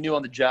still pretty new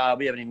on the job.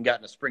 We haven't even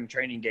gotten a spring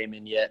training game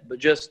in yet, but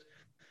just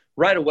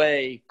right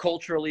away,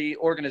 culturally,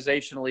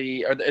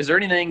 organizationally, is there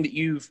anything that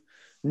you've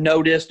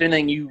noticed,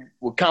 anything you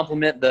would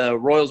compliment the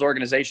Royals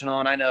organization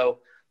on? I know,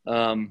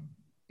 I've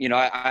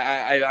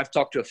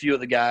talked to a few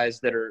of the guys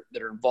that are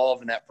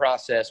involved in that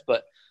process,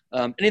 but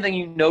anything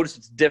you notice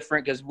that's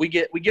different? Because we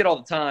get all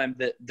the time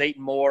that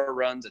Dayton Moore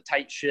runs a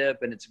tight ship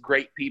and it's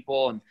great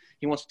people, and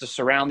he wants to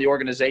surround the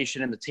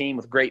organization and the team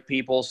with great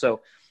people.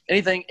 So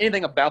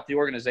anything about the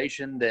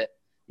organization that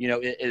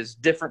is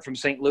different from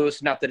St.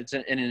 Louis? Not that it's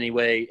in any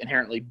way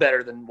inherently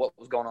better than what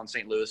was going on in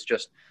St. Louis,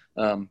 just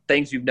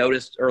things you've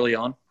noticed early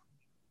on.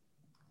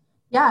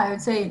 Yeah, I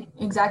would say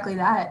exactly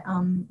that.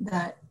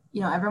 That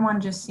everyone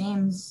just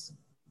seems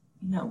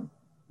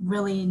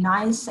really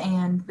nice,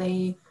 and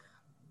they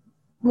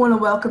want to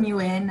welcome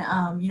you in.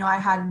 I've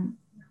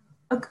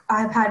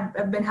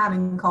been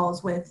having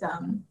calls with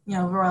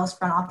Royals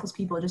front office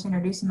people, just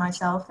introducing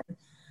myself,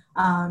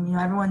 and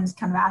everyone's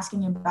kind of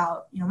asking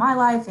about my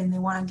life, and they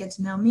want to get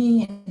to know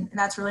me, and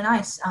that's really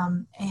nice.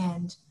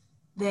 And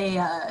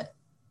they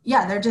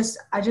they're just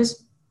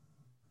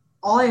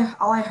all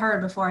I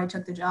heard before I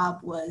took the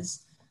job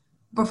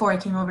before I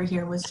came over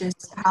here was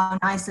just how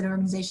nice that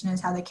organization is,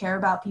 how they care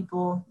about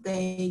people.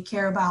 They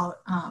care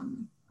about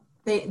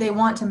they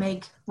want to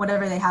make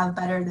whatever they have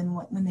better than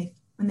when they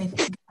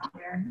got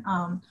here.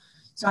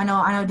 So I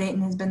know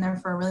Dayton has been there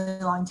for a really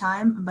long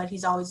time, but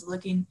he's always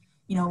looking,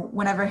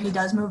 whenever he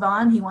does move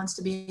on, he wants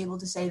to be able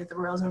to say that the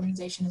Royals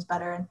organization is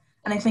better.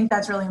 And I think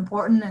that's really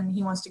important. And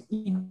he wants to,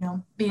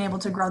 being able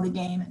to grow the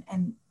game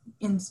and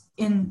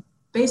in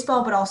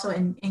baseball, but also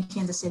in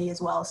Kansas City as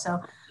well. So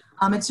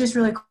it's just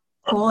really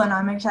cool. And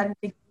I'm excited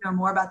to know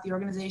more about the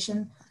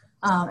organization.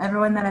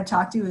 Everyone that I've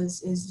talked to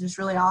is just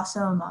really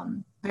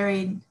awesome.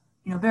 Very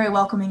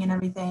welcoming and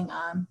everything.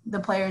 The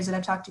players that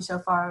I've talked to so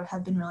far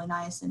have been really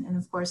nice, and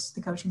of course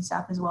the coaching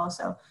staff as well.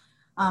 So,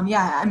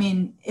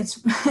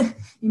 it's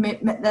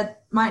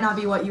that might not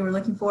be what you were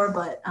looking for,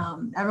 but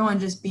everyone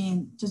just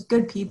being just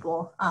good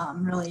people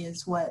really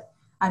is what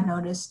I've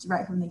noticed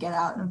right from the get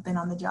out. And I've been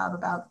on the job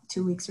about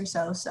 2 weeks or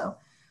so. So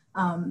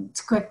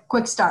it's a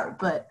quick start,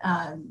 but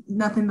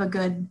nothing but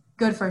good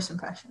first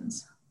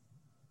impressions.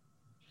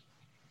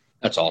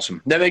 That's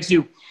awesome. That makes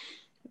you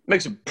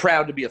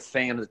proud to be a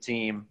fan of the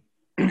team.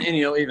 And,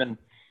 even,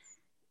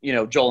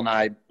 Joel and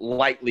I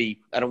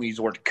lightly, I don't use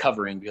the word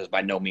covering because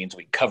by no means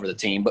we cover the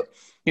team, but,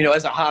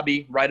 as a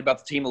hobby, write about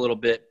the team a little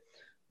bit.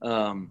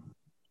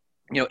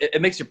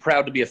 It makes you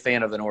proud to be a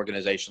fan of an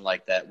organization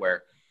like that,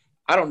 where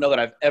I don't know that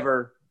I've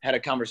ever had a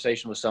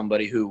conversation with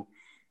somebody who,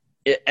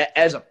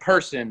 as a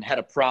person, had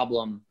a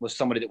problem with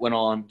something went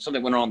on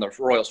in the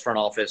Royals front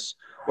office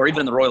or even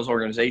in the Royals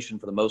organization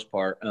for the most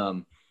part.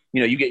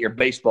 You get your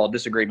baseball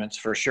disagreements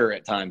for sure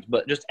at times,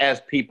 but just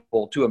as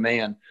people, to a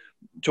man,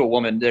 to a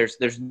woman,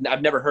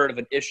 I've never heard of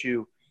an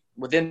issue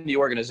within the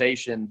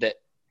organization that,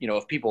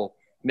 of people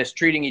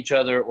mistreating each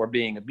other or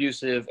being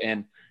abusive.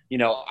 And,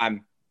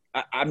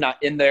 I'm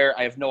not in there.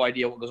 I have no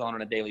idea what goes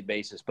on a daily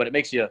basis, but it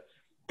makes you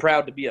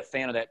proud to be a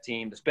fan of that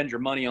team, to spend your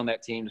money on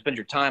that team, to spend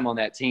your time on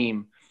that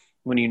team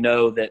when you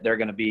know that they're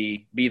going to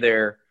be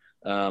there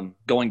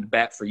going to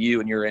bat for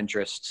you and your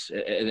interests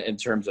in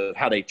terms of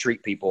how they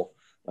treat people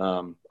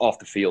off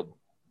the field.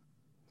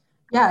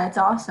 Yeah, it's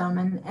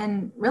awesome.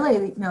 And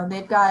really,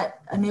 they've got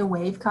a new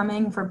wave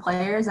coming for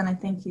players. And I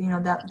think,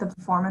 that the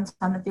performance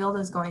on the field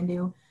is going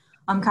to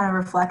kind of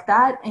reflect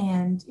that.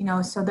 And,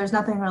 so there's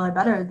nothing really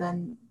better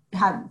than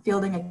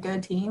fielding a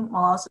good team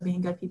while also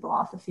being good people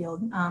off the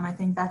field. I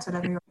think that's what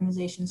every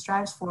organization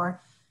strives for,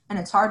 and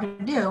it's hard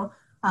to do.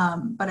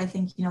 But I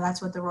think,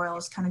 that's what the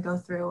Royals kind of go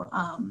through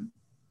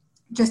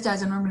just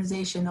as an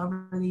organization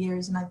over the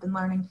years. And I've been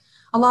learning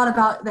a lot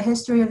about the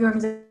history of the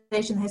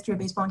organization, the history of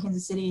baseball in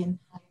Kansas City. And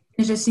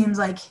it just seems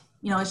like,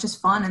 it's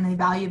just fun, and they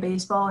value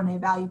baseball and they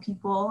value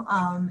people.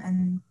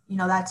 And,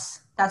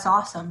 that's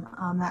awesome.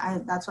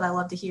 That's what I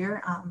love to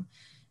hear.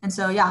 And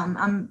so, yeah,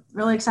 I'm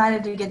really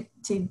excited to get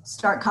to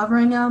start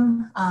covering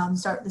them,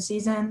 start the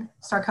season,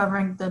 start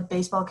covering the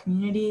baseball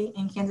community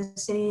in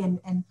Kansas City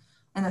and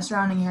the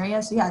surrounding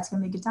area. So, yeah, it's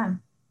going to be a good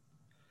time.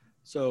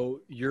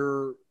 So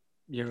you're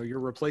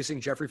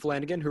replacing Jeffrey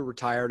Flanagan, who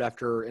retired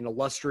after an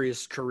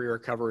illustrious career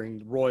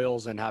covering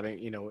Royals and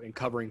and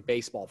covering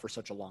baseball for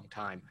such a long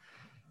time.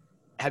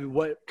 Have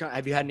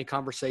you had any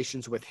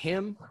conversations with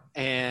him,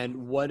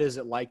 and what is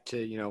it like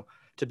to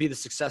be the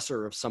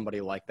successor of somebody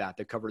like that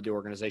covered the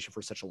organization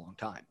for such a long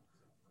time?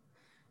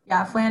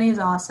 Yeah, Flanny is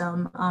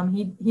awesome.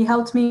 He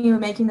helped me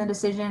making the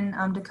decision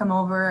to come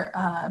over.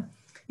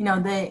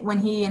 When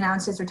he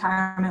announced his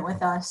retirement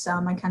with us,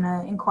 I kind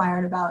of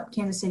inquired about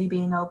Kansas City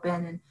being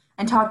open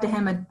and talked to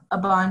him a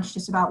bunch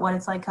just about what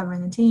it's like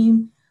covering the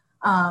team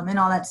and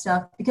all that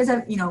stuff. Because,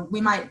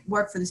 we might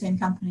work for the same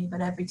company,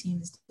 but every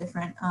team is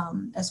different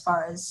as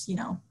far as,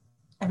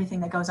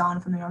 everything that goes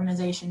on from the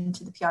organization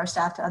to the PR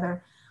staff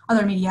to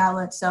other media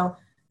outlets. So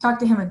talked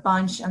to him a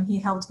bunch. He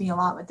helped me a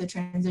lot with the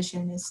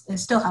transition, is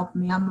still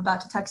helping me. I'm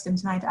about to text him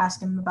tonight to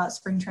ask him about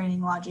spring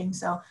training lodging.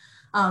 So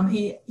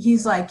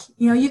He's like,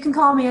 you can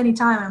call me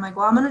anytime. And I'm like,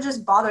 well, I'm gonna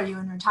just bother you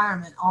in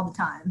retirement all the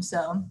time.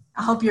 So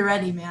I hope you're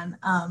ready, man.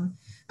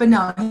 But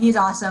no, he's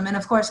awesome. And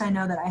of course, I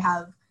know that I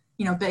have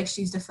big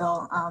shoes to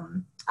fill.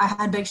 I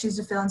had big shoes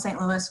to fill in St.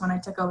 Louis when I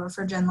took over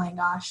for Jen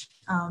Langosh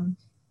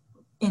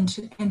in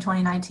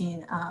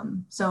 2019.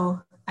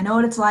 So I know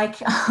what it's like.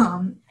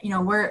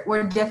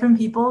 We're different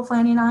people,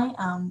 Flanny and I.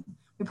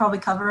 We probably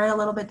cover it a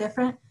little bit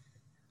different.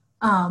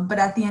 But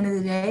at the end of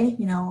the day,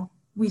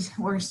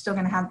 we're still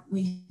going to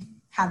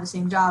have the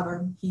same job,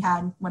 or he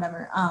had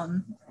whatever.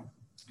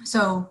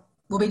 So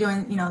we'll be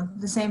doing,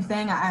 the same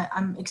thing.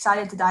 I'm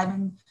excited to dive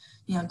in,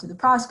 to the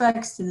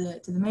prospects, to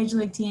the major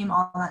league team,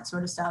 all that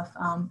sort of stuff.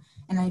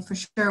 And I for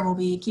sure will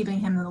be keeping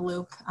him in the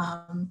loop,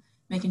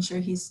 making sure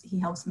he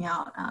helps me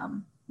out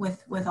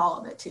with all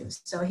of it too.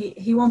 So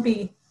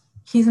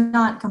he's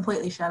not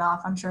completely shut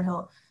off. I'm sure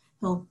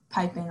he'll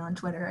pipe in on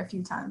Twitter a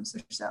few times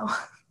or so.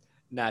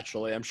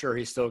 Naturally, I'm sure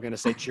he's still going to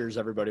say cheers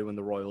everybody when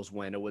the Royals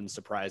win. It wouldn't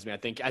surprise me. I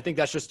think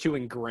that's just too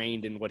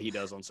ingrained in what he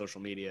does on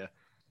social media.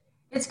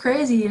 It's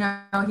crazy, he and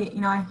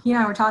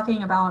I were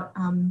talking about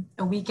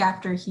a week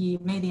after he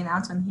made the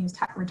announcement he was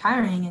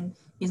retiring, and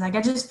he's like,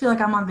 I just feel like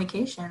I'm on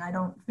vacation. I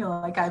don't feel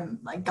like I'm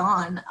like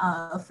gone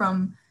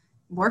from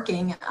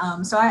working.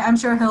 So I'm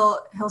sure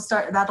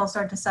that'll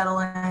start to settle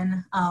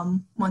in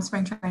once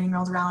spring training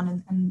rolls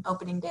around and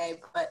opening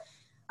day. But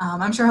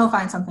I'm sure he'll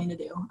find something to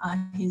do.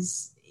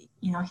 He's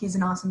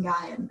an awesome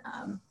guy, and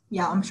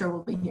I'm sure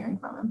we'll be hearing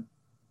from him.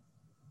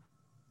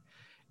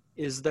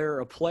 Is there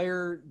a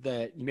player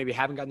that you maybe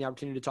haven't gotten the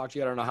opportunity to talk to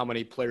yet? I don't know how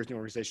many players in the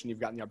organization you've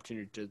gotten the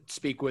opportunity to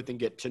speak with and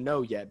get to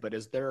know yet, but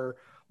is there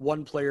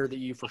one player that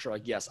you for sure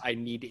like, yes, I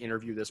need to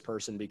interview this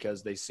person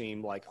because they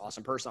seem like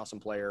awesome person, awesome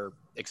player,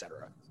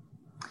 etc.?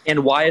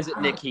 And why is it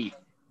Nick Heath?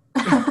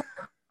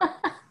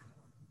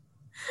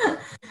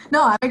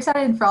 No, I'm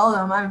excited for all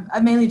of them.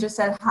 I've mainly just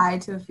said hi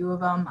to a few of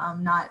them,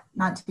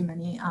 not too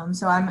many.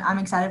 So I'm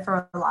excited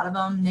for a lot of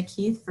them. Nick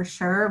Heath for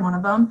sure, one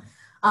of them.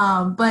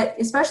 But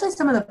especially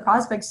some of the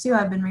prospects too,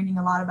 I've been reading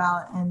a lot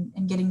about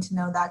and getting to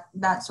know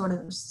that sort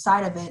of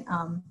side of it.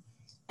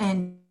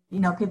 And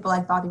people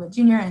like Bobby Witt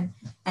Jr.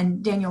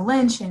 and Daniel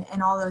Lynch and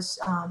all those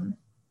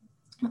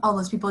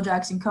people,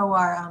 Jackson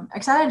Kowar.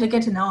 Excited to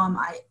get to know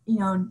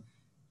them.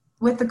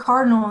 With the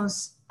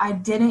Cardinals, I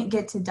didn't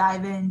get to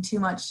dive in too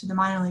much to the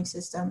minor league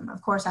system.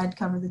 Of course, I'd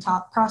cover the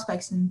top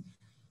prospects and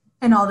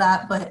all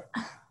that, but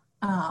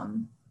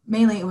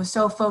mainly it was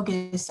so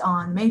focused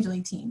on major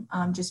league team,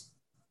 just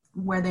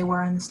where they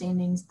were in the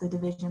standings, the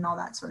division, all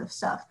that sort of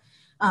stuff,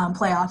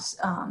 playoffs,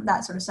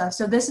 that sort of stuff.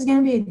 So this is going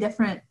to be a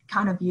different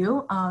kind of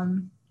view.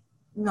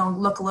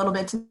 Look a little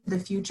bit to the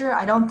future.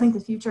 I don't think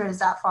the future is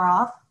that far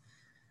off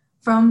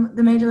from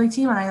the major league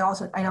team, and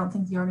I don't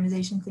think the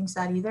organization thinks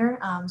that either.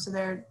 So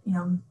they're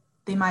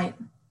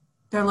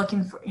they're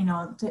looking for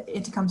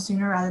it to come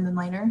sooner rather than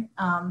later.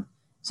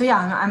 So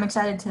yeah, I'm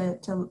excited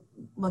to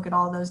look at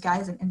all those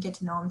guys and get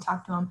to know them,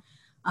 talk to them.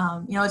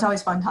 It's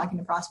always fun talking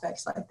to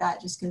prospects like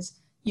that, just because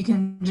you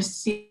can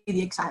just see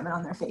the excitement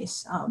on their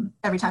face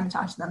every time you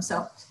talk to them.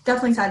 So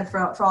definitely excited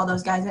for all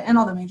those guys and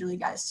all the major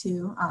league guys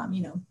too.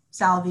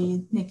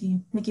 Salvi,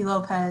 Nicky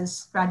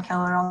Lopez, Brad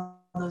Keller,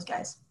 all those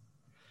guys.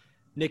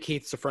 Nick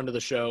Heath's a friend of the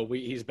show.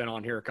 He's been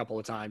on here a couple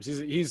of times.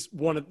 He's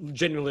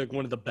genuinely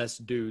one of the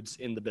best dudes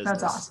in the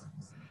business.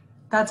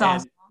 That's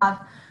awesome.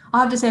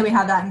 I'll have to say we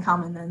have that in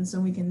common then,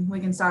 so we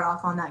can start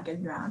off on that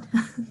good ground.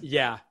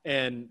 Yeah,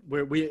 and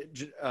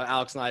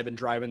Alex and I have been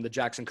driving the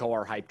Jackson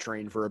Kowar hype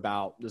train for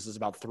about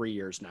 3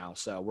 years now.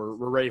 So we're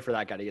ready for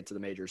that guy to get to the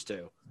majors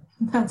too.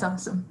 That's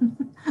awesome.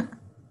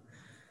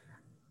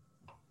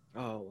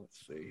 Oh,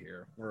 let's see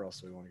here. Where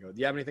else do we want to go? Do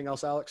you have anything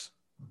else, Alex?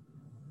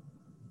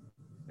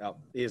 Oh,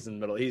 he is in the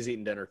middle. He's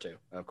eating dinner too.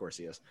 Of course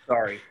he is.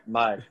 Sorry.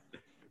 My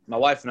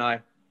wife and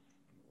I,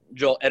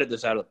 Joel, edit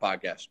this out of the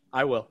podcast.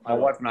 I will. My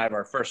wife and I have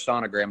our first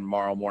sonogram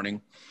tomorrow morning,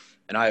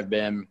 and I have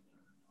been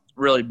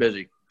really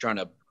busy trying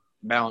to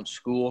balance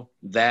school,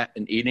 that,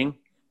 and eating.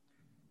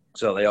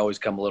 So they always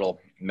come a little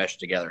meshed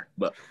together.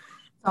 But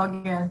it's all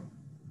good.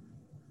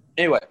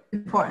 Anyway.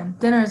 Important.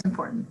 Dinner is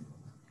important.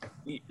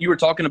 You were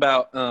talking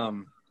about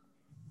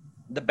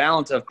the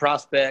balance of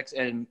prospects,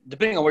 and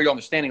depending on where you're on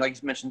the standing, like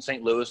you mentioned,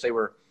 St. Louis, they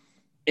were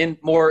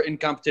more in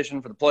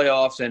competition for the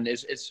playoffs, and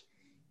it's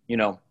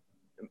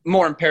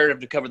more imperative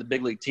to cover the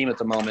big league team at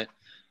the moment.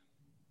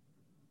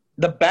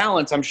 The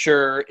balance, I'm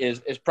sure,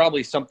 is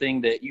probably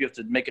something that you have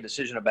to make a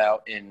decision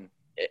about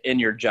in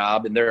your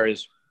job, and there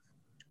is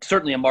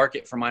certainly a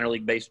market for minor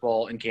league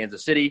baseball in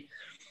Kansas City,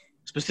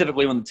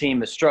 specifically when the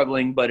team is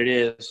struggling, but it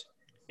is,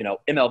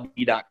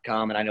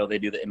 MLB.com, and I know they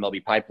do the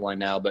MLB pipeline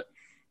now, but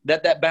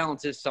that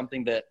balance is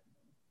something that,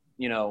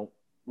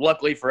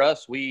 luckily for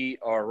us, we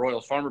are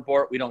Royals Farm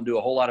Report. We don't do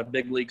a whole lot of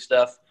big league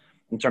stuff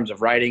in terms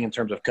of writing, in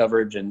terms of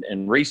coverage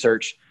and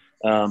research.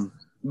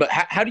 But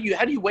how do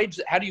you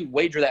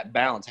wager that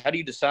balance? How do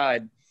you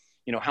decide,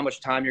 how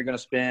much time you're going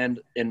to spend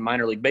in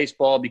minor league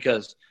baseball?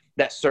 Because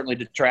that certainly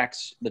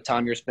detracts the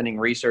time you're spending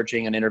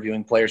researching and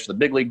interviewing players for the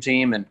big league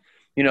team. And,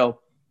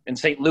 in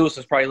St. Louis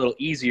is probably a little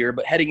easier,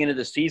 but heading into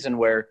the season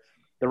where,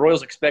 the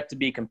Royals expect to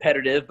be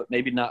competitive, but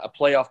maybe not a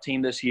playoff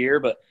team this year,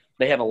 but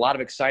they have a lot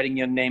of exciting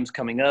young names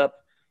coming up.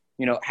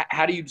 You know,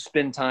 how do you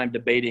spend time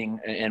debating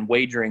and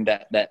wagering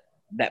that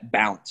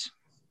balance?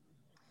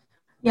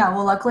 Yeah,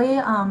 well, luckily,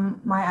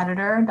 my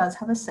editor does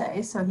have a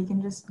say, so he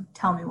can just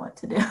tell me what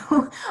to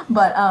do.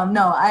 But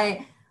no,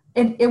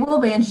 it will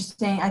be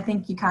interesting. I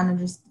think you kind of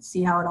just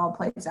see how it all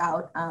plays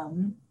out.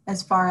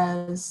 As far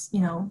as, you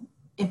know,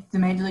 if the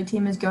major league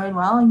team is going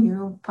well,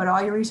 you put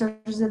all your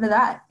resources into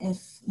that. If,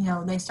 you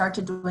know, they start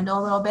to dwindle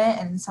a little bit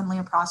and suddenly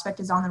a prospect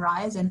is on the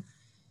rise and,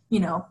 you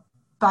know,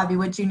 Bobby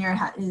Witt Jr.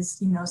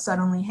 is, you know,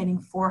 suddenly hitting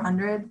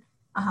 400,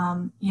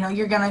 you know,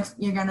 you're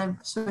gonna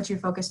switch your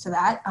focus to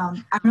that.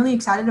 I'm really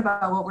excited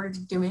about what we're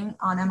doing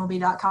on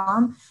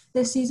MLB.com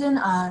this season.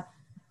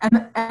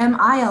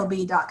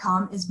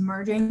 MILB.com is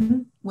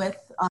merging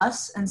with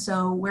us, and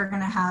so we're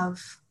gonna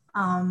have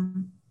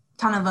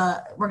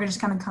we're gonna just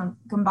kind of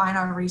combine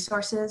our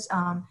resources.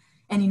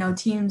 And you know,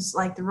 teams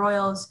like the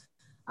Royals,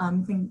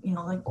 you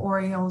know, like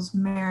Orioles,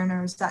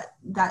 Mariners,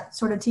 that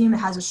sort of team that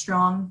has a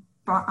strong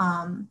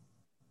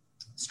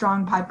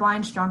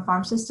pipeline, strong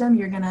farm system,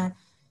 you're going to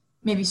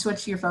maybe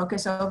switch your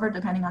focus over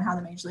depending on how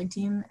the major league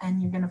team, and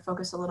you're going to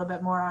focus a little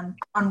bit more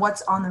on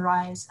what's on the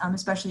rise,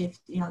 especially if,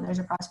 you know, there's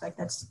a prospect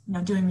that's, you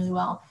know, doing really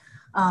well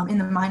in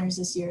the minors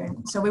this year.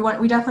 And so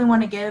we definitely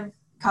want to give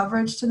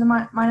coverage to the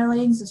minor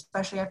leagues,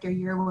 especially after a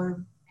year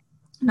where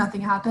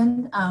nothing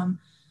happened.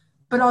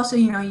 But also,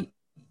 you know,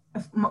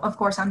 of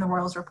course, I'm the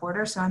Royals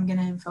reporter, so I'm going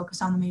to focus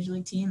on the major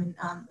league team,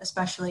 and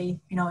especially,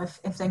 you know, if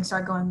things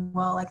start going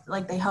well,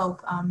 like they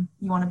hope,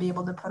 you want to be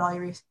able to put all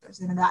your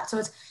resources into that.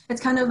 So it's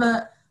kind of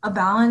a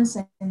balance,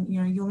 and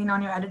you know, you lean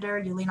on your editor,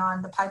 you lean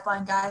on the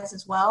pipeline guys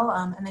as well,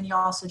 and then you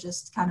also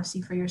just kind of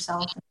see for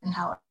yourself and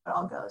how it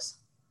all goes.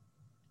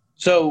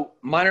 So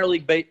minor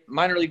league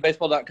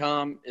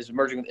baseball.com is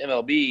merging with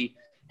MLB.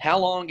 How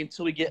long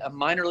until we get a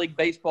minor league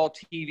baseball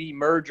TV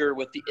merger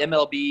with the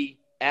MLB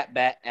At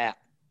Bat app?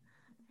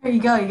 There you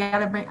go. You got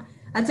to bring.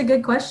 That's a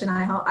good question.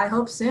 I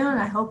hope soon.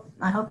 I hope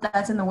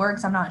that's in the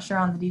works. I'm not sure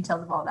on the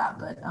details of all that,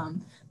 but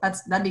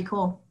that'd be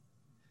cool.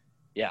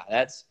 Yeah,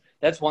 that's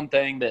one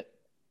thing that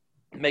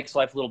makes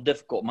life a little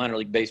difficult. Minor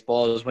league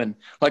baseball is when,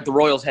 like, the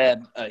Royals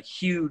had a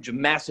huge,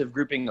 massive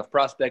grouping of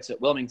prospects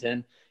at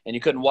Wilmington, and you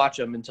couldn't watch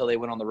them until they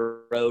went on the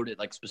road at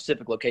like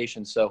specific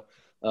locations. So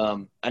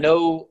I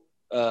know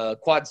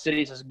Quad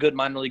Cities has a good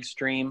minor league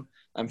stream.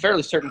 I'm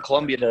fairly certain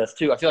Columbia does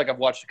too. I feel like I've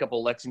watched a couple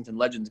of Lexington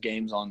Legends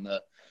games on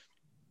the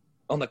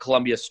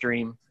Columbia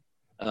stream.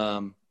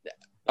 Off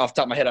the top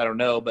of my head, I don't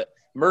know, but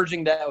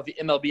merging that with the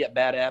MLB At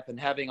Bat app and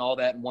having all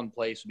that in one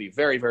place would be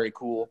very, very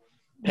cool.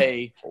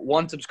 Pay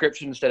one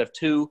subscription instead of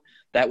two.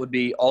 That would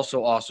be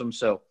also awesome.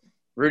 So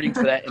rooting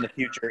for that in the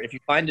future. If you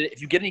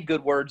get any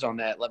good words on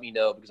that, let me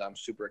know, because I'm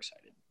super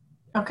excited.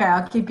 Okay,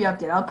 I'll keep you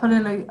updated. I'll put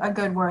in a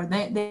good word.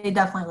 They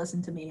definitely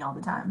listen to me all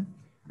the time,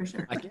 for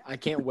sure. I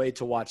can't wait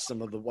to watch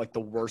some of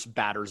the worst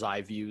batter's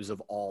eye views of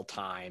all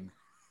time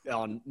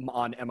on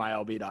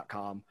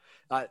MILB.com.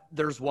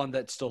 There's one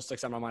that still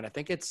sticks out in my mind. I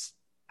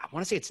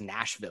want to say it's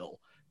Nashville.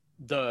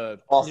 You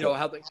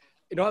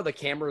know how the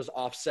camera is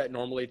offset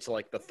normally to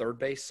like the third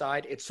base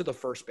side? It's to the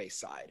first base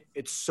side.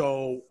 It's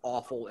so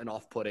awful and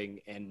off-putting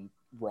and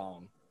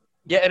wrong.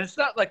 Yeah, and it's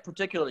not like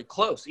particularly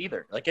close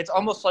either. Like, it's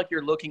almost like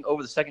you're looking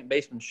over the second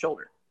baseman's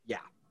shoulder. Yeah.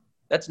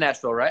 That's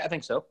Nashville, right? I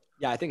think so.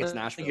 Yeah, I think it's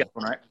Nashville. You got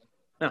one right.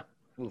 Yeah.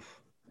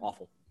 Oof,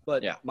 awful.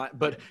 But yeah,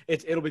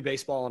 it'll be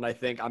baseball, and I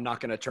think I'm not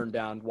going to turn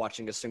down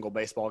watching a single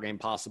baseball game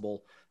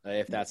possible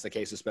if that's the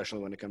case, especially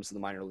when it comes to the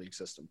minor league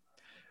system.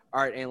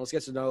 All right, and let's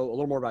get to know a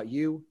little more about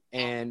you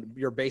and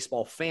your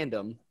baseball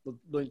fandom.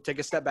 We'll take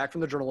a step back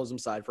from the journalism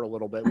side for a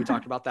little bit. We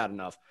talked about that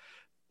enough.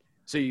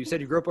 So you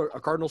said you grew up a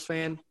Cardinals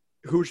fan.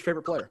 Who's your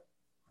favorite player?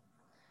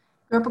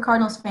 Grew up a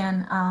Cardinals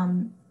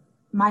fan.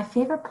 My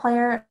favorite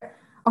player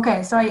 –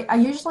 okay, so I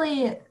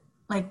usually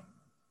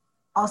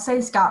I'll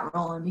say Scott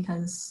Rowland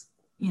because,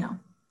 you know,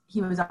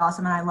 he was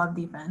awesome and I love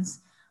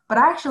defense. But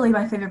actually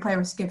my favorite player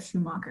was Skip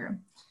Schumacher.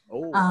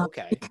 Oh,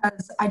 okay.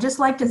 Because I just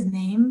liked his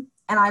name.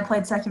 And I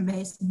played second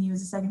base, and he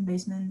was a second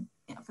baseman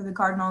for the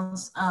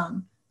Cardinals.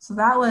 So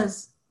that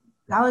was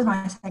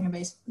my second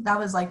base. That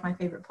was like my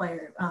favorite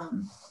player,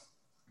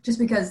 just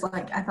because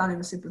like I thought he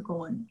was super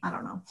cool, and I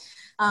don't know.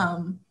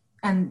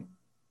 And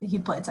he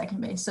played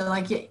second base, so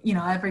like, you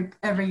know,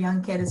 every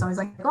young kid is always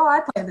like, oh,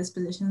 I play this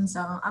position, so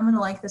I'm gonna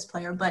like this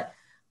player. But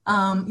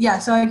yeah,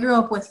 so I grew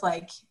up with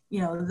like,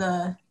 you know,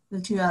 the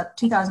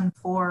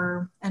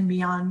 2004 and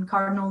beyond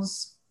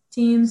Cardinals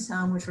teams,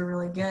 which were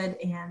really good.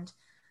 And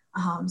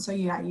so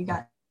yeah,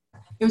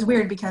 it was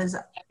weird because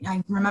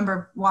I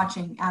remember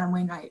watching Adam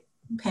Wainwright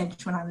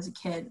pitch when I was a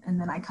kid, and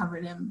then I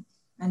covered him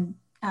and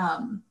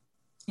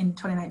in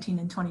 2019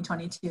 and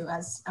 2022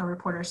 as a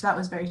reporter. So that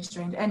was very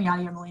strange, and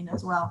Yadier Molina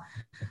as well.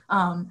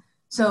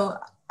 So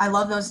I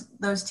love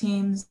those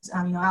teams.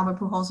 You know, Albert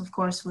Pujols, of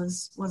course,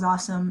 was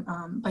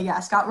awesome. But yeah,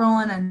 Scott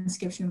Rowland and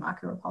Skip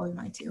Schumacher were probably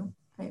my two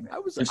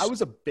favorite. I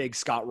was a big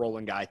Scott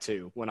Rowland guy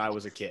too when I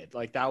was a kid.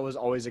 Like that was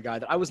always a guy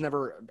that I was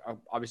never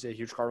obviously a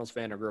huge Cardinals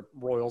fan. I grew up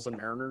Royals and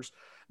Mariners,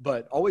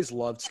 but always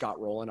loved Scott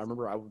Rowland. I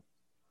remember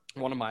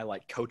one of my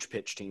like coach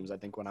pitch teams, I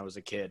think when I was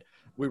a kid,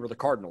 we were the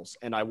Cardinals,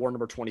 and I wore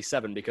number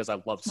 27 because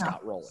I loved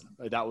Scott Rowland.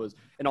 That was,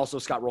 and also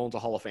Scott Rowland's a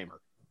Hall of Famer.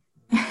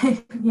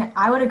 Yeah,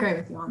 I would agree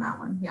with you on that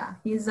one. Yeah,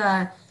 he's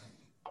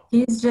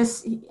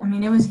just, I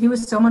mean, he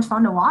was so much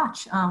fun to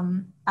watch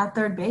at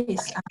third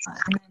base.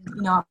 And then,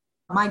 you know,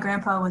 my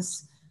grandpa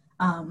was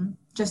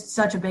just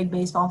such a big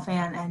baseball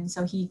fan, and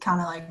so he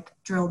kind of like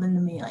drilled into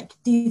me like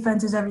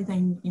defense is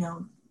everything. You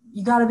know,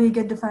 you got to be a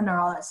good defender,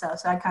 all that stuff.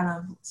 So I kind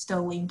of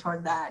still lean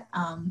toward that.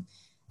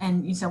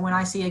 And so when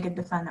I see a good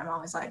defender, I'm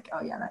always like,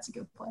 oh yeah, that's a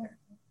good player.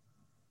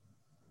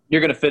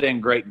 You're going to fit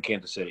in great in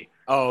Kansas City.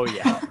 Oh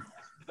yeah.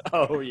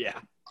 Oh yeah.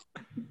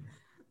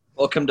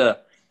 Welcome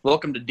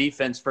to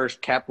defense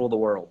first capital of the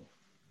world.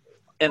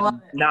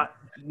 And not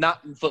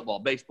in football,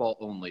 baseball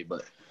only,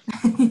 but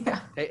Yeah.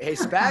 Hey,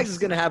 Spags is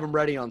going to have him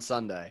ready on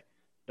Sunday.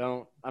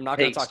 I'm not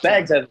going to talk.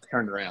 Spags hasn't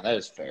turned around. That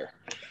is fair.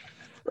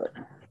 But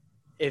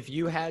if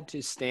you had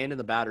to stand in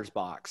the batter's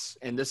box,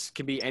 and this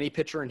can be any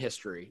pitcher in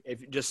history,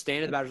 if you just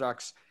stand in the batter's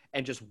box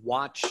and just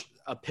watch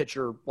a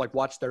pitcher, like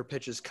watch their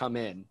pitches come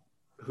in,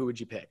 who would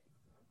you pick?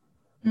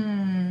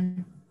 Well,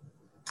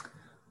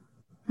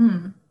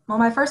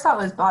 my first thought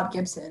was Bob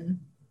Gibson.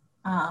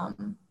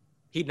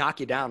 He'd knock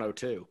you down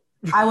 0-2.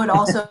 I would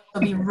also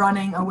be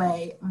running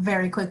away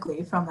very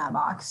quickly from that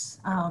box.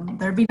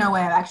 There'd be no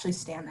way I'd actually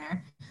stand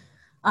there.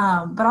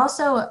 But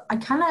also,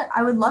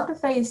 I would love to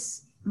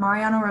face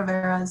Mariano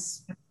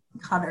Rivera's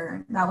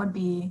cutter. That would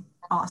be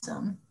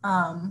awesome.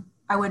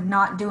 I would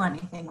not do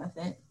anything with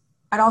it.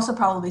 I'd also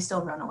probably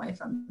still run away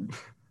from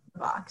the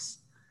box.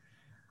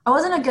 I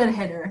wasn't a good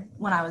hitter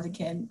when I was a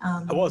kid.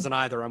 I wasn't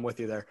either. I'm with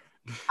you there.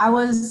 I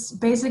was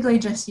basically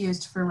just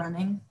used for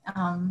running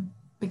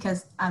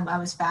because I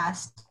was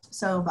fast.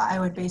 So I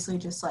would basically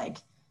just like,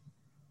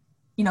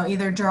 you know,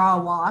 either draw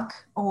a walk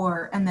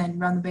and then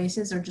run the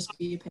bases or just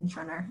be a pinch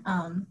runner.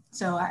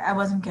 So I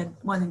wasn't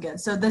good.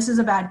 So this is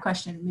a bad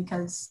question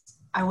because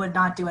I would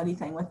not do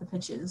anything with the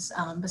pitches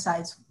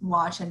besides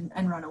watch and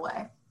run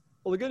away.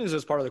 Well, the good news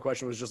is part of the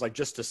question was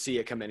just to see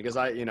it come in because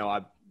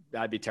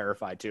I'd be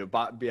terrified too.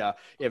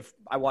 If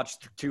I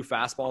watched 2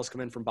 fastballs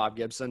come in from Bob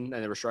Gibson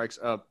and they were strikes,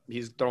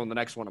 he's throwing the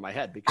next one in my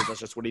head because that's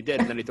just what he did.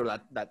 And then he threw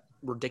that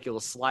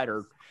ridiculous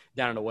slider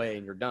down and away,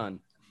 and you're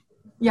done.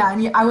 Yeah,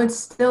 and I would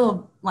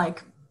still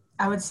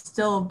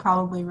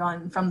probably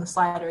run from the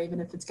slider even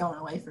if it's going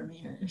away from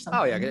me or something.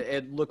 Oh yeah,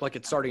 it looked like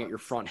it's starting at your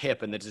front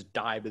hip and then just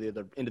dive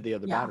into the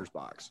other batter's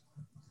box.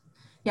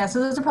 Yeah, so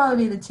those would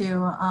probably be the 2.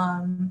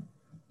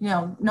 You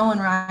know, Nolan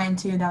Ryan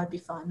too. That would be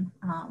fun.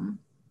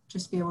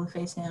 Just be able to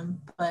face him.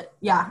 But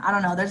yeah, I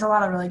don't know. There's a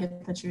lot of really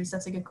good pitchers.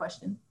 That's a good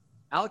question.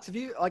 Alex,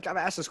 I've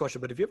asked this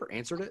question, but have you ever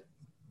answered it?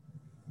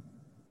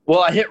 Well,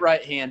 I hit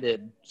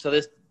right-handed, so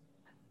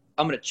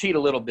I'm going to cheat a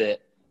little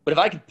bit. But if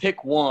I could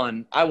pick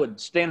one, I would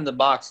stand in the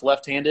box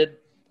left-handed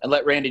and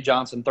let Randy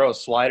Johnson throw a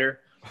slider.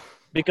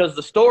 Because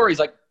the stories,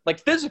 like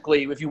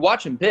physically, if you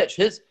watch him pitch,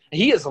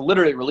 he is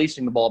literally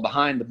releasing the ball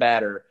behind the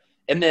batter.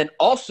 And then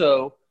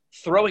also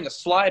throwing a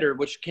slider,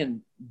 which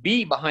can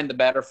be behind the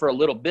batter for a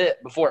little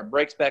bit before it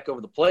breaks back over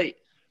the plate.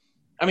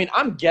 I mean,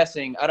 I'm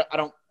guessing, I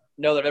don't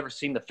know that I've ever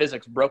seen the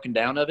physics broken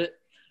down of it.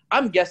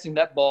 I'm guessing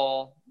that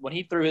ball, when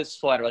he threw his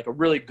slider, like a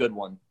really good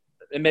one,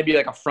 it may be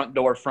like a front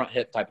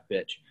hip type of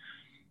pitch.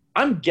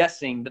 I'm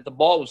guessing that the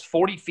ball was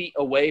 40 feet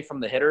away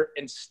from the hitter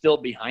and still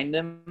behind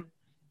them,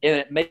 and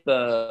it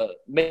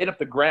made up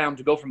the ground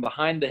to go from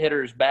behind the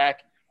hitter's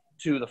back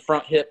to the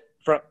front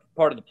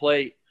part of the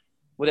plate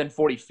within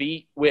 40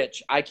 feet,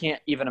 which I can't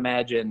even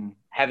imagine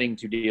having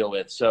to deal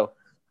with. So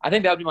I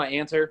think that would be my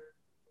answer.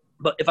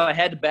 But if I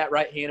had to bat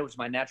right-handed, which is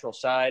my natural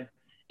side,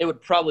 it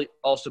would probably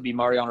also be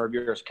Mariano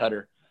Rivera's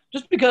cutter.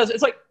 Just because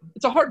it's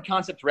a hard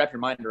concept to wrap your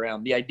mind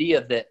around. The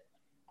idea that,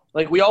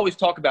 like, we always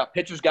talk about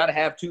pitchers got to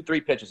have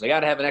 2-3 pitches. They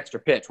got to have an extra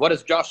pitch. What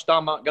is Josh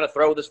Staumont going to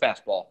throw with his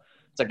fastball?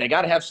 It's like they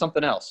got to have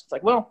something else. It's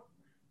like, well,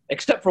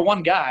 except for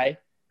one guy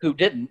who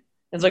didn't.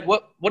 It's like,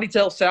 what did he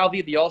tell Salvi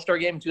at the All-Star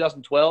game in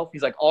 2012?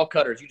 He's like, all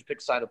cutters, you just pick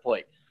the side of the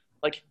plate.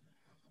 Like,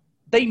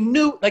 they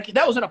knew, like,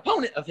 that was an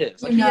opponent of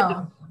his. Like,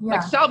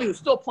 like Salvi was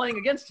still playing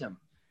against him.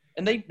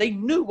 And they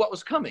knew what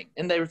was coming.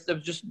 And there was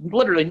just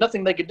literally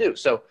nothing they could do.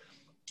 So,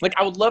 like,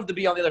 I would love to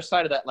be on the other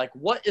side of that. Like,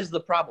 what is the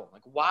problem?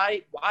 Like,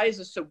 why is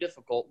this so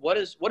difficult? What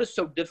is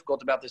so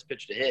difficult about this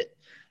pitch to hit?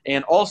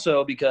 And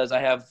also because I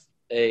have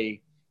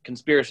a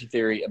conspiracy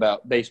theory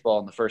about baseball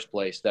in the first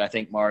place that I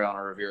think Mariano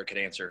Rivera could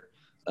answer.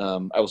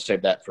 I will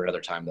save that for another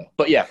time, though.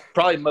 But, yeah,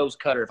 probably Mo's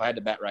cutter if I had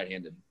to bat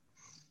right-handed.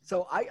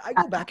 So I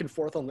go back and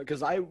forth on it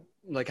because I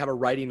have a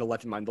righty and a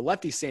lefty in mind. The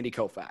lefty's Sandy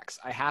Koufax.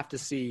 I have to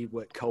see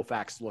what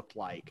Koufax looked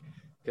like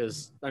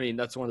because, I mean,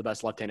 that's one of the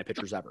best left-handed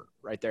pitchers ever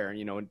right there.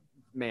 And, and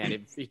man,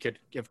 if he could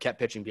have kept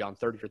pitching beyond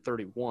 30 or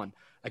 31,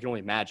 I can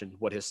only imagine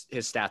what his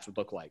stats would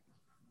look like.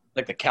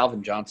 Like the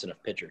Calvin Johnson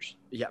of pitchers.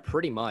 Yeah,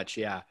 pretty much,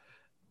 yeah.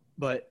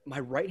 But my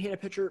right-handed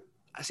pitcher,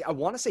 I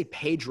want to say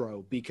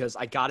Pedro because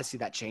I got to see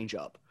that change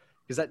up.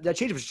 Because that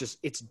change was just,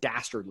 it's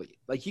dastardly.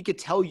 Like, he could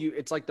tell you,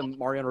 it's like the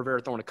Mariano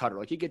Rivera throwing a cutter.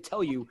 Like, he could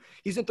tell you,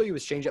 he's going to throw you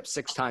his change up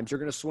 6 times. You're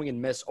going to swing and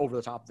miss over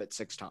the top of it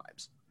 6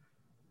 times.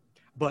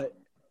 But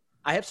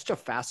I have such a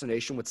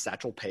fascination with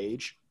Satchel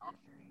Paige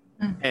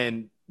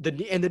and the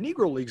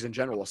Negro Leagues in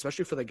general,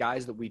 especially for the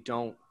guys that we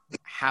don't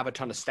have a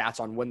ton of stats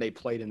on when they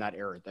played in that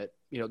era. That,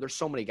 you know, there's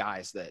so many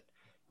guys that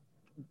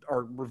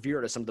are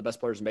revered as some of the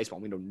best players in baseball.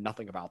 And we know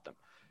nothing about them.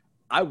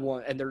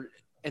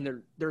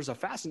 There's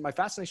my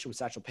fascination with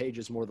Satchel Paige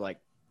is more like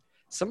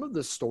some of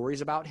the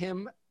stories about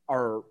him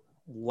are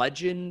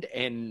legend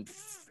and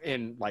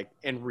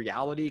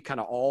reality kind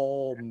of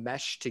all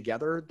meshed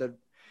together.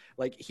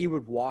 Like, he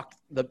would walk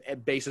the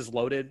bases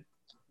loaded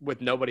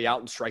with nobody out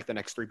and strike the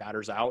next 3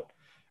 batters out,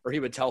 or he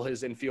would tell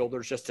his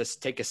infielders just to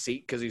take a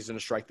seat because he's going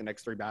to strike the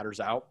next 3 batters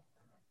out.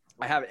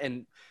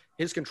 And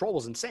his control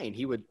was insane.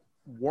 He would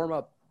warm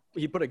up.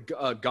 He put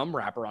a gum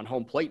wrapper on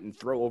home plate and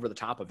throw over the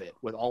top of it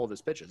with all of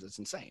his pitches. It's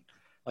insane.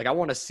 Like, I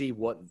want to see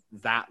what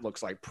that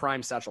looks like.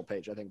 Prime Satchel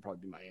Paige, I think, would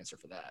probably be my answer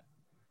for that.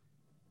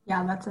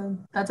 Yeah, that's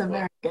a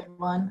very good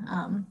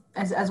one.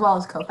 As well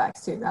as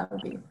Koufax too. That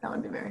would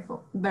be very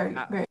cool. Very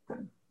good.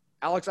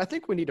 Alex, I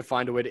think we need to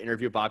find a way to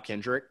interview Bob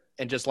Kendrick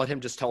and just let him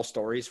just tell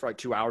stories for like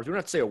 2 hours. We don't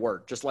have to say a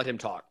word. Just let him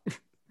talk.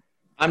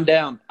 I'm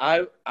down.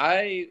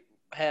 I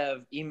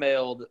have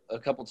emailed a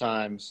couple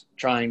times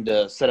trying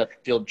to set up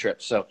field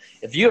trips. So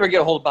if you ever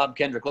get a hold of Bob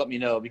Kendrick, let me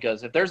know,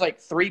 because if there's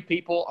like 3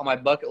 people on my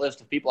bucket list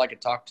of people I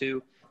could talk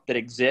to that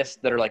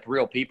exist that are like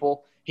real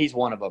people, he's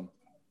one of them.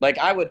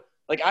 I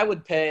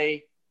would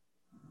pay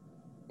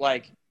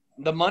like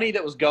the money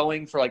that was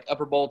going for like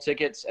Upper Bowl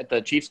tickets at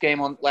the Chiefs game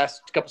on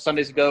last couple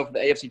Sundays ago for the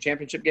AFC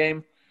Championship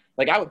game.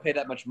 Like, I would pay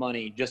that much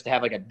money just to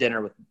have like a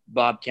dinner with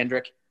Bob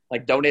Kendrick,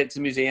 like donate it to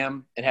the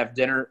museum and have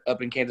dinner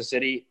up in Kansas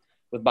City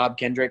with Bob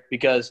Kendrick,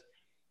 because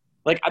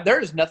like there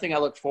is nothing I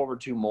look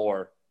forward to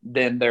more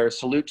than their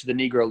Salute to the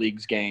Negro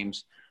Leagues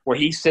games where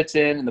he sits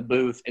in the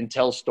booth and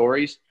tells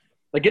stories.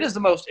 Like, it is the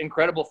most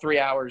incredible 3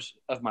 hours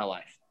of my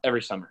life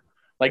every summer.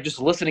 Like, just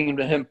listening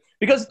to him,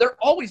 because they're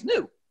always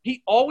new.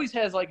 He always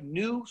has like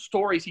new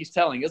stories he's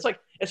telling. It's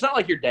not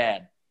like your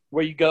dad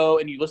where you go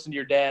and you listen to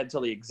your dad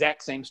tell the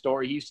exact same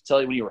story he used to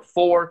tell you when you were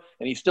 4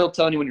 and he's still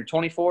telling you when you're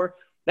 24.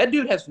 That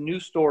dude has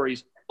new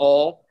stories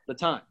all the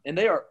time, and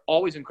they are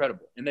always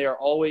incredible. And they are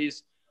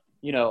always,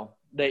 you know,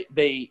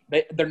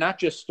 they're not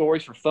just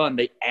stories for fun.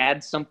 They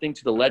add something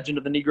to the legend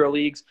of the Negro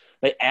Leagues.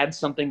 They add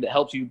something that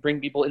helps you bring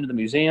people into the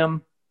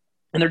museum,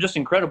 and they're just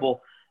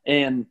incredible.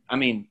 And I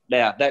mean,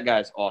 yeah, that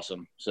guy's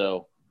awesome.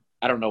 So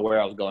I don't know where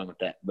I was going with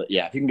that, but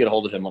yeah, if you can get a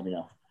hold of him, let me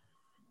know.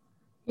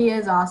 He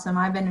is awesome.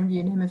 I've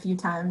interviewed him a few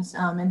times,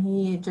 and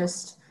he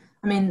just,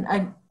 I mean,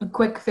 a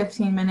quick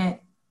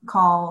 15-minute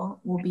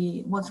call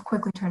will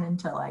quickly turn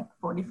into like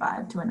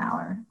 45 to an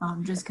hour,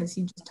 just because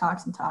he just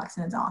talks and talks,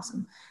 and it's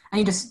awesome. And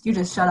you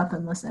just shut up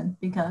and listen,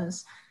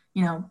 because,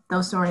 you know,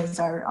 those stories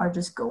are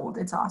just gold.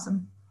 It's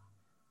awesome.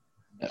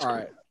 All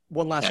right.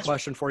 One last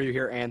question for you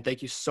here, Ann.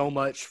 Thank you so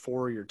much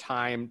for your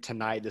time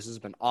tonight. This has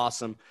been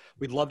awesome.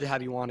 We'd love to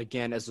have you on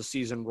again as the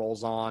season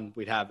rolls on.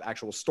 We'd have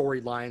actual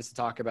storylines to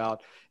talk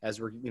about as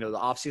the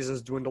off season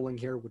is dwindling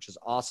here, which is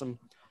awesome.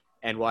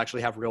 And we'll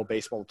actually have real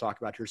baseball to talk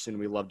about here soon.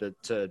 We'd love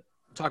to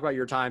talk about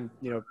your time,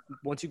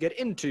 once you get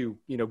into,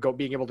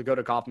 being able to go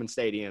to Kauffman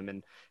Stadium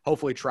and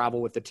hopefully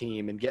travel with the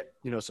team and get,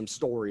 some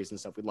stories and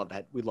stuff.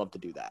 We'd love to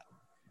do that.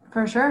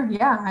 For sure.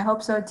 Yeah, I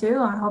hope so too.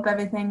 I hope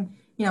everything,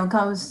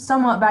 goes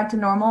somewhat back to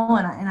normal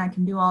and I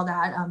can do all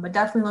that. But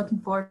definitely looking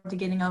forward to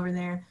getting over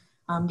there,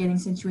 getting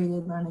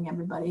situated, learning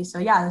everybody. So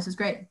yeah, this is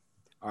great.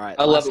 All right.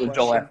 I love it when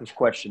Joel asks this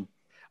question.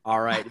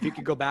 All right. If you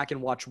could go back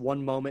and watch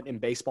one moment in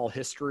baseball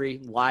history,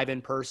 live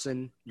in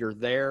person, you're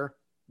there,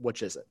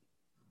 which is it?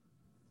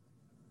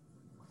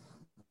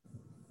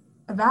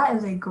 That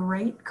is a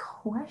great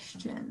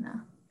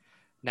question.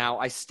 Now,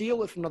 I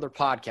steal it from another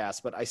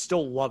podcast, but I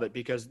still love it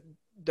because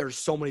there's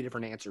so many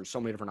different answers, so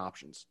many different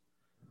options.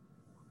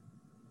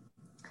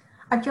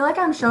 I feel like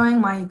I'm showing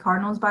my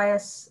Cardinals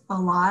bias a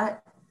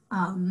lot,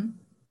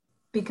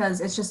 because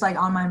it's just like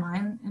on my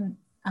mind,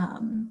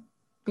 and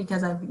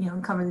because I've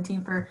covered the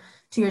team for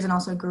 2 years and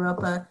also grew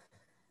up a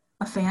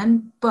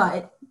fan.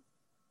 But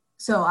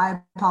so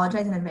I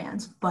apologize in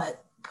advance,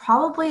 but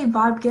probably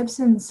Bob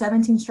Gibson's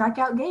 17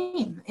 strikeout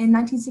game in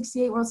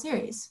 1968 World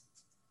Series.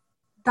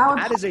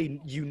 That is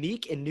a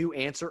unique and new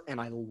answer, and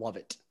I love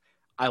it.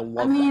 I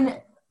mean,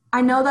 that.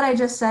 I know that I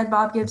just said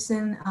Bob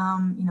Gibson,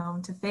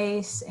 to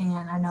face,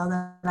 and I know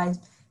that I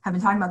have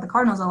been talking about the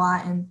Cardinals a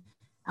lot, and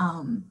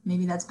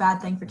maybe that's a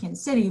bad thing for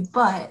Kansas City,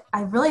 but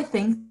I really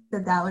think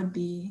that would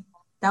be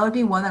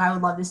one that I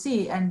would love to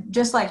see, and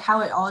just like how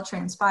it all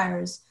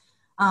transpires,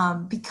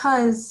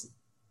 because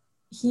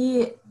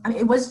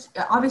it was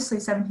obviously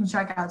 17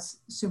 strikeouts,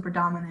 super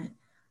dominant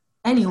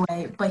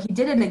anyway, but he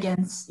did it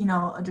against,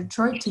 a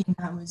Detroit team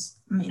that was,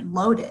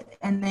 loaded,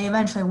 and they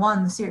eventually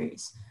won the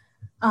series.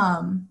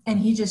 And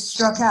he just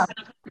struck out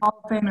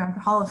Hall of Famer after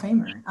Hall of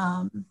Famer.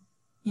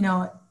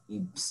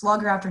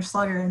 slugger after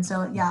slugger. And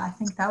so, yeah, I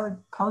think that would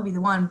probably be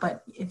the one.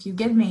 But if you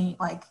give me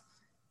like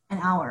an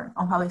hour,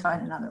 I'll probably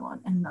find another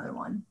one and another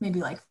one, maybe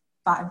like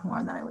 5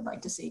 more that I would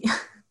like to see.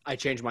 I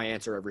change my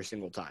answer every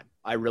single time.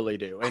 I really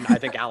do. And I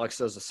think Alex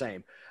does the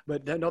same.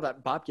 But no,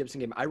 that Bob Gibson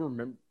game, I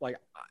remember, like,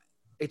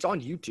 it's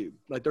on YouTube.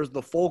 Like, there's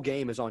the full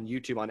game is on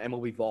YouTube on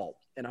MLB Vault.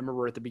 And I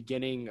remember at the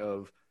beginning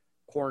of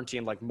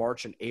quarantine, like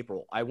March and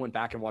April, I went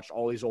back and watched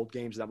all these old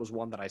games. That was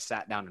one that I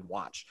sat down and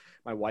watched.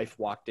 My wife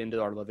walked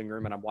into our living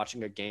room and I'm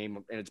watching a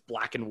game and it's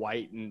black and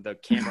white and the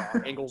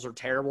camera angles are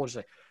terrible. And she's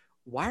like,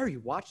 why are you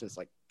watching this?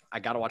 Like, I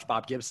got to watch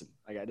Bob Gibson.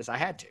 I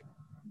had to.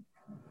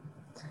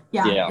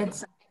 Yeah.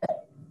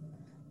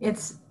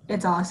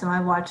 It's awesome. I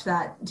watched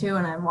that too,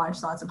 and I've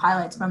watched lots of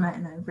highlights from it,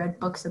 and I've read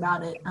books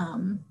about it.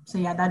 So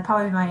yeah, that'd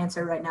probably be my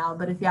answer right now.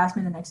 But if you ask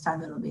me the next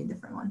time, it'll be a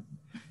different one.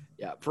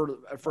 Yeah,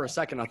 for a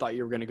second, I thought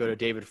you were going to go to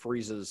David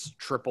Freese's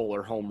triple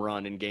or home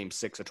run in Game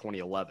 6 of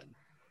 2011.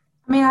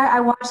 I mean, I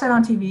watched that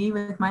on TV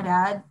with my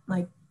dad.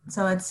 Like,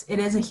 so it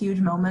is a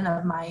huge moment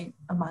of my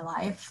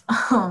life,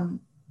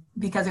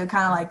 because it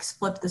kind of like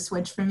flipped the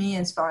switch for me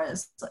as far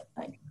as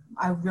like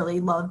I really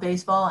love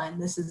baseball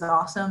and this is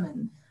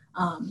awesome.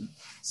 And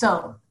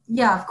so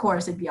yeah, of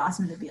course it'd be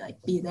awesome to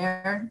be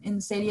there in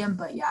the stadium,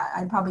 but yeah,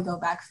 I'd probably go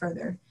back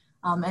further.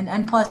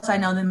 And plus I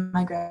know that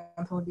my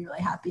grandpa would be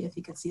really happy if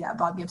he could see that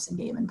Bob Gibson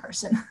game in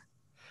person.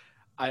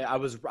 I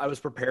was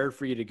prepared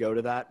for you to go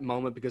to that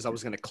moment because I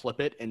was going to clip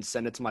it and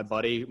send it to my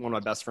buddy, one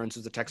of my best friends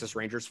who's a Texas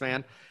Rangers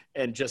fan,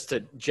 and just to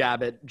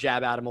jab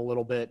at him a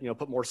little bit,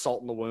 put more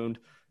salt in the wound.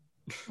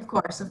 Of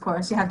course.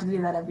 You have to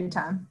do that every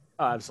time.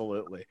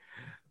 Absolutely.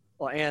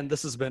 Well, Ann,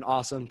 this has been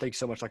awesome. Thanks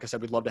so much. Like I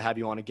said, we'd love to have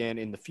you on again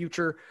in the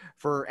future.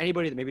 For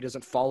anybody that maybe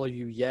doesn't follow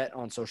you yet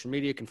on social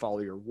media, can follow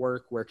your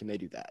work, where can they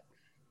do that?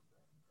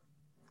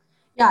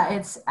 Yeah,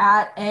 it's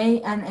at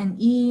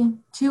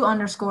ANNE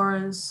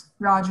 2_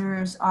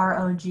 Rogers,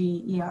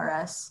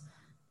 ROGERS,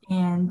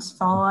 and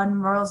follow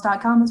on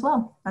Royals.com as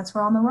well. That's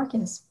where all my work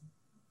is.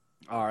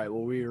 All right.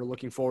 Well, we are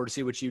looking forward to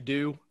see what you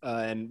do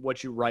and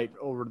what you write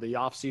over the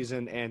off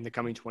season and the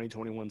coming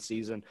 2021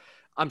 season.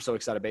 I'm so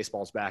excited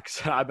baseball's back.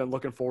 So I've been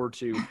looking forward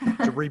to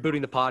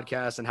rebooting the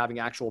podcast and having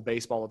actual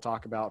baseball to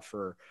talk about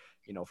for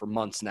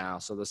months now.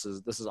 So this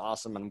is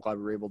awesome. And I'm glad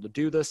we were able to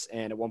do this,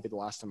 and it won't be the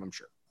last time, I'm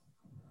sure.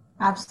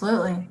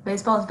 Absolutely.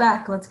 Baseball is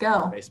back. Let's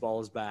go. Baseball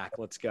is back.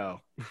 Let's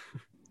go.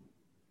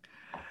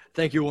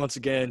 Thank you once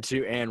again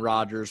to Ann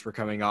Rogers for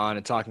coming on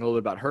and talking a little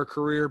bit about her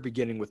career,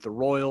 beginning with the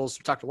Royals.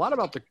 We talked a lot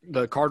about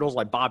the Cardinals,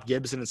 like Bob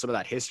Gibson and some of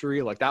that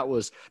history. Like that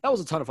was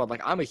a ton of fun.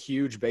 Like I'm a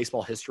huge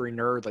baseball history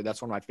nerd. Like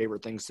that's one of my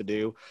favorite things to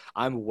do.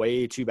 I'm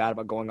way too bad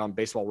about going on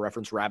Baseball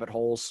Reference rabbit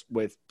holes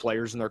with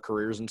players and their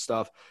careers and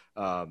stuff.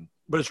 But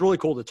it's really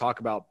cool to talk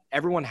about.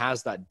 Everyone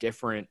has that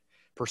different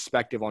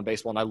perspective on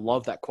baseball. And I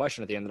love that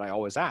question at the end that I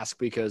always ask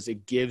because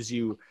it gives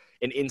you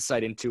an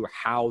insight into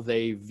how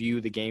they view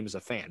the game as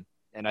a fan.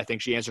 And I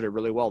think she answered it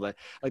really well. That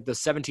like the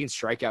 17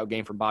 strikeout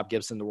game from Bob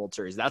Gibson in the World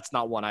Series, that's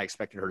not one I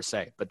expected her to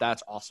say, but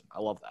that's awesome.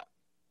 I love that.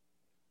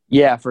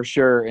 Yeah, for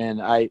sure. And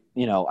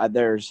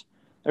there's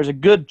a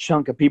good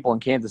chunk of people in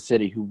Kansas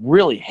City who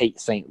really hate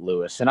St.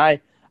 Louis. And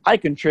I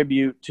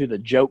contribute to the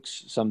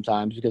jokes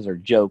sometimes because they're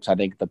jokes. I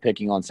think the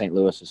picking on St.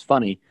 Louis is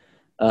funny.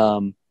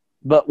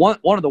 But one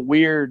of the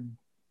weird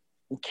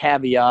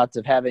caveats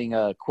of having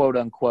a quote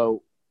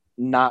unquote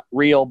not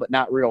real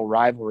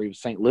rivalry with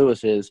St.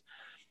 Louis is,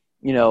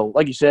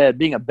 like you said,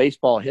 being a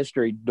baseball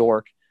history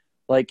dork,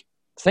 like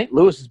St.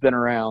 Louis has been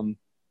around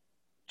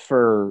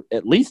for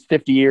at least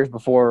 50 years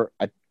before.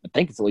 I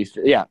think it's at least,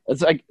 yeah,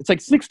 it's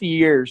like 60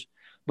 years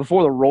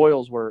before the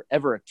Royals were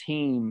ever a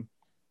team.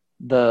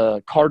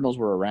 The Cardinals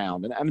were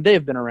around, and I mean, they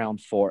have been around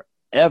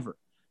forever.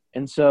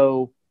 And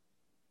so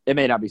it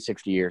may not be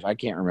 60 years. I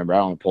can't remember. I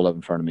don't have it pulled up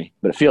in front of me,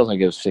 but it feels like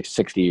it was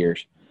 60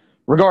 years.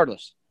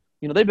 Regardless,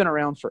 they've been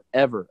around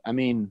forever. I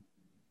mean,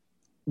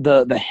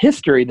 the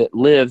history that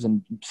lives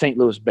in St.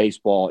 Louis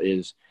baseball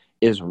is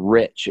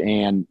rich,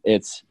 and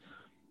it's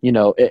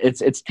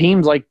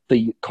teams like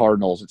the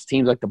Cardinals, it's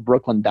teams like the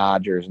Brooklyn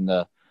Dodgers and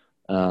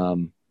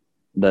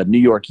the New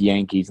York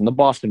Yankees and the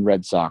Boston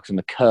Red Sox and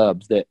the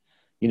Cubs that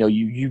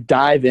you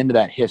dive into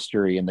that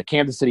history, and the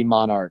Kansas City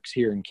Monarchs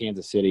here in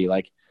Kansas City,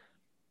 like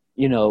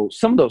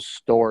some of those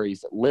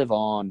stories that live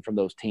on from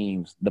those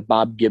teams, the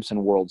Bob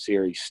Gibson World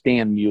Series,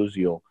 Stan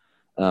Musial,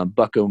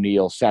 Buck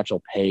O'Neil,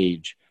 Satchel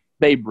Paige,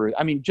 Babe Ruth.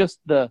 I mean, just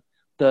the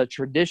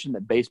tradition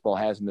that baseball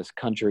has in this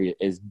country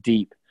is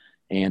deep.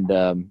 And,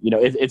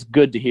 it's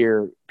good to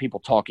hear people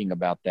talking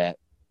about that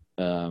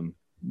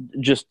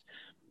just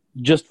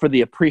for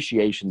the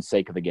appreciation's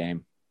sake of the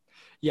game.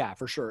 Yeah,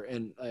 for sure.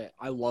 And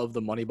I love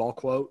the Moneyball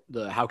quote,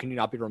 how can you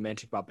not be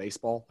romantic about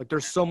baseball? Like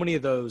there's so many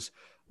of those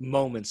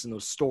moments and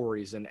those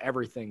stories and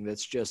everything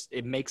that's just,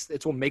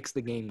 it's what makes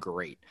the game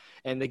great.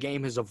 And the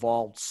game has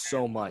evolved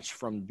so much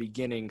from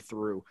beginning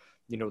through,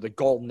 the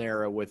golden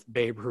era with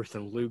Babe Ruth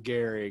and Lou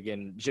Gehrig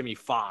and Jimmy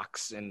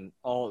Fox and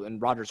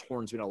Rogers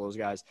Hornsby and all those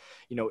guys,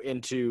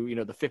 into,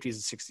 the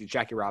 50s and 60s,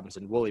 Jackie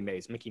Robinson, Willie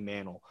Mays, Mickey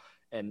Mantle,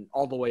 and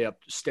all the way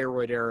up to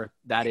steroid era.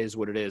 That is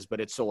what it is, but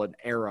it's still an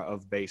era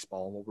of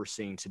baseball. And what we're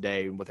seeing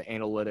today with the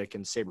analytic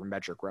and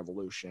sabermetric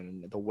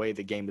revolution, the way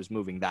the game is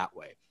moving that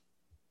way.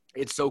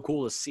 It's so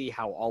cool to see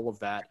how all of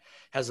that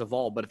has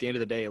evolved. But at the end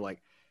of the day,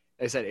 like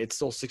I said, it's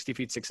still 60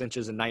 feet, 6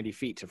 inches and 90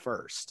 feet to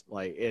first.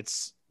 Like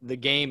the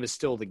game is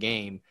still the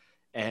game.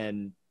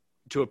 And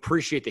to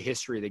appreciate the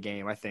history of the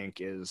game, I think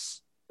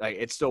is like,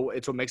 it's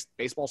what makes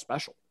baseball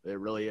special. It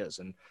really is.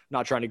 And I'm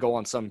not trying to go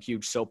on some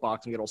huge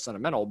soapbox and get all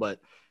sentimental, but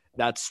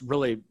that's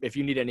really, if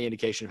you need any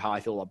indication of how I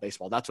feel about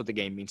baseball, that's what the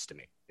game means to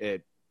me.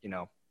 It's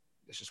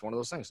just one of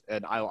those things.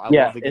 And I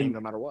love the game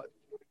no matter what.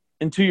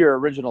 And to your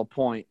original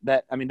point,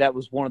 that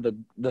was one of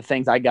the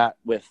things I got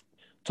with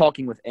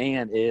talking with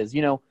Ann is,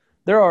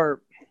 there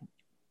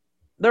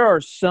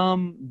are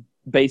some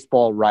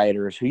baseball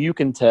writers who you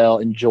can tell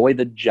enjoy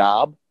the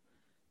job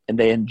and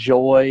they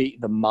enjoy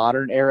the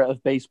modern era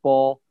of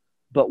baseball.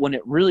 But when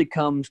it really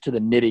comes to the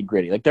nitty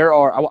gritty, like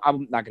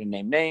I'm not going to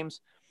name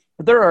names,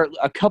 but there are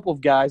a couple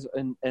of guys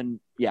a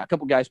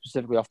couple of guys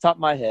specifically off the top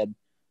of my head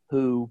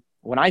who,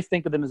 when I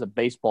think of them as a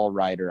baseball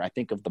writer, I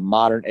think of the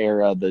modern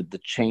era, the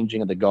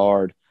changing of the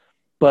guard,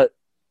 but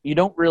you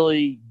don't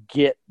really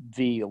get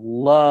the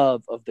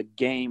love of the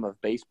game of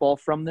baseball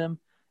from them.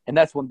 And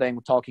that's one thing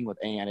talking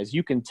with Ann is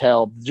you can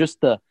tell just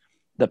the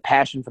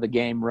passion for the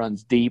game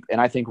runs deep. And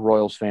I think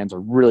Royals fans are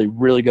really,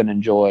 really going to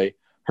enjoy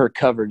her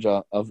coverage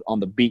of on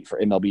the beat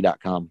for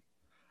MLB.com.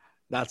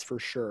 That's for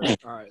sure.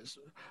 All right.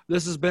 So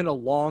this has been a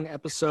long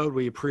episode.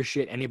 We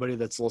appreciate anybody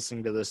that's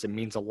listening to this. It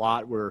means a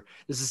lot.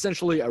 This is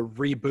essentially a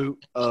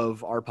reboot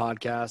of our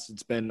podcast.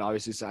 It's been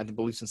obviously, I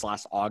believe, since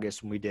last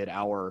August when we did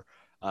our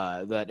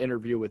that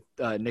interview with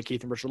Nick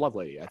Heath and Richard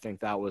Lovelady. I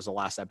think that was the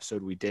last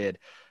episode we did.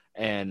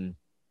 And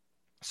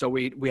so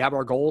we have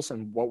our goals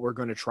and what we're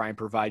going to try and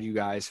provide you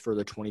guys for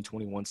the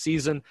 2021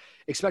 season.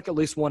 Expect at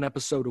least one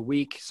episode a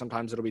week.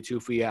 Sometimes it'll be two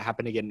if we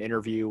happen to get an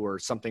interview or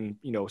something,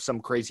 some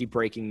crazy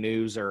breaking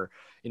news or,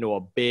 a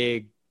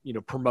big,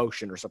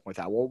 promotion or something like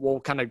that.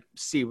 We'll kind of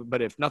see,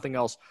 but if nothing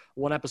else,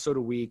 one episode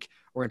a week,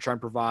 we're going to try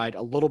and provide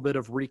a little bit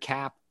of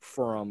recap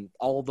from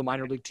all of the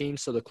minor league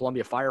teams. So the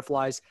Columbia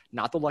Fireflies,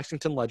 not the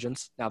Lexington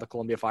Legends, now the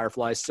Columbia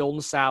Fireflies, still in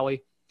the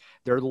Sally.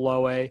 They're the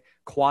low A.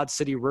 Quad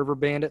City River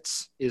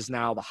Bandits is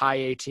now the high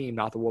A team,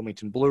 not the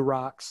Wilmington Blue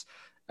Rocks.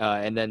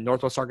 And then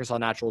Northwest Arkansas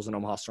Naturals and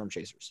Omaha Storm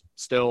Chasers.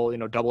 Still, AA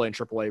and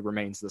AAA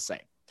remains the same.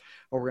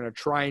 But we're going to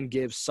try and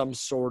give some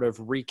sort of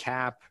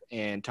recap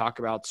and talk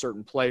about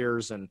certain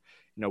players and,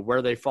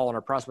 where they fall in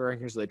our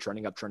prospect rankings. Are they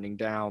trending up, trending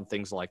down,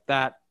 things like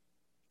that.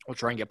 We'll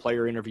try and get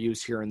player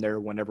interviews here and there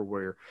whenever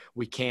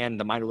we can.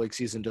 The minor league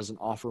season doesn't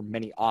offer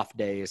many off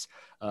days,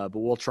 but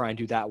we'll try and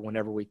do that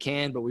whenever we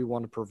can. But we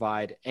want to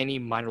provide any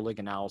minor league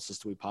analysis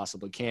that we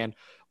possibly can.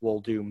 We'll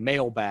do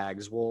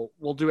mailbags. We'll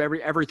do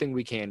everything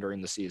we can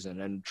during the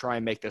season and try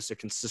and make this a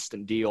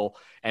consistent deal.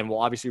 And we'll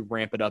obviously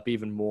ramp it up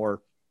even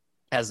more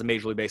as the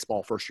Major League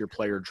Baseball first-year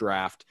player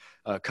draft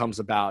comes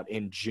about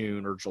in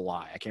June or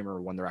July. I can't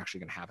remember when they're actually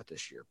going to have it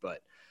this year,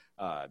 but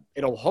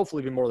it'll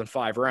hopefully be more than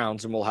 5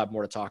 rounds and we'll have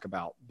more to talk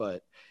about,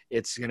 but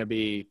it's going to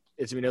be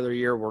another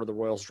year where the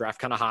Royals draft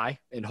kind of high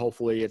and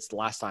hopefully it's the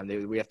last time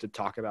we have to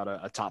talk about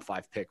a top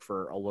 5 pick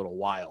for a little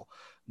while,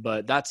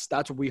 but that's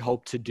what we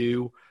hope to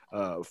do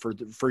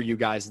for you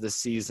guys this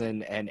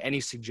season. And any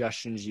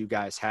suggestions you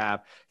guys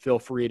have, feel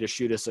free to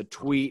shoot us a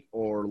tweet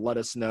or let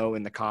us know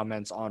in the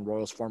comments on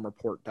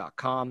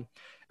RoyalsFarmReport.com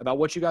about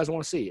what you guys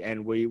want to see.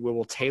 And we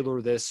will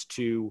tailor this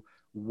to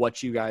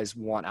what you guys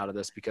want out of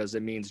this, because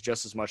it means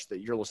just as much that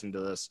you're listening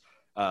to this,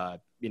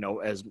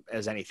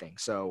 as anything.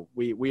 So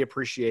we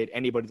appreciate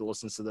anybody that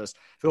listens to this.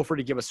 Feel free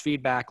to give us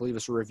feedback, leave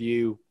us a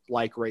review,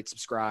 like, rate,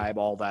 subscribe,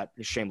 all that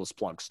shameless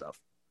plug stuff.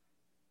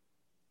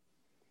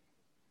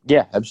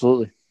 Yeah,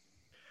 absolutely.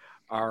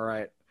 All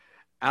right.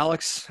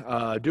 Alex,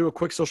 do a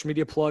quick social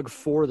media plug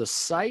for the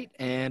site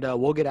and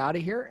we'll get out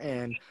of here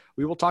and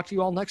we will talk to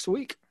you all next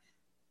week.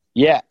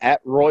 Yeah.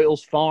 At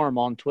Royals Farm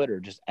on Twitter,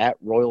 just at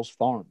Royals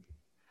Farm.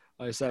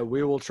 Like I said,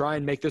 we will try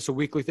and make this a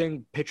weekly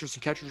thing. Pitchers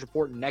and Catchers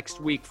Report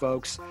next week,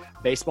 folks.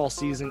 Baseball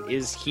season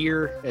is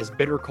here, as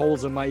bitter cold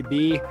as it might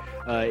be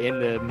in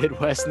the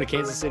Midwest and the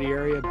Kansas City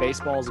area.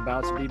 Baseball is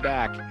about to be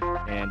back,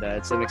 and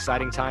it's an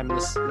exciting time in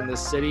this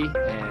city.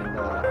 And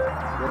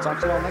we'll talk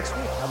to you all next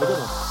week. Have a good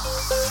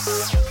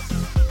one.